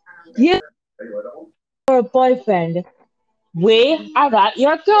 You are a boyfriend. We are not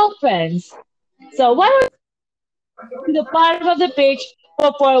your girlfriends. So why don't you to the bottom of the beach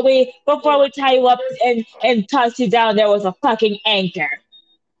before we tie you up and toss you down there with a fucking anchor?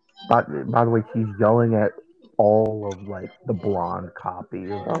 By the way, she's yelling at all of like the blonde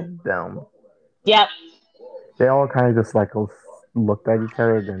copies of them. Yep. They all kind of just like looked at each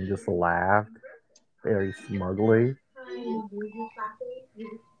other, then just laughed very smugly.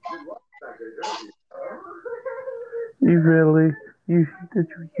 You Did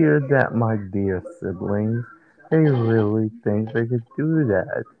you hear that, my dear siblings? They really think they could do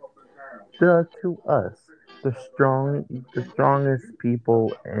that. To us, the strongest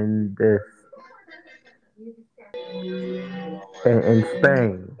people in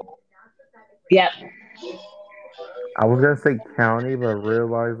Spain. Yep. I was gonna say county, but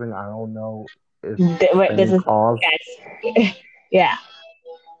realizing I don't know if Wait, this Spain is calls. yes. Yeah.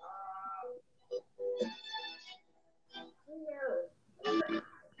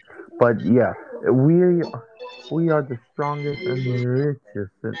 But yeah, we we are the strongest and the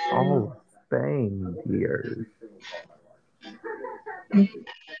richest in all of Spain, dears.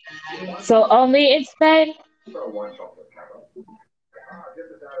 So only in Spain?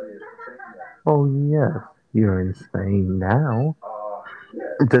 Oh yes, you're in Spain now.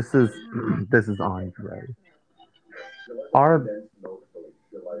 This is this is Andre. Our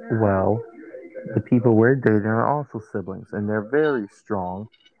well, the people we're dating are also siblings, and they're very strong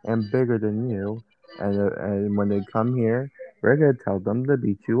and bigger than you. And when they come here, we're gonna tell them to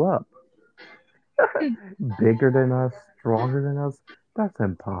beat you up. Bigger than us, stronger than us. That's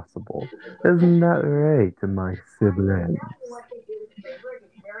impossible. Isn't that right, my siblings?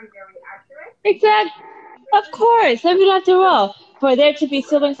 Exactly. Of course. I mean, after all, for there to be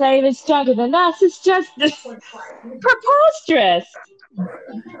siblings that are even stronger than us, it's just preposterous.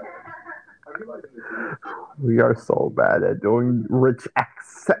 We are so bad at doing rich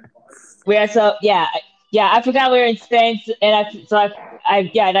accents. We are so yeah, yeah. I forgot we were in Spain, and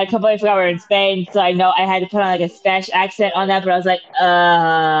yeah, and I completely forgot we were in Spain. So I know I had to put on like a Spanish accent on that, but I was like, so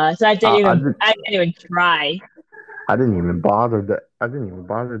Uh, I, did, I didn't even try. I didn't even bother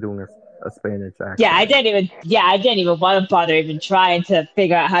doing a Spanish accent. Yeah, I didn't even want to bother even trying to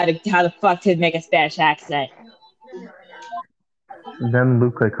figure out how the fuck to make a Spanish accent. Then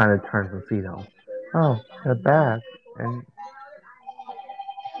Luca kind of turns and sees them. Oh, they're back, and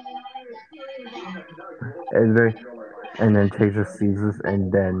and they and then Chaser sees this,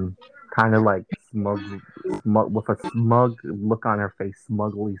 and then kind of like smug with a smug look on her face,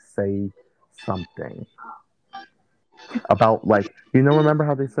 smugly say something about like remember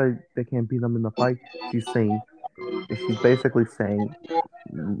how they say they can't beat them in the fight? She's saying she's basically saying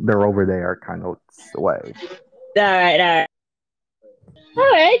they're over there kind of way. All right.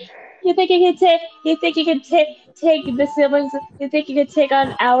 All right. You think you can take? You think you can take the siblings? You think you can take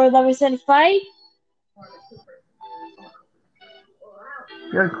on our lovers and fight?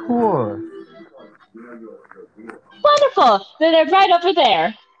 Yeah, cool. Wonderful. Then they're right over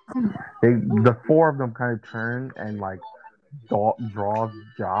there. The four of them kind of turn and like drop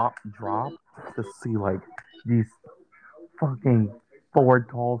to see like these fucking four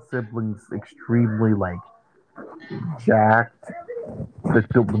tall siblings extremely like jacked.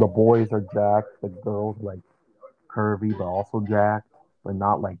 The boys are jacked, the girls like curvy but also jacked, but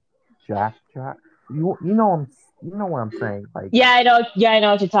not like jacked. You know you know what I'm saying. Like Yeah, I know. Yeah, I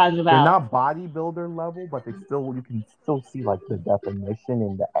know what you're talking they're about. not bodybuilder level, but they still you can still see like the definition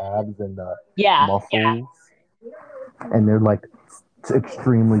in the abs and the Yeah. muscles, and they're like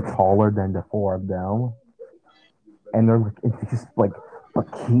extremely taller than the four of them, and they're like in these like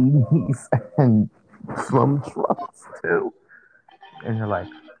bikinis and swim trunks too, and they're like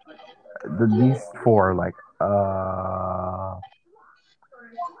these four are like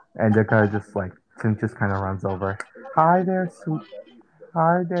and they're kind of just like Tim just kind of runs over. Hi there, sweet.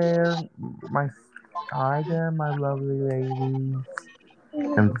 Hi there, my. Hi there, my lovely ladies.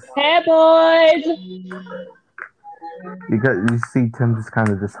 And Hey, boys. you see Tim just kind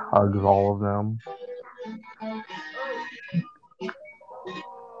of just hugs all of them.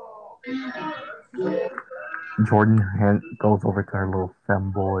 Goes over to her little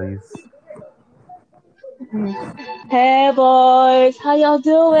femboys. Hey, boys. How y'all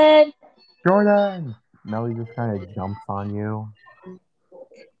doing? Jordan! Melly just kind of jumps on you.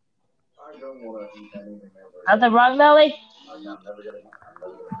 Nothing wrong, Melly?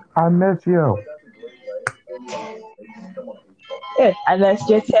 I miss you. Yeah, I missed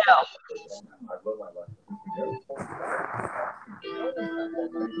you too.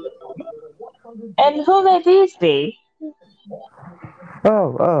 And who may these be?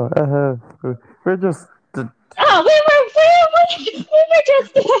 We're just, Oh, we were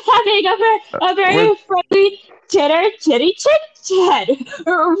just having a we're, very friendly chitty chit chat.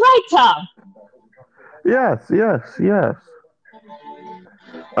 Right, Tom? yes.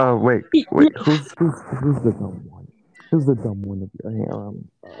 Wait, who's the dumb one? Who's the dumb one of your harem?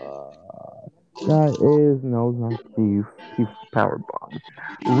 That is, no, not Keith. Keith's power bomb.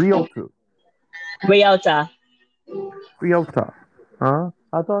 Ryota. Ryota. Ryota. Huh?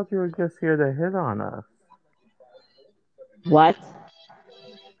 I thought you were just here to hit on us. What?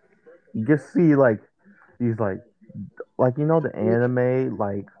 You just see like these like you know the anime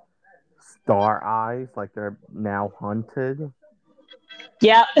like star eyes, like they're now hunted.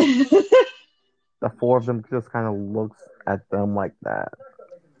 Yep. The four of them just kind of looks at them like that.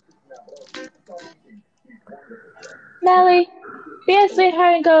 Nelly, be a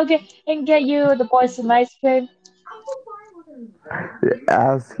sweetheart and go get you the boys some ice cream.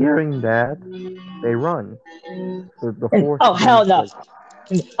 As hearing that, they run. The fourth Oh one's hell no!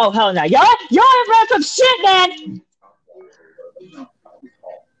 like, Oh hell no! Y'all ain't run from shit, man.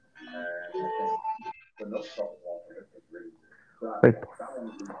 wait, the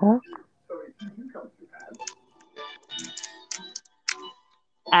fuck?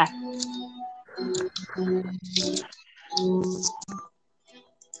 Ah,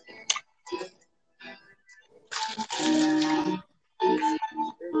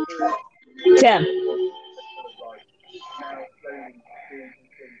 Tim.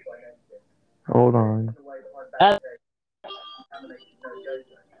 Hold on. Uh,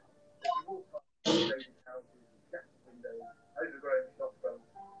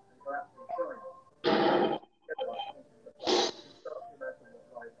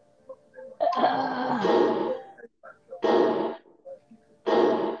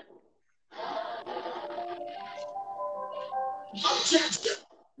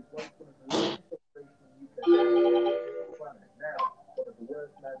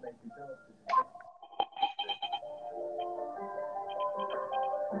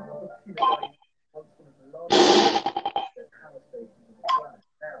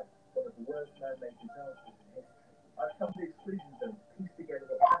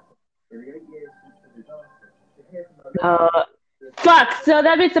 uh, fuck. So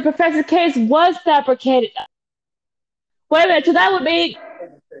that means the professor's case was fabricated. Wait a minute. So that would mean.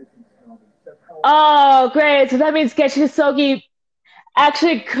 Oh, great. So that means Getch Hisogi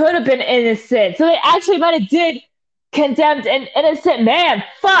actually could have been innocent. So they actually might have did condemned an innocent man.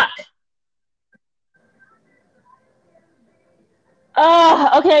 Fuck.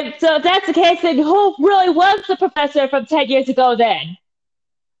 Oh, okay. So if that's the case, then who really was the professor from 10 years ago then?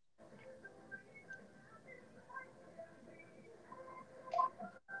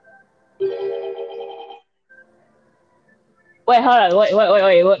 Wait, hold on. Wait,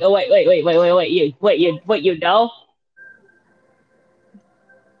 you know?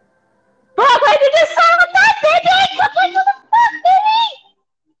 Bro, I did this song with that, baby! What the fuck, baby?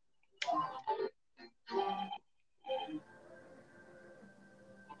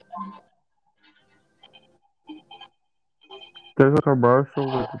 There's a commercial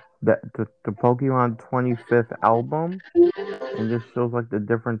with the Pokemon 25th album, and just shows like the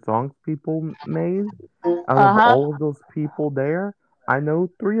different songs people made. Out of Uh-huh. all of those people there, I know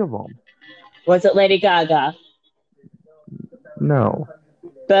three of them. Was it Lady Gaga? No,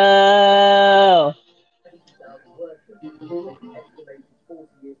 Boo!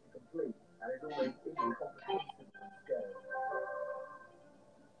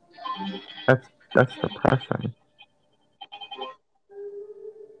 that's depressing.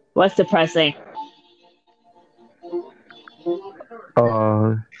 What's depressing?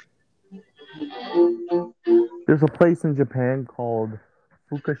 Uh, there's a place in Japan called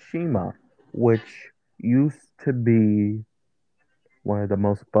Fukushima, which used to be one of the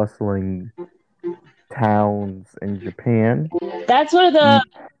most bustling towns in Japan. That's one of the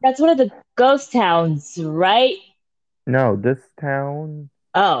You that's one of the ghost towns, right? no, this town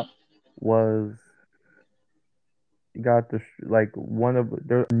Oh. was got this like one of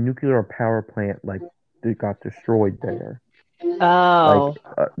there's a nuclear power plant like that got destroyed there. Like Oh.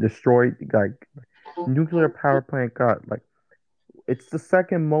 destroyed like nuclear power plant got like it's the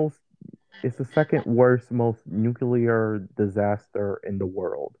second most it's the second worst most nuclear disaster in the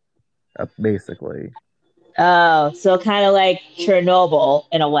world basically. Oh. So kind of like Chernobyl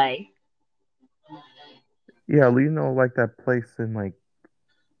in a way. Yeah, you know like that place in like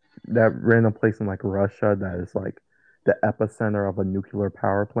that random place in like Russia that is like the epicenter of a nuclear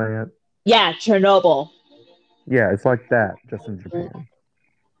power plant. Yeah, Chernobyl. Yeah, it's like that just in Japan.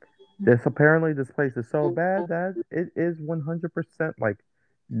 This place is so bad that it is 100% like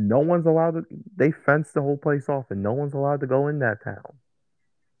no one's allowed to. They fenced the whole place off, and no one's allowed to go in that town.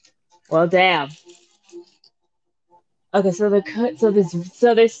 Well, damn. Okay, so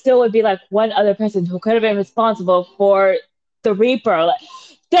there still would be like one other person who could have been responsible for the Reaper. Like,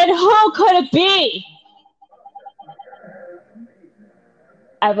 then who could it be?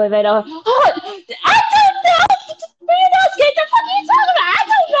 I believe I know. Oh, I don't know. Get the fuck are you talking about? I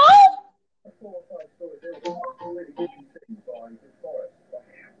don't know.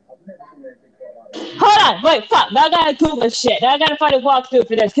 Hold on, wait, fuck. Now I gotta Google this shit. Now I gotta find a walkthrough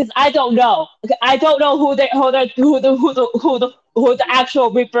for this because I don't know. Okay, I don't know who the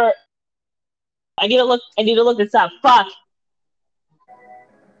actual Reaper. I need to look. I need to look this up. Fuck.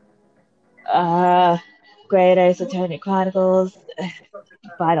 Great Ace Attorney Chronicles.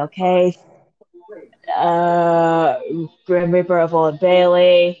 Final case. Grim Reaper of Old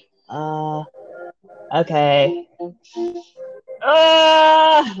Bailey. Okay.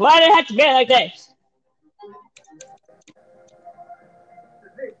 Why did it have to be like this?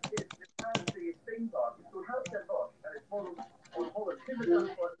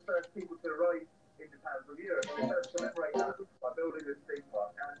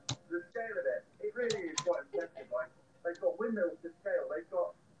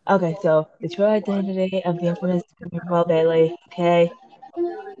 Okay, so the true identity of the infamous Grim Reaper of Old Bailey. Okay.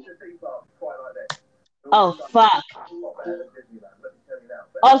 Oh fuck.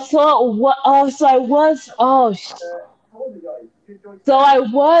 So I was. So I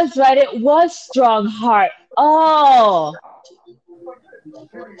was right. It was Strongheart. Oh.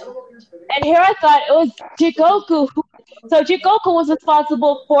 And here I thought it was Jigoku. So Jigoku was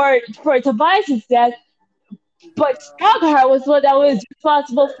responsible for Tobias's death, but Strongheart was one that was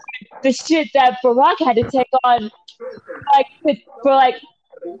responsible for the shit that Barack had to take on, for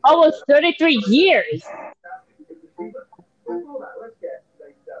almost 33 years.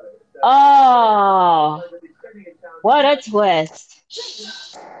 Oh, what a twist!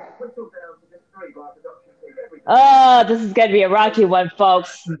 Oh, this is gonna be a rocky one,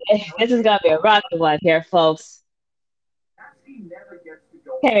 folks. This is gonna be a rocky one here, folks.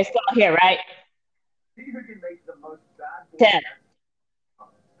 Okay, we're still here, right? 10.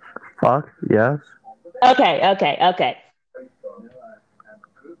 Fuck, yes. Okay.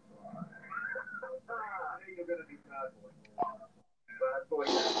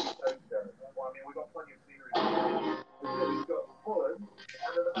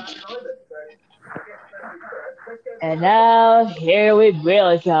 And now, here we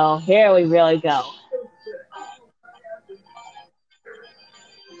really go.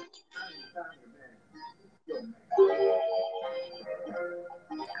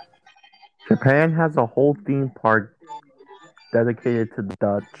 Japan has a whole theme park dedicated to the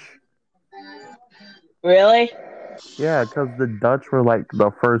Dutch. Really? Yeah, because the Dutch were like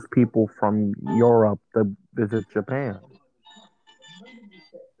the first people from Europe to visit Japan.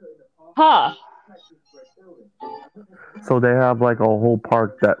 Huh. So they have like a whole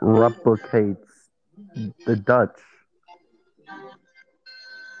park that replicates the Dutch.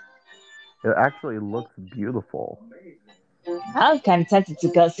 It actually looks beautiful. I'm kind of tempted to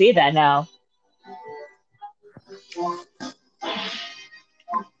go see that now.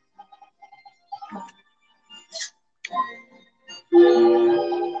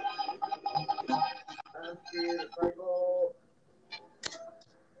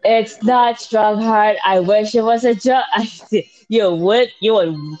 It's not Strongheart. I wish it was a joke. You was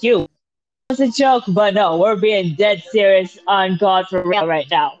a joke, but no, we're being dead serious on God for real right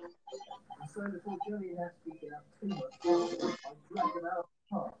now.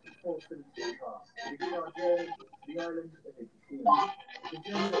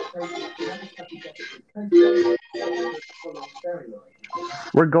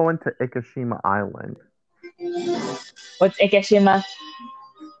 We're going to Ikeshima Island. What's Ikeshima?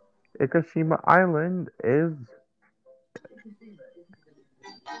 Ikeshima Island is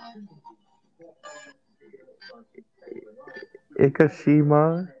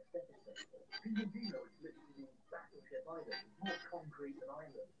Ikeshima.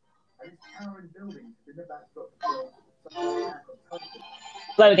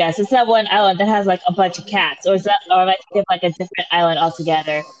 Let me guess. Is that one island that has like a bunch of cats, or am I thinking like a different island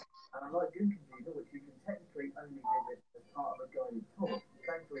altogether?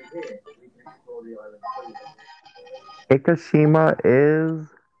 Ikeshima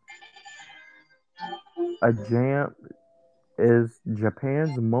is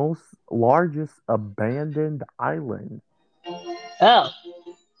Japan's most largest abandoned island. Oh.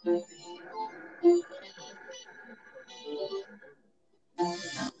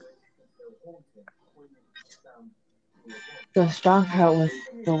 So Strongheart was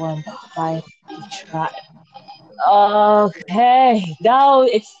the one behind the trap. Okay, now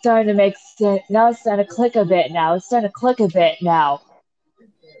it's starting to make sense. Now it's starting to click a bit.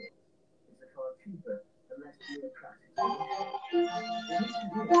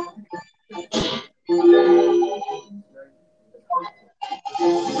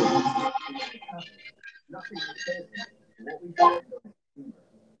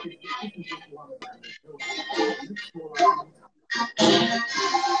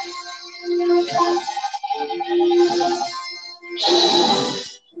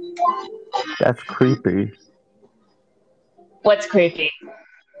 That's creepy. What's creepy?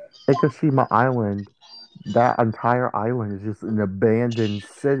 Ikeshima Island, that entire island is just an abandoned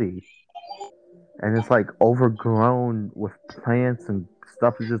city. And it's like overgrown with plants and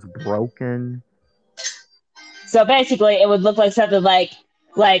stuff is just broken. So basically, it would look like something like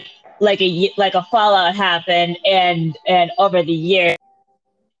like a fallout happened, and over the years,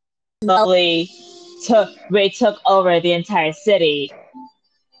 slowly took over the entire city.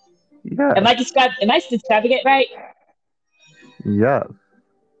 Yes, Am I describing it right? yes.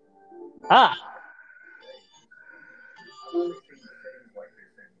 Ah,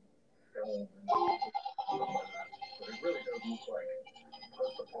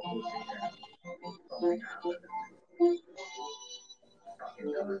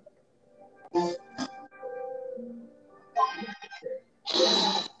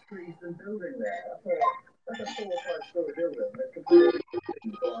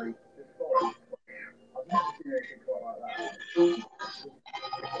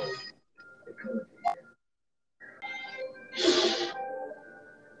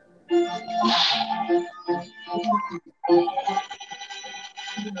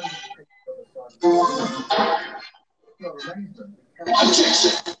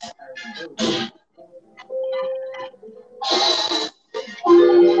 These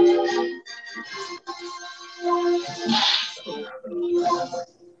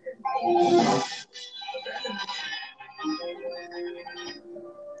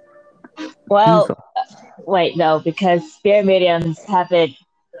well, wait, no, because spirit mediums haven't.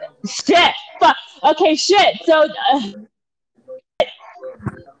 Shit! Fuck! Okay, shit! So,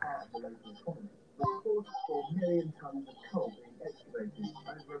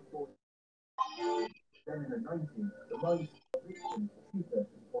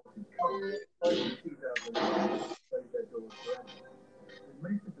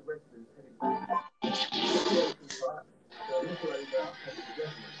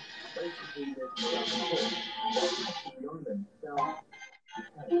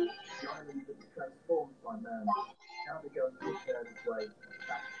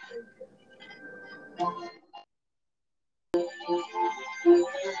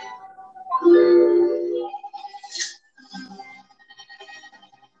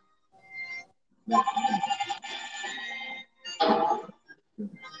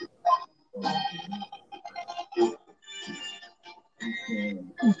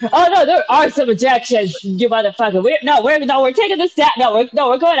 oh no, there are some objections, you motherfucker. We're taking this down.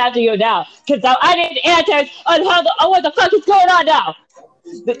 We're going after you now, because I need answers on what the fuck is going on now.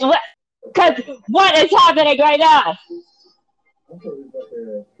 Because what is happening right now?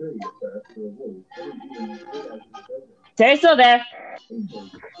 They're still there.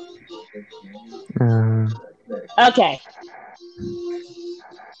 Okay.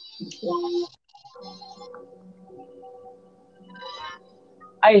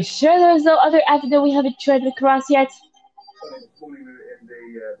 Are you sure there's no other avenue we haven't treaded across yet?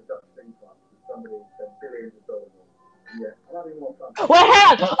 What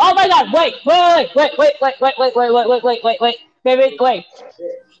happened? Oh my god! Wait.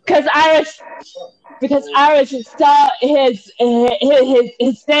 Because Iris saw his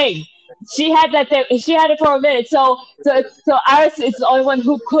thing. She had that thing. She had it for a minute. So Iris is the only one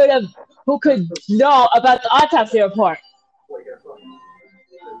who could know about the autopsy report.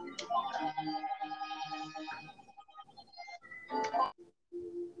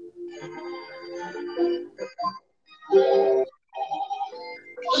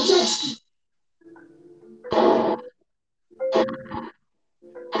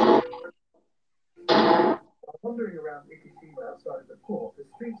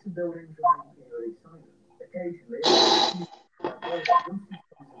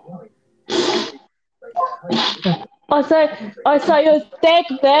 I saw your dick,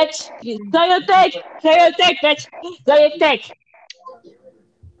 bitch. Saw your dick. Saw your dick, bitch. Saw your dick.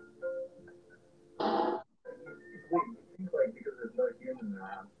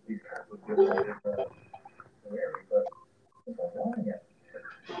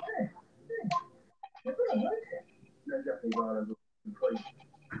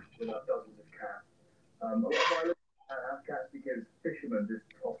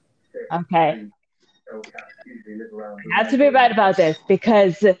 Okay. I have to be right about this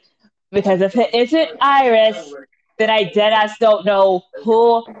because if it isn't Iris, then I deadass don't know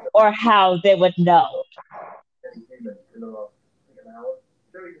who or how they would know.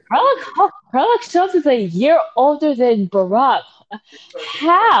 Sherlock Holmes is a year older than Barack.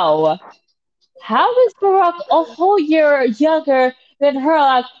 How? How is Barack a whole year younger than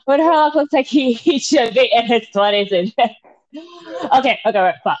Herlock when Herlock looks like he should be in his 20s? And okay,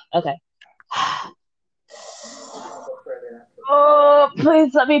 right, fuck, okay. Oh,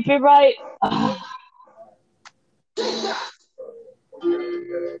 please let me be right.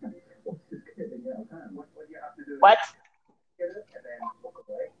 What?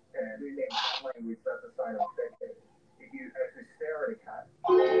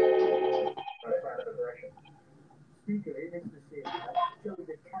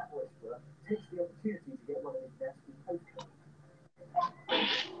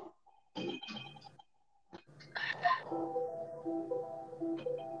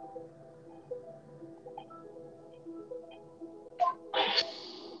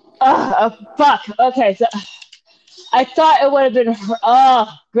 Fuck. Okay, so I thought it would have been.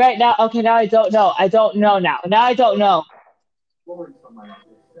 Oh, great. Now, okay, now I don't know. I don't know now. Now I don't know.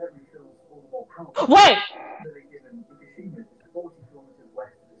 Wait.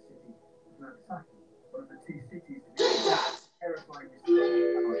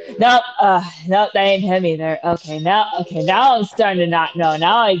 No, no, that ain't him either. Okay, now I'm starting to not know.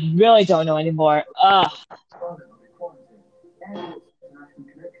 Now I really don't know anymore.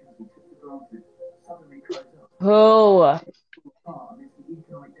 Who? No,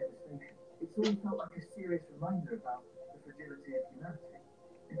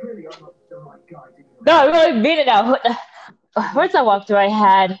 I really mean it now. Where's that walk through I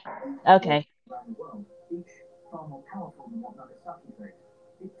had? Okay.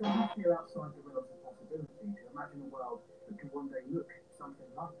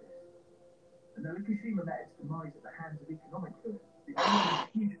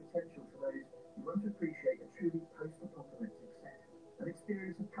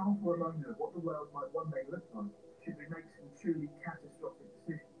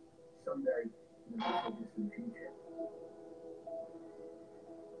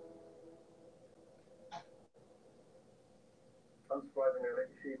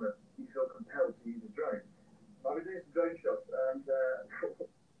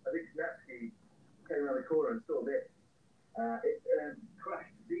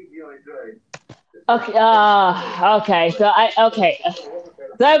 Okay. Okay.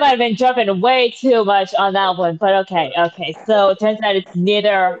 So I might have been jumping way too much on that one, but okay. Okay. So it turns out it's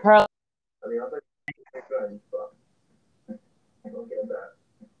neither her.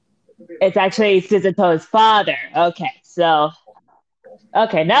 It's actually Suzuto's father. Okay. So.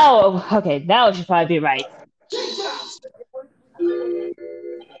 Okay. Now. Okay. Now it should probably be right.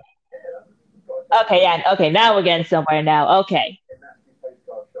 Okay. Yeah. Okay. Now we're getting somewhere. Now. Okay.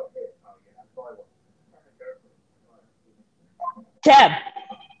 Tim.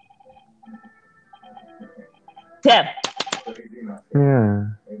 Tim. Yeah.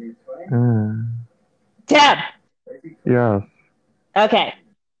 Tim. Yes. Okay.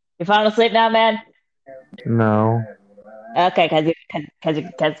 You falling asleep now, man? No. Okay, cause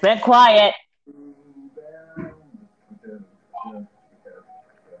it's been quiet.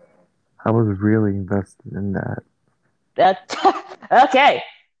 I was really invested in that. That okay.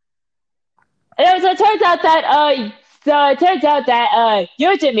 And so it turns out that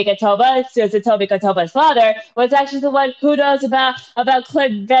Yuji Mikatoba, Suzuto Mikatoba's father, was actually the one who knows about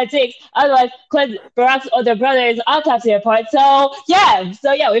Clint Van Dyke's, otherwise Clint Barack's older brother's autopsy report. So yeah,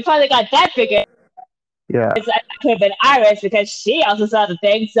 we finally got that figured. Yeah. It could have been Iris because she also saw the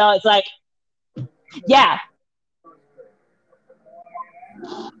thing. So it's like, yeah.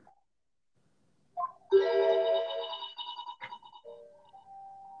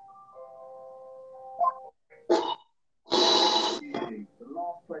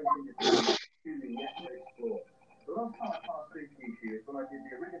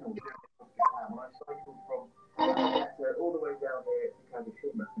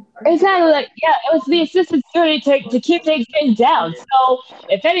 Exactly. Like, yeah, it was the assistant's duty to keep things getting down. So,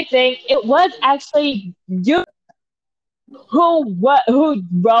 if anything, it was actually you who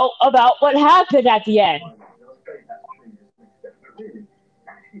wrote about what happened at the end.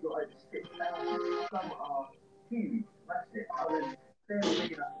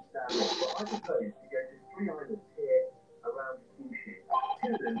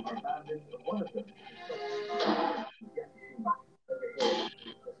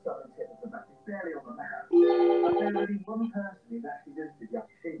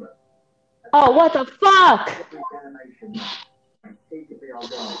 Oh, what the fuck?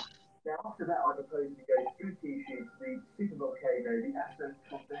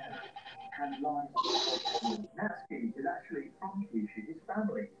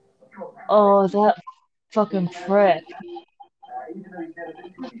 Oh, that fucking prick.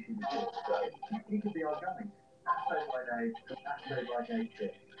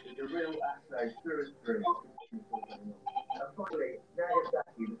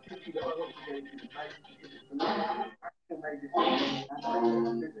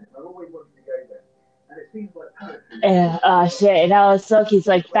 And shit, and now Soki's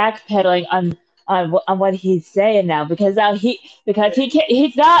like backpedaling on what he's saying now because he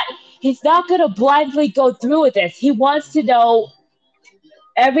can't he's not gonna blindly go through with this. He wants to know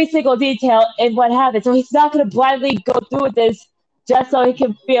every single detail in what happened, so he's not gonna blindly go through with this just so he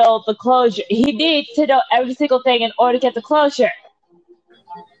can feel the closure. He needs to know every single thing in order to get the closure.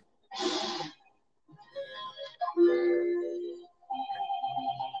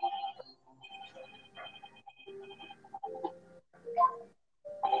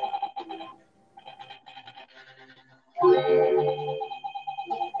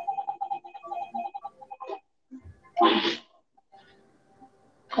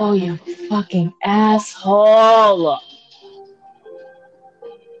 Oh, you fucking asshole!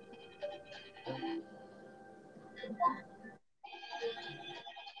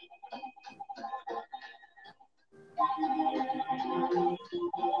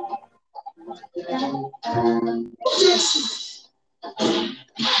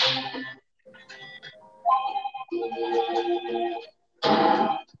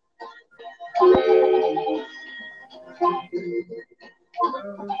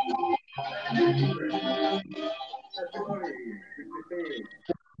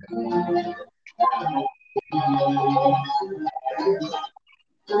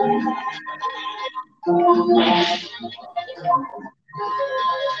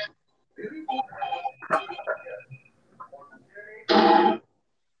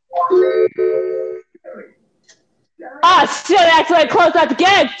 Oh shit, I accidentally closed out the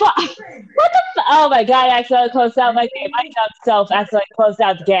game! Fuck! What the oh my god, I accidentally closed out my game. I myself accidentally closed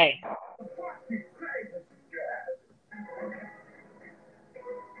out the game.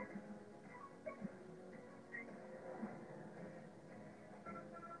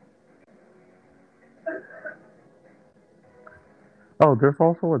 Oh, there's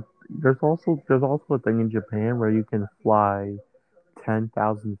also a thing in Japan where you can fly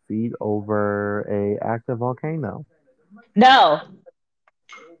 10,000 feet over a active volcano. No,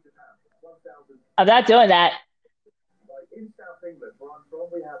 I'm not doing that.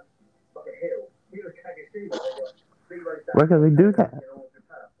 Why can they do that?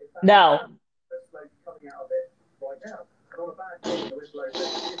 No.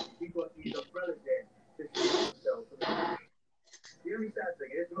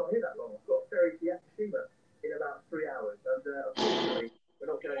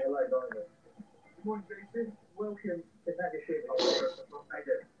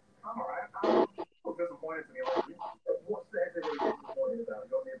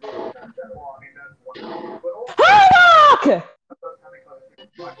 Fuck!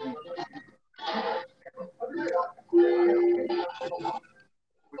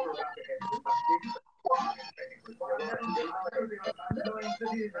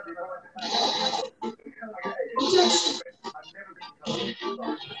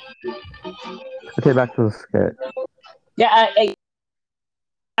 Okay, back to the skit. Yeah,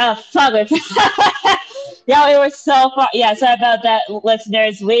 oh fuck it. Yeah, we were so far. Yeah, sorry about that,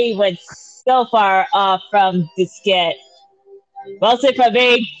 listeners. We went so far off from the skit. Mostly from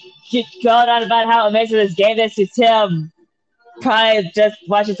me going on about how amazing this game is to Tim probably just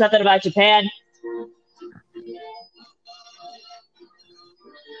watching something about Japan.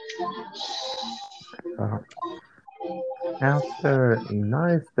 Uh, After a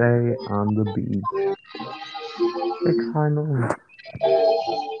nice day on the beach,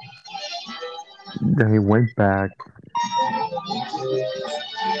 they went back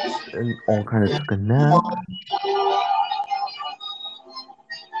and all kind of took a nap.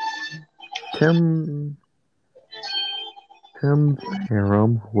 Tim, Tim's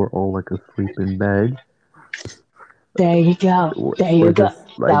harem, who were all like asleep in bed, There you go. There you were go.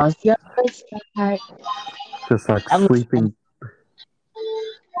 just like That was your first part. I'm sleeping,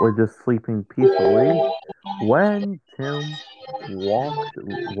 were just sleeping peacefully when Tim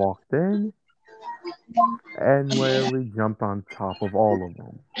walked in and literally jumped on top of all of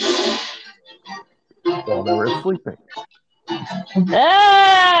them while they were sleeping.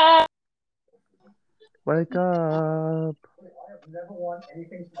 Ah! Wake up!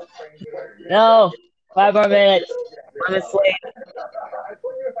 No, 5 more minutes. I'm asleep.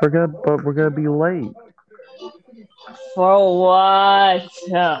 We're gonna be late. For what?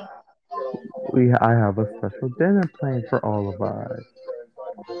 I have a special dinner planned for all of us.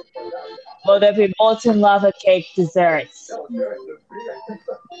 Will there be molten lava cake desserts?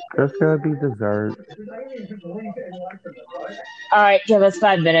 There's gonna be dessert. All right, give us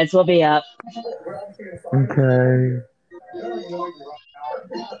 5 minutes. We'll be up. Okay.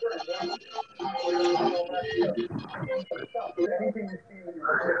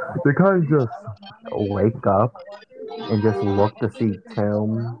 They kind of just wake up and just look to see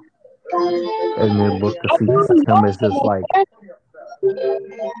Tim, and they look to see Tim is just like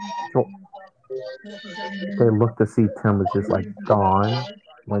they look to see Tim is just like gone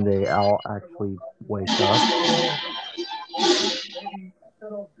when they all actually wake up.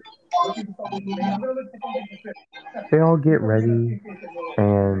 They all get ready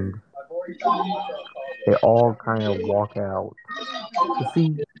and they all kind of walk out to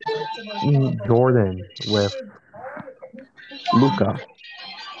see Jordan with Luca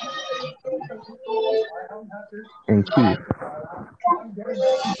and Keith.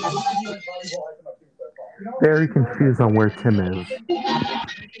 Very confused on where Tim is.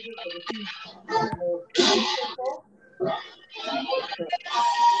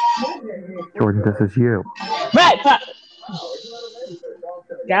 Jordan, this is you. Right,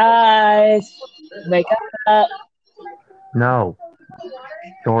 guys, wake up. No,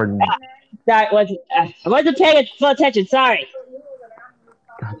 Jordan. I wasn't paying full attention. Sorry.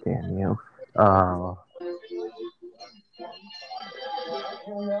 God damn you.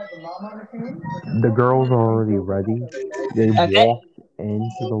 The girls are already ready. They Okay. walked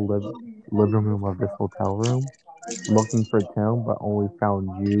into the living room of this hotel room looking for Tim, but only found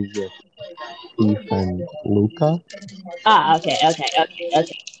you with Keith and Luca. Ah, okay.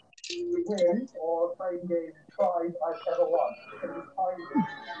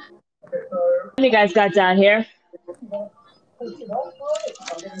 What you guys got down here?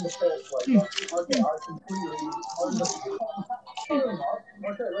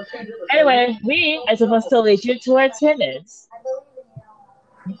 Anyway, we are supposed to lead you towards Timmins.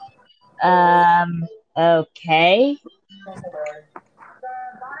 Okay.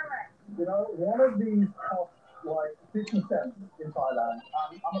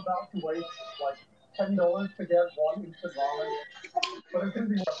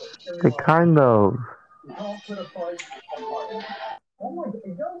 They kind of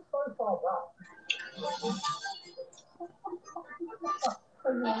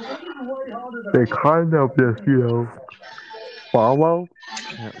just, follow.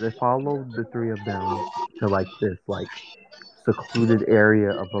 They follow the three of them to like this secluded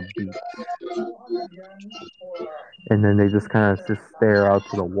area of a beach, and then they just kind of just stare out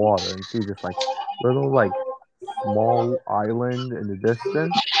to the water and see this little small island in the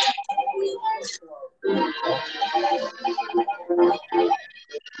distance.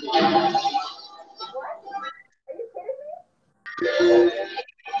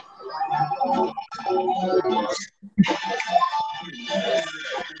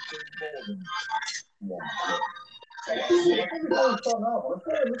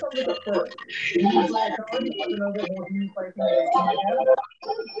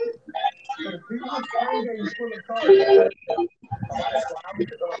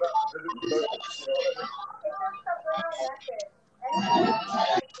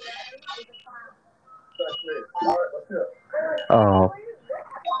 Uh,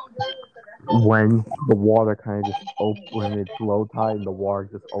 when the water kind of just when it's low tide, the water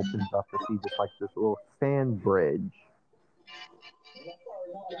just opens up to see just this little sand bridge.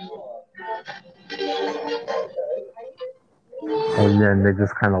 And then they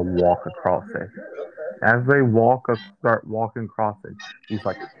just kind of walk across it. As they start walking across it, these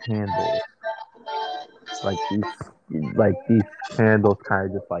candles, these candles kind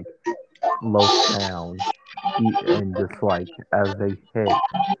of just float down, and just as they hit,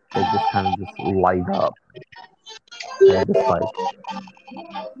 they just kind of just light up, and just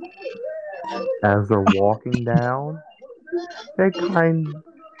as they're walking down, they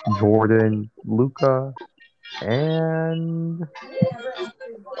Jordan, Luca, and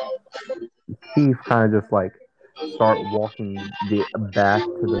Keith kind of just start walking back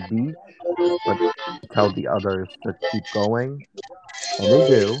to the beach, but tell the others to keep going, and they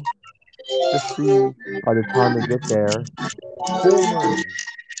do. Just see by the time they get there, full moon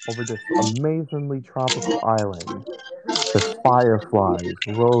over this amazingly tropical island. There's fireflies,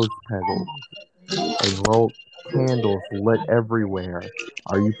 rose petals, and candles lit everywhere.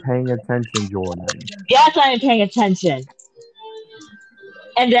 Are you paying attention, Jordan? Yes, I am paying attention.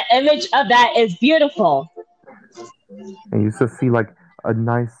 And the image of that is beautiful. And you just see a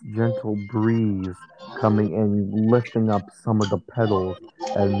nice gentle breeze coming in, lifting up some of the petals,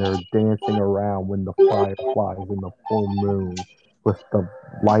 and they're dancing around when the fireflies in the full moon, with the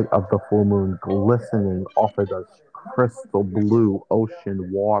light of the full moon glistening off of the crystal blue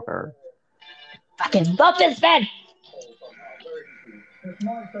ocean water. Fucking love this bed.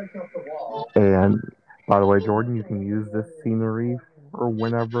 And by the way, Jordan, you can use this scenery or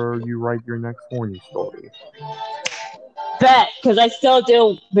whenever you write your next horny story. Bet, because I still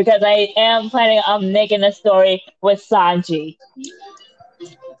do, because I am planning on making a story with Sanji.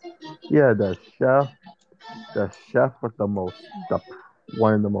 Yeah, the chef with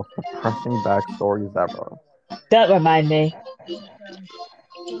one of the most depressing backstories ever. Don't remind me.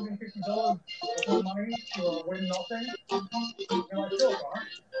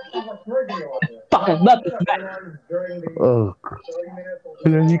 Fucking love this man. Ugh.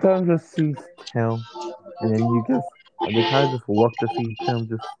 And then you kind of just see Tim, and then they kind of just look to see Tim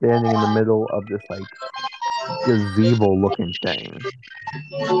just standing in the middle of this like gazebo looking thing.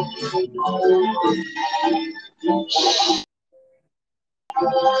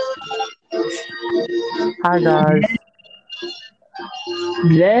 Hi guys.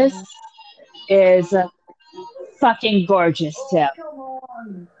 This is fucking gorgeous, Tim.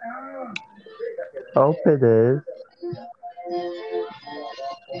 Hope it is.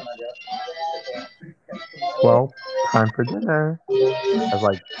 Well, time for dinner. As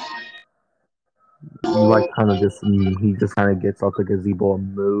like you like kind of just he just kind of gets out the gazebo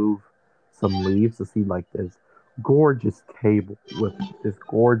and move some leaves to see like this gorgeous table with this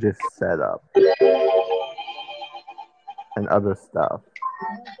gorgeous setup and other stuff.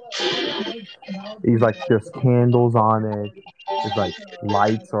 He's like there's candles on it. There's like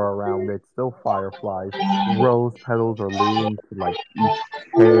lights are around it, still fireflies. Rose petals are leading to like each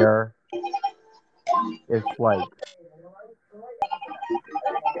chair. It's like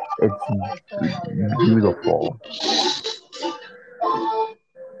it's beautiful.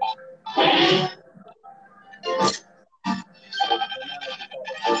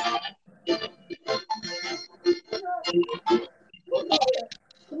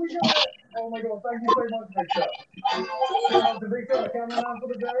 Oh my god, thank you so much, Victor. Shout out to Victor, the cameraman for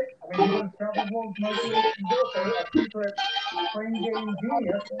the day. I mean, he does travel vlogs mostly. He's also a secret train game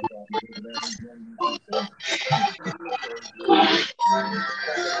genius.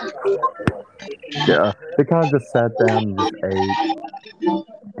 Yeah, they kind of just sat down and just ate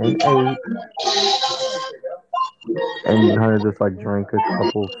and ate and kind of just like drank a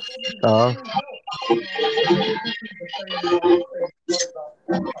couple stuff.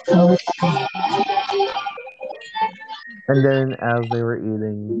 And then as they were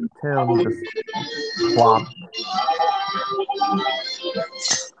eating, Tim just plopped.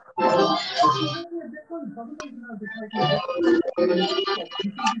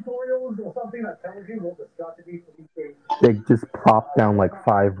 They just plopped down like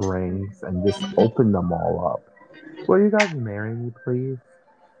 5 rings and just opened them all up. Will you guys marry me, please?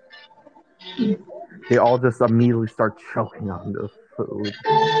 They all just immediately start choking on the food.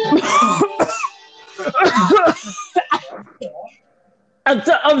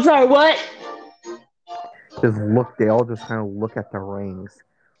 I'm sorry, what? They all just kind of look at the rings.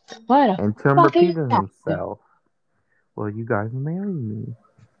 What And Tim fucking repeated himself. Will you guys marry me?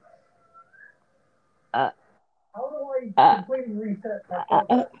 How do I completely reset my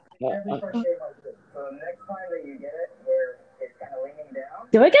progress? Every first game I do. So next time that you get it, where it's kind of leaning down.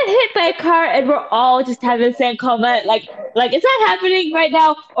 Do I get hit by a car and we're all just having the same comment? Like, is that happening right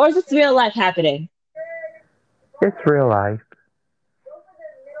now, or is this real life happening? It's real life.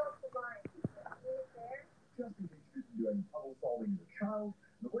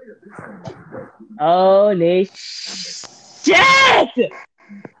 Holy shit!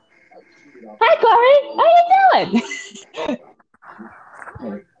 Hi, Corey. How you doing?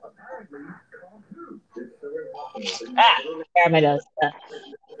 Where am I those?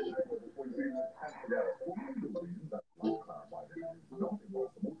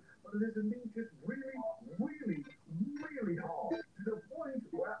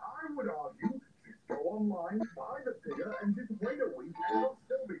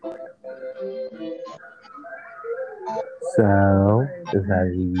 So, is that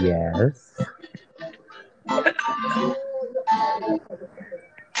a yes?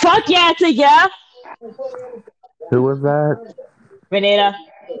 Fuck yeah, it's a yeah. Who was that? Renata.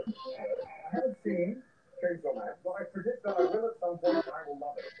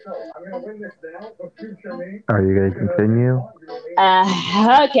 Are you going to continue?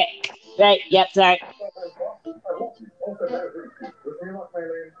 Okay. Right, yep, sorry.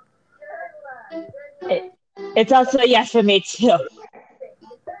 It's also a yes for me, too.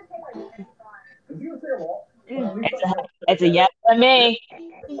 It's a yes for me.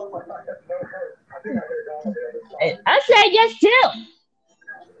 I said yes, too.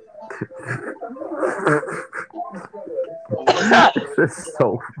 This is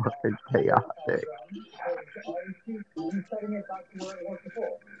so fucking chaotic.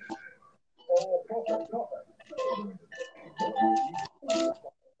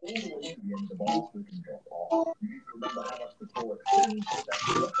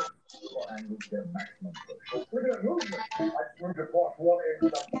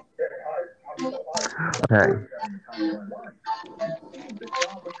 Okay.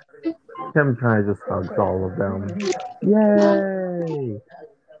 Kim kind of just hugs all of them. Yay!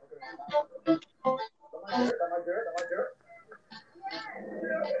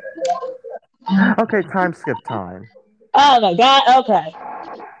 Okay, time skip time. Oh my god, okay.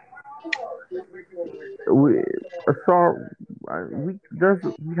 We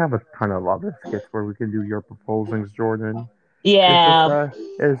we have a ton of other skits where we can do your proposings, Jordan. Yeah,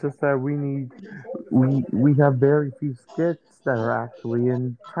 It's just that we have very few skits that are actually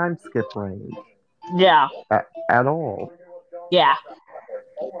in time skip range yeah, at all. yeah.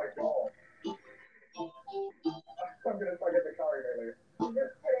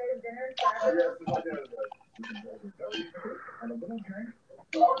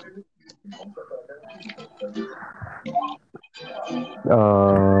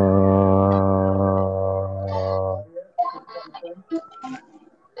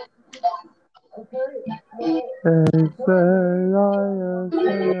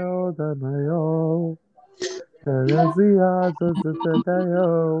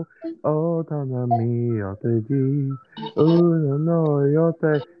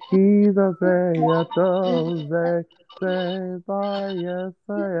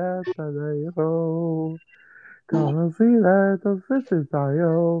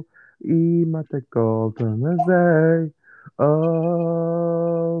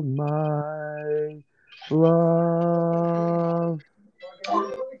 Oh my love.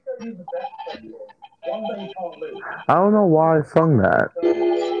 I don't know why I sung that.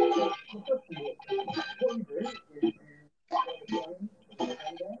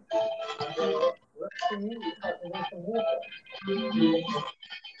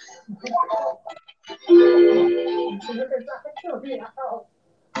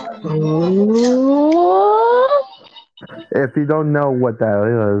 Ooh. If you don't know what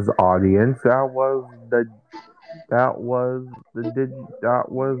that is, audience, that was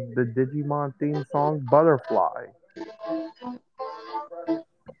the Digimon theme song Butterfly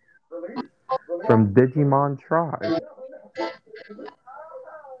from Digimon Try.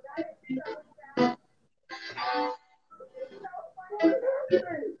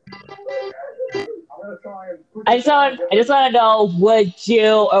 I just want to know, would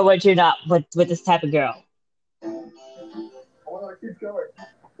you or would you not with this type of girl?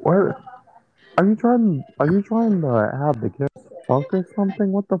 What are you trying to have the kids fuck or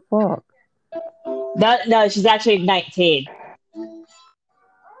something? What the fuck? No, no, she's actually 19.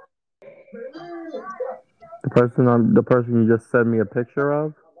 The person you just sent me a picture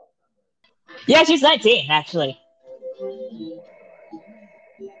of? Yeah, she's 19 actually.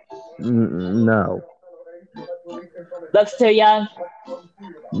 No. Looks too young.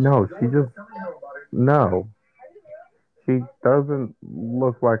 No, no. She doesn't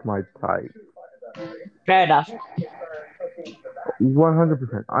look like my type. Fair enough.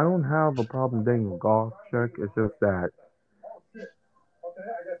 100%. I don't have a problem dating a golf chick. It's just that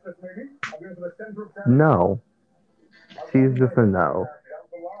no. She's just a no.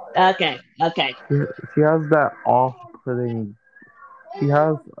 Okay, okay. She has that off-putting. She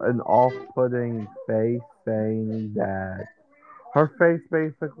has an off-putting face, saying that her face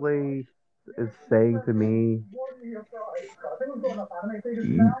basically is saying to me,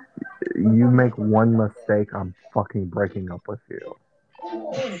 "You make one mistake, I'm fucking breaking up with you."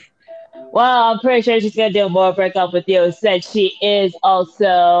 Well, I'm pretty sure she's gonna do more breakup with you since she is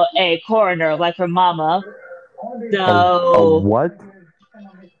also a coroner, like her mama. A So, what?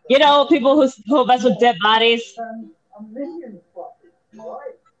 you know, people who mess with dead bodies.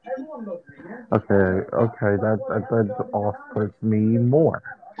 Okay, that off-puts me more.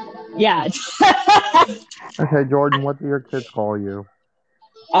 Yeah. Okay, Jordan, what do your kids call you?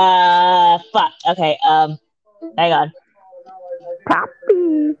 Fuck. Okay. Hang on.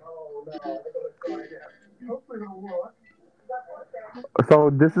 Papi. So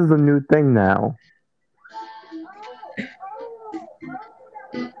this is a new thing now.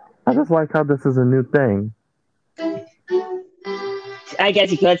 I just like how this is a new thing. I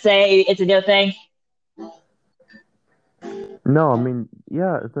guess you could say it's a new thing. No, I mean,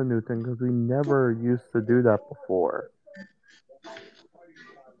 yeah, it's a new thing because we never used to do that before.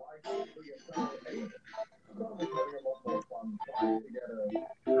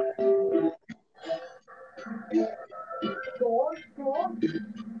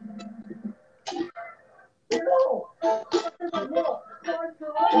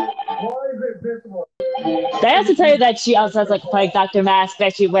 Did I also tell you that she also has like a fake doctor mask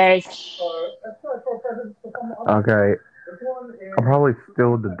that she wears? Okay, I'll probably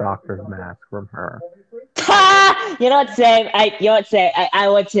steal the doctor's mask from her. You know what, Sam? You know what, Sam? I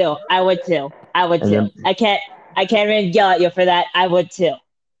would too. I would too. I would And too. then, I can't even yell at you for that. I would too.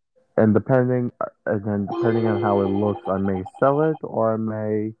 depending on how it looks, I may sell it or I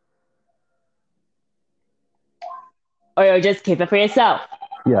may, Or you'll just keep it for yourself.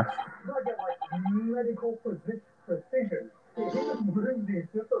 yes. I get like medical precision. He just moves these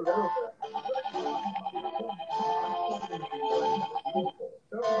just a little bit.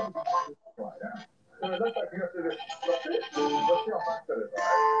 So it looks like you have to just drop it. Let's see how fast that is,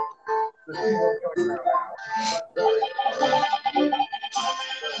 right? The see what's going around now. That's very slow. And then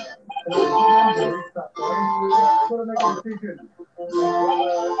someone to reach that point, got to make a decision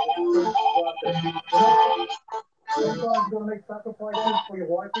whether it's worth it. You know, sometimes you got to make sacrifices for your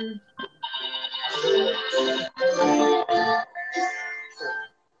waifus. And one of those sacrifices.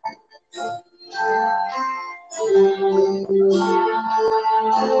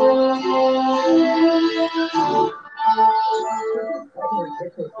 This is fucking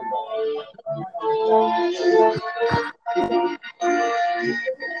ridiculously long.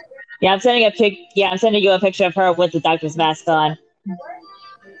 Yeah, I'm sending you a picture of her with the doctor's mask on.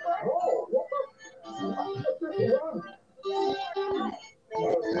 Oh, what's this one?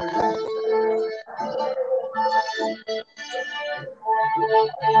 Oh,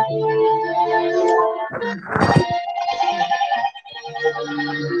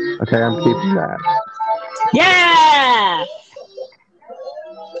 dude. Okay, I'm keeping that. Yeah.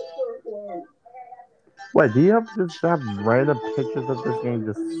 Wait, do you just have random pictures of this game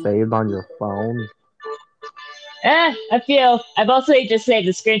just saved on your phone? A few. I've also just saved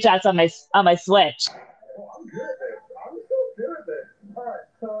the screenshots on my Switch. Oh, I'm good at this. I'm so good at this. Alright,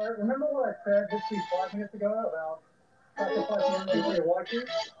 so remember what I said literally 5 minutes ago about sacrificing everything for your waifu?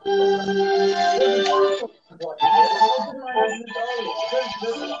 There's a dance for this waifu. How didn't I mention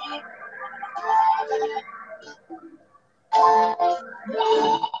this earlier?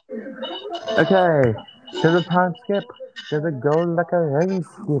 Okay, to the time skip. To the go like a rain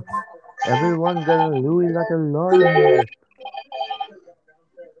skip. Everyone got a Louis like a lawyer.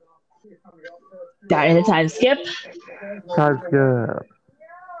 Down in the time skip. Time skip.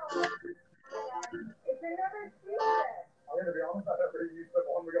 I'm gonna be honest, I don't really use the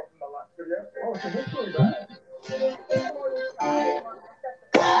one we got from the last video. Oh, it's initially bad.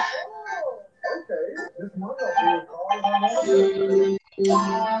 Okay, this might not be as hard as I wanted. Oh,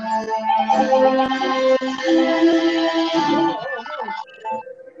 no.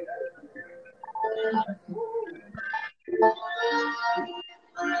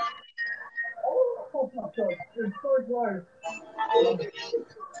 Oh my god, it's so close.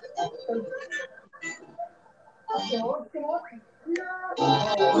 Come on, come on. Yeah! Oh,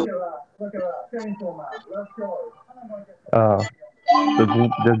 look at that. Look at that. Chainsaw Man. Let's go.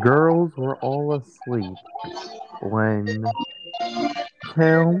 The girls were all asleep when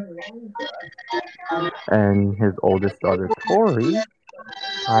Tim and his oldest daughter Tori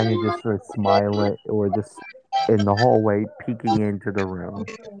kind of just sort of smiling or just in the hallway peeking into the room.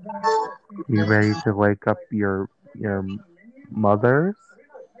 You ready to wake up your mothers?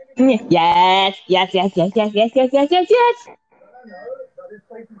 Yes, yes, yes, yes, yes, yes, yes, yes, yes, yes.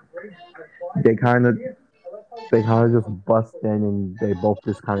 They kind of just bust in and they both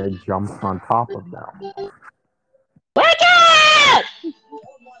just kind of jumped on top of them. Wake up!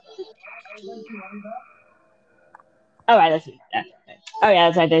 All right, let's see. Oh yeah,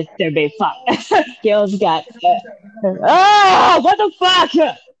 that's right. They're being fucked. Gil's got. Oh, what the fuck?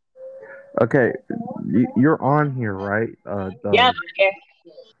 Okay, you're on here, right? Yeah, I'm here.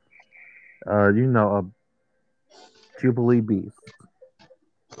 You know, Jubilee Beast,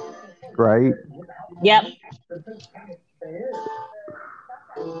 right? Yep.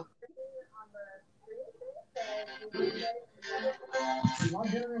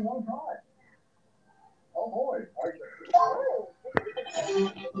 Oh boy.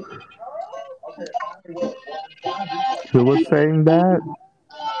 Who was saying that?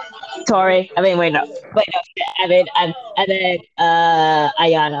 Tori. I mean, wait, no. Wait, no. I mean,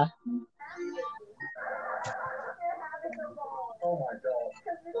 Ayana. Oh my god.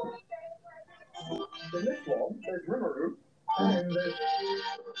 In this one, there's Rimuru, and there's...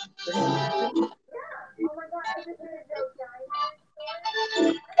 Oh my god, I just made a joke,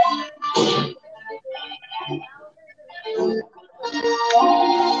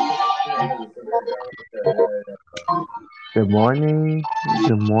 Good morning.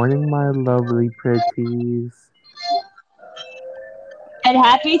 Good morning, my lovely pretties. And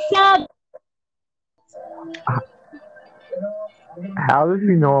happy sub. How did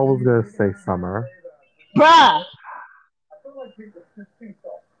you know I was gonna say summer? Bruh!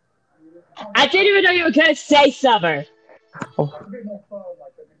 I didn't even know you were gonna say summer. Oh,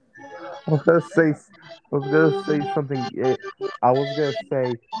 I was gonna say. I was gonna say something. I was gonna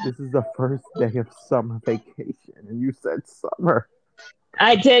say this is the first day of summer vacation, and you said summer.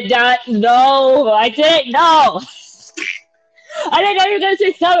 I did not know. I didn't know. I didn't know you were gonna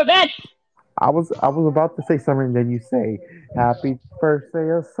say summer, man. I was about to say summer, and then you say happy first day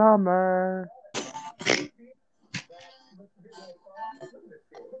of summer.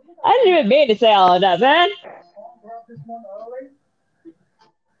 I didn't even mean to say all of that, man.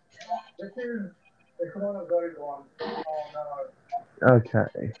 It's one of those ones. Oh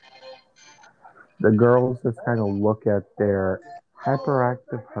Okay. The girls just kind of look at their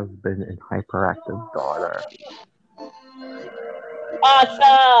hyperactive husband and hyperactive daughter.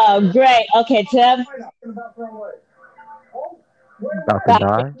 Awesome. Great. Okay, Tim. About to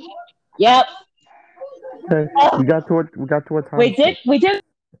die. Yep. Okay, we got to a time. We did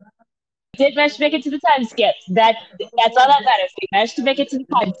manage to make it to the time skip. That's all that matters. We managed to make it to the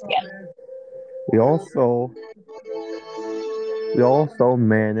time skip. We also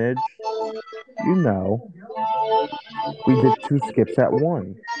managed, we did 2 skips at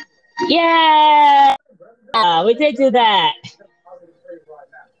one. Yeah, we did do that.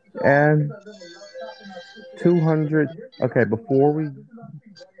 And 200. Okay, before we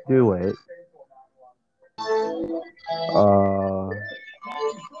do it,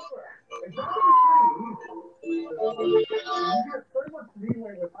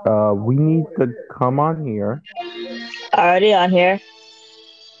 we need to come on here. Already on here.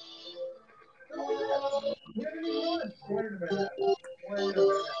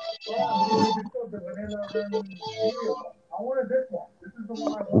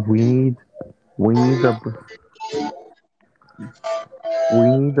 We need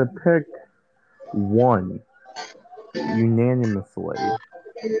to pick one unanimously.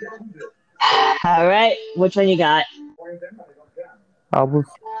 All right, which one you got? I was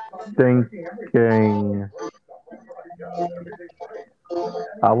thinking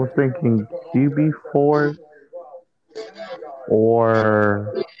QB Force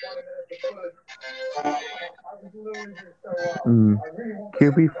or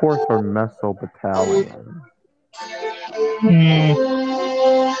QB Force or Meso Battalion.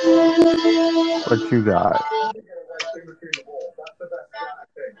 What you got?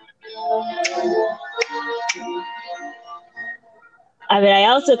 I mean, I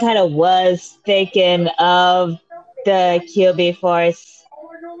also kind of was thinking of the QB Force.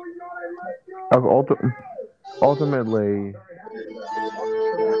 Ultimately,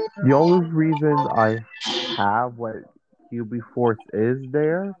 the only reason I have what QB Force is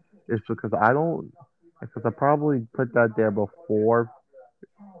there is because I probably put that there before.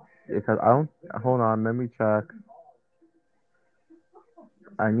 Because I don't. Hold on, let me check.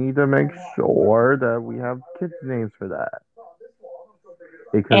 I need to make sure that we have kids' names for that.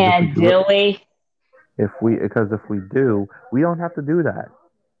 Because and do we? If we do, we don't have to do that.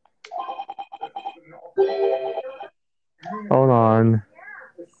 Hold on.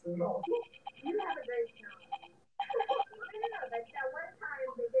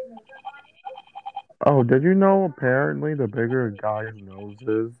 Oh, did you know apparently the bigger a guy's nose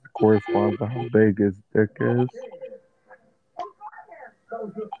is corresponds to how big his dick is?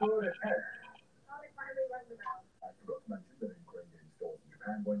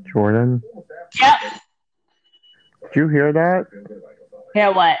 Jordan? Yep. Did you hear that?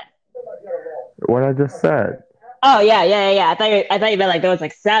 Hear what? What I just said. Oh yeah. I thought you meant like there was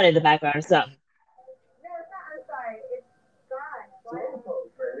like sound in the background or something.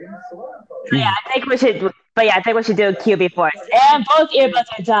 Yeah, I think we should do QB Force. And both earbuds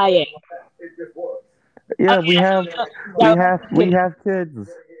are dying. Yeah, okay, we have kids.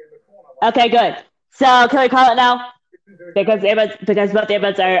 Okay, good. So can we call it now? Because both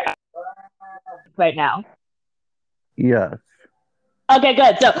earbuds are right now. Yes. Okay,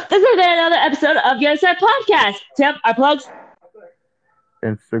 good. So this has been another episode of Your Set Podcast. Tim, our plugs.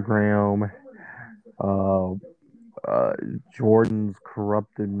 Instagram. Jordan's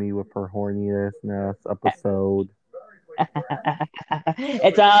corrupted me with her horniness episode.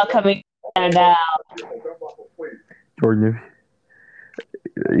 It's all coming now. Jordan,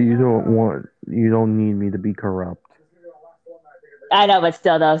 you don't need me to be corrupt. I know, but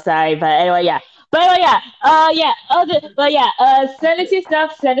still though, sorry. But anyway, yeah. Send us your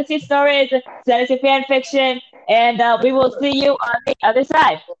stuff, send us your stories, send us your fan fiction, and we will see you on the other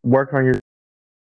side. Work on your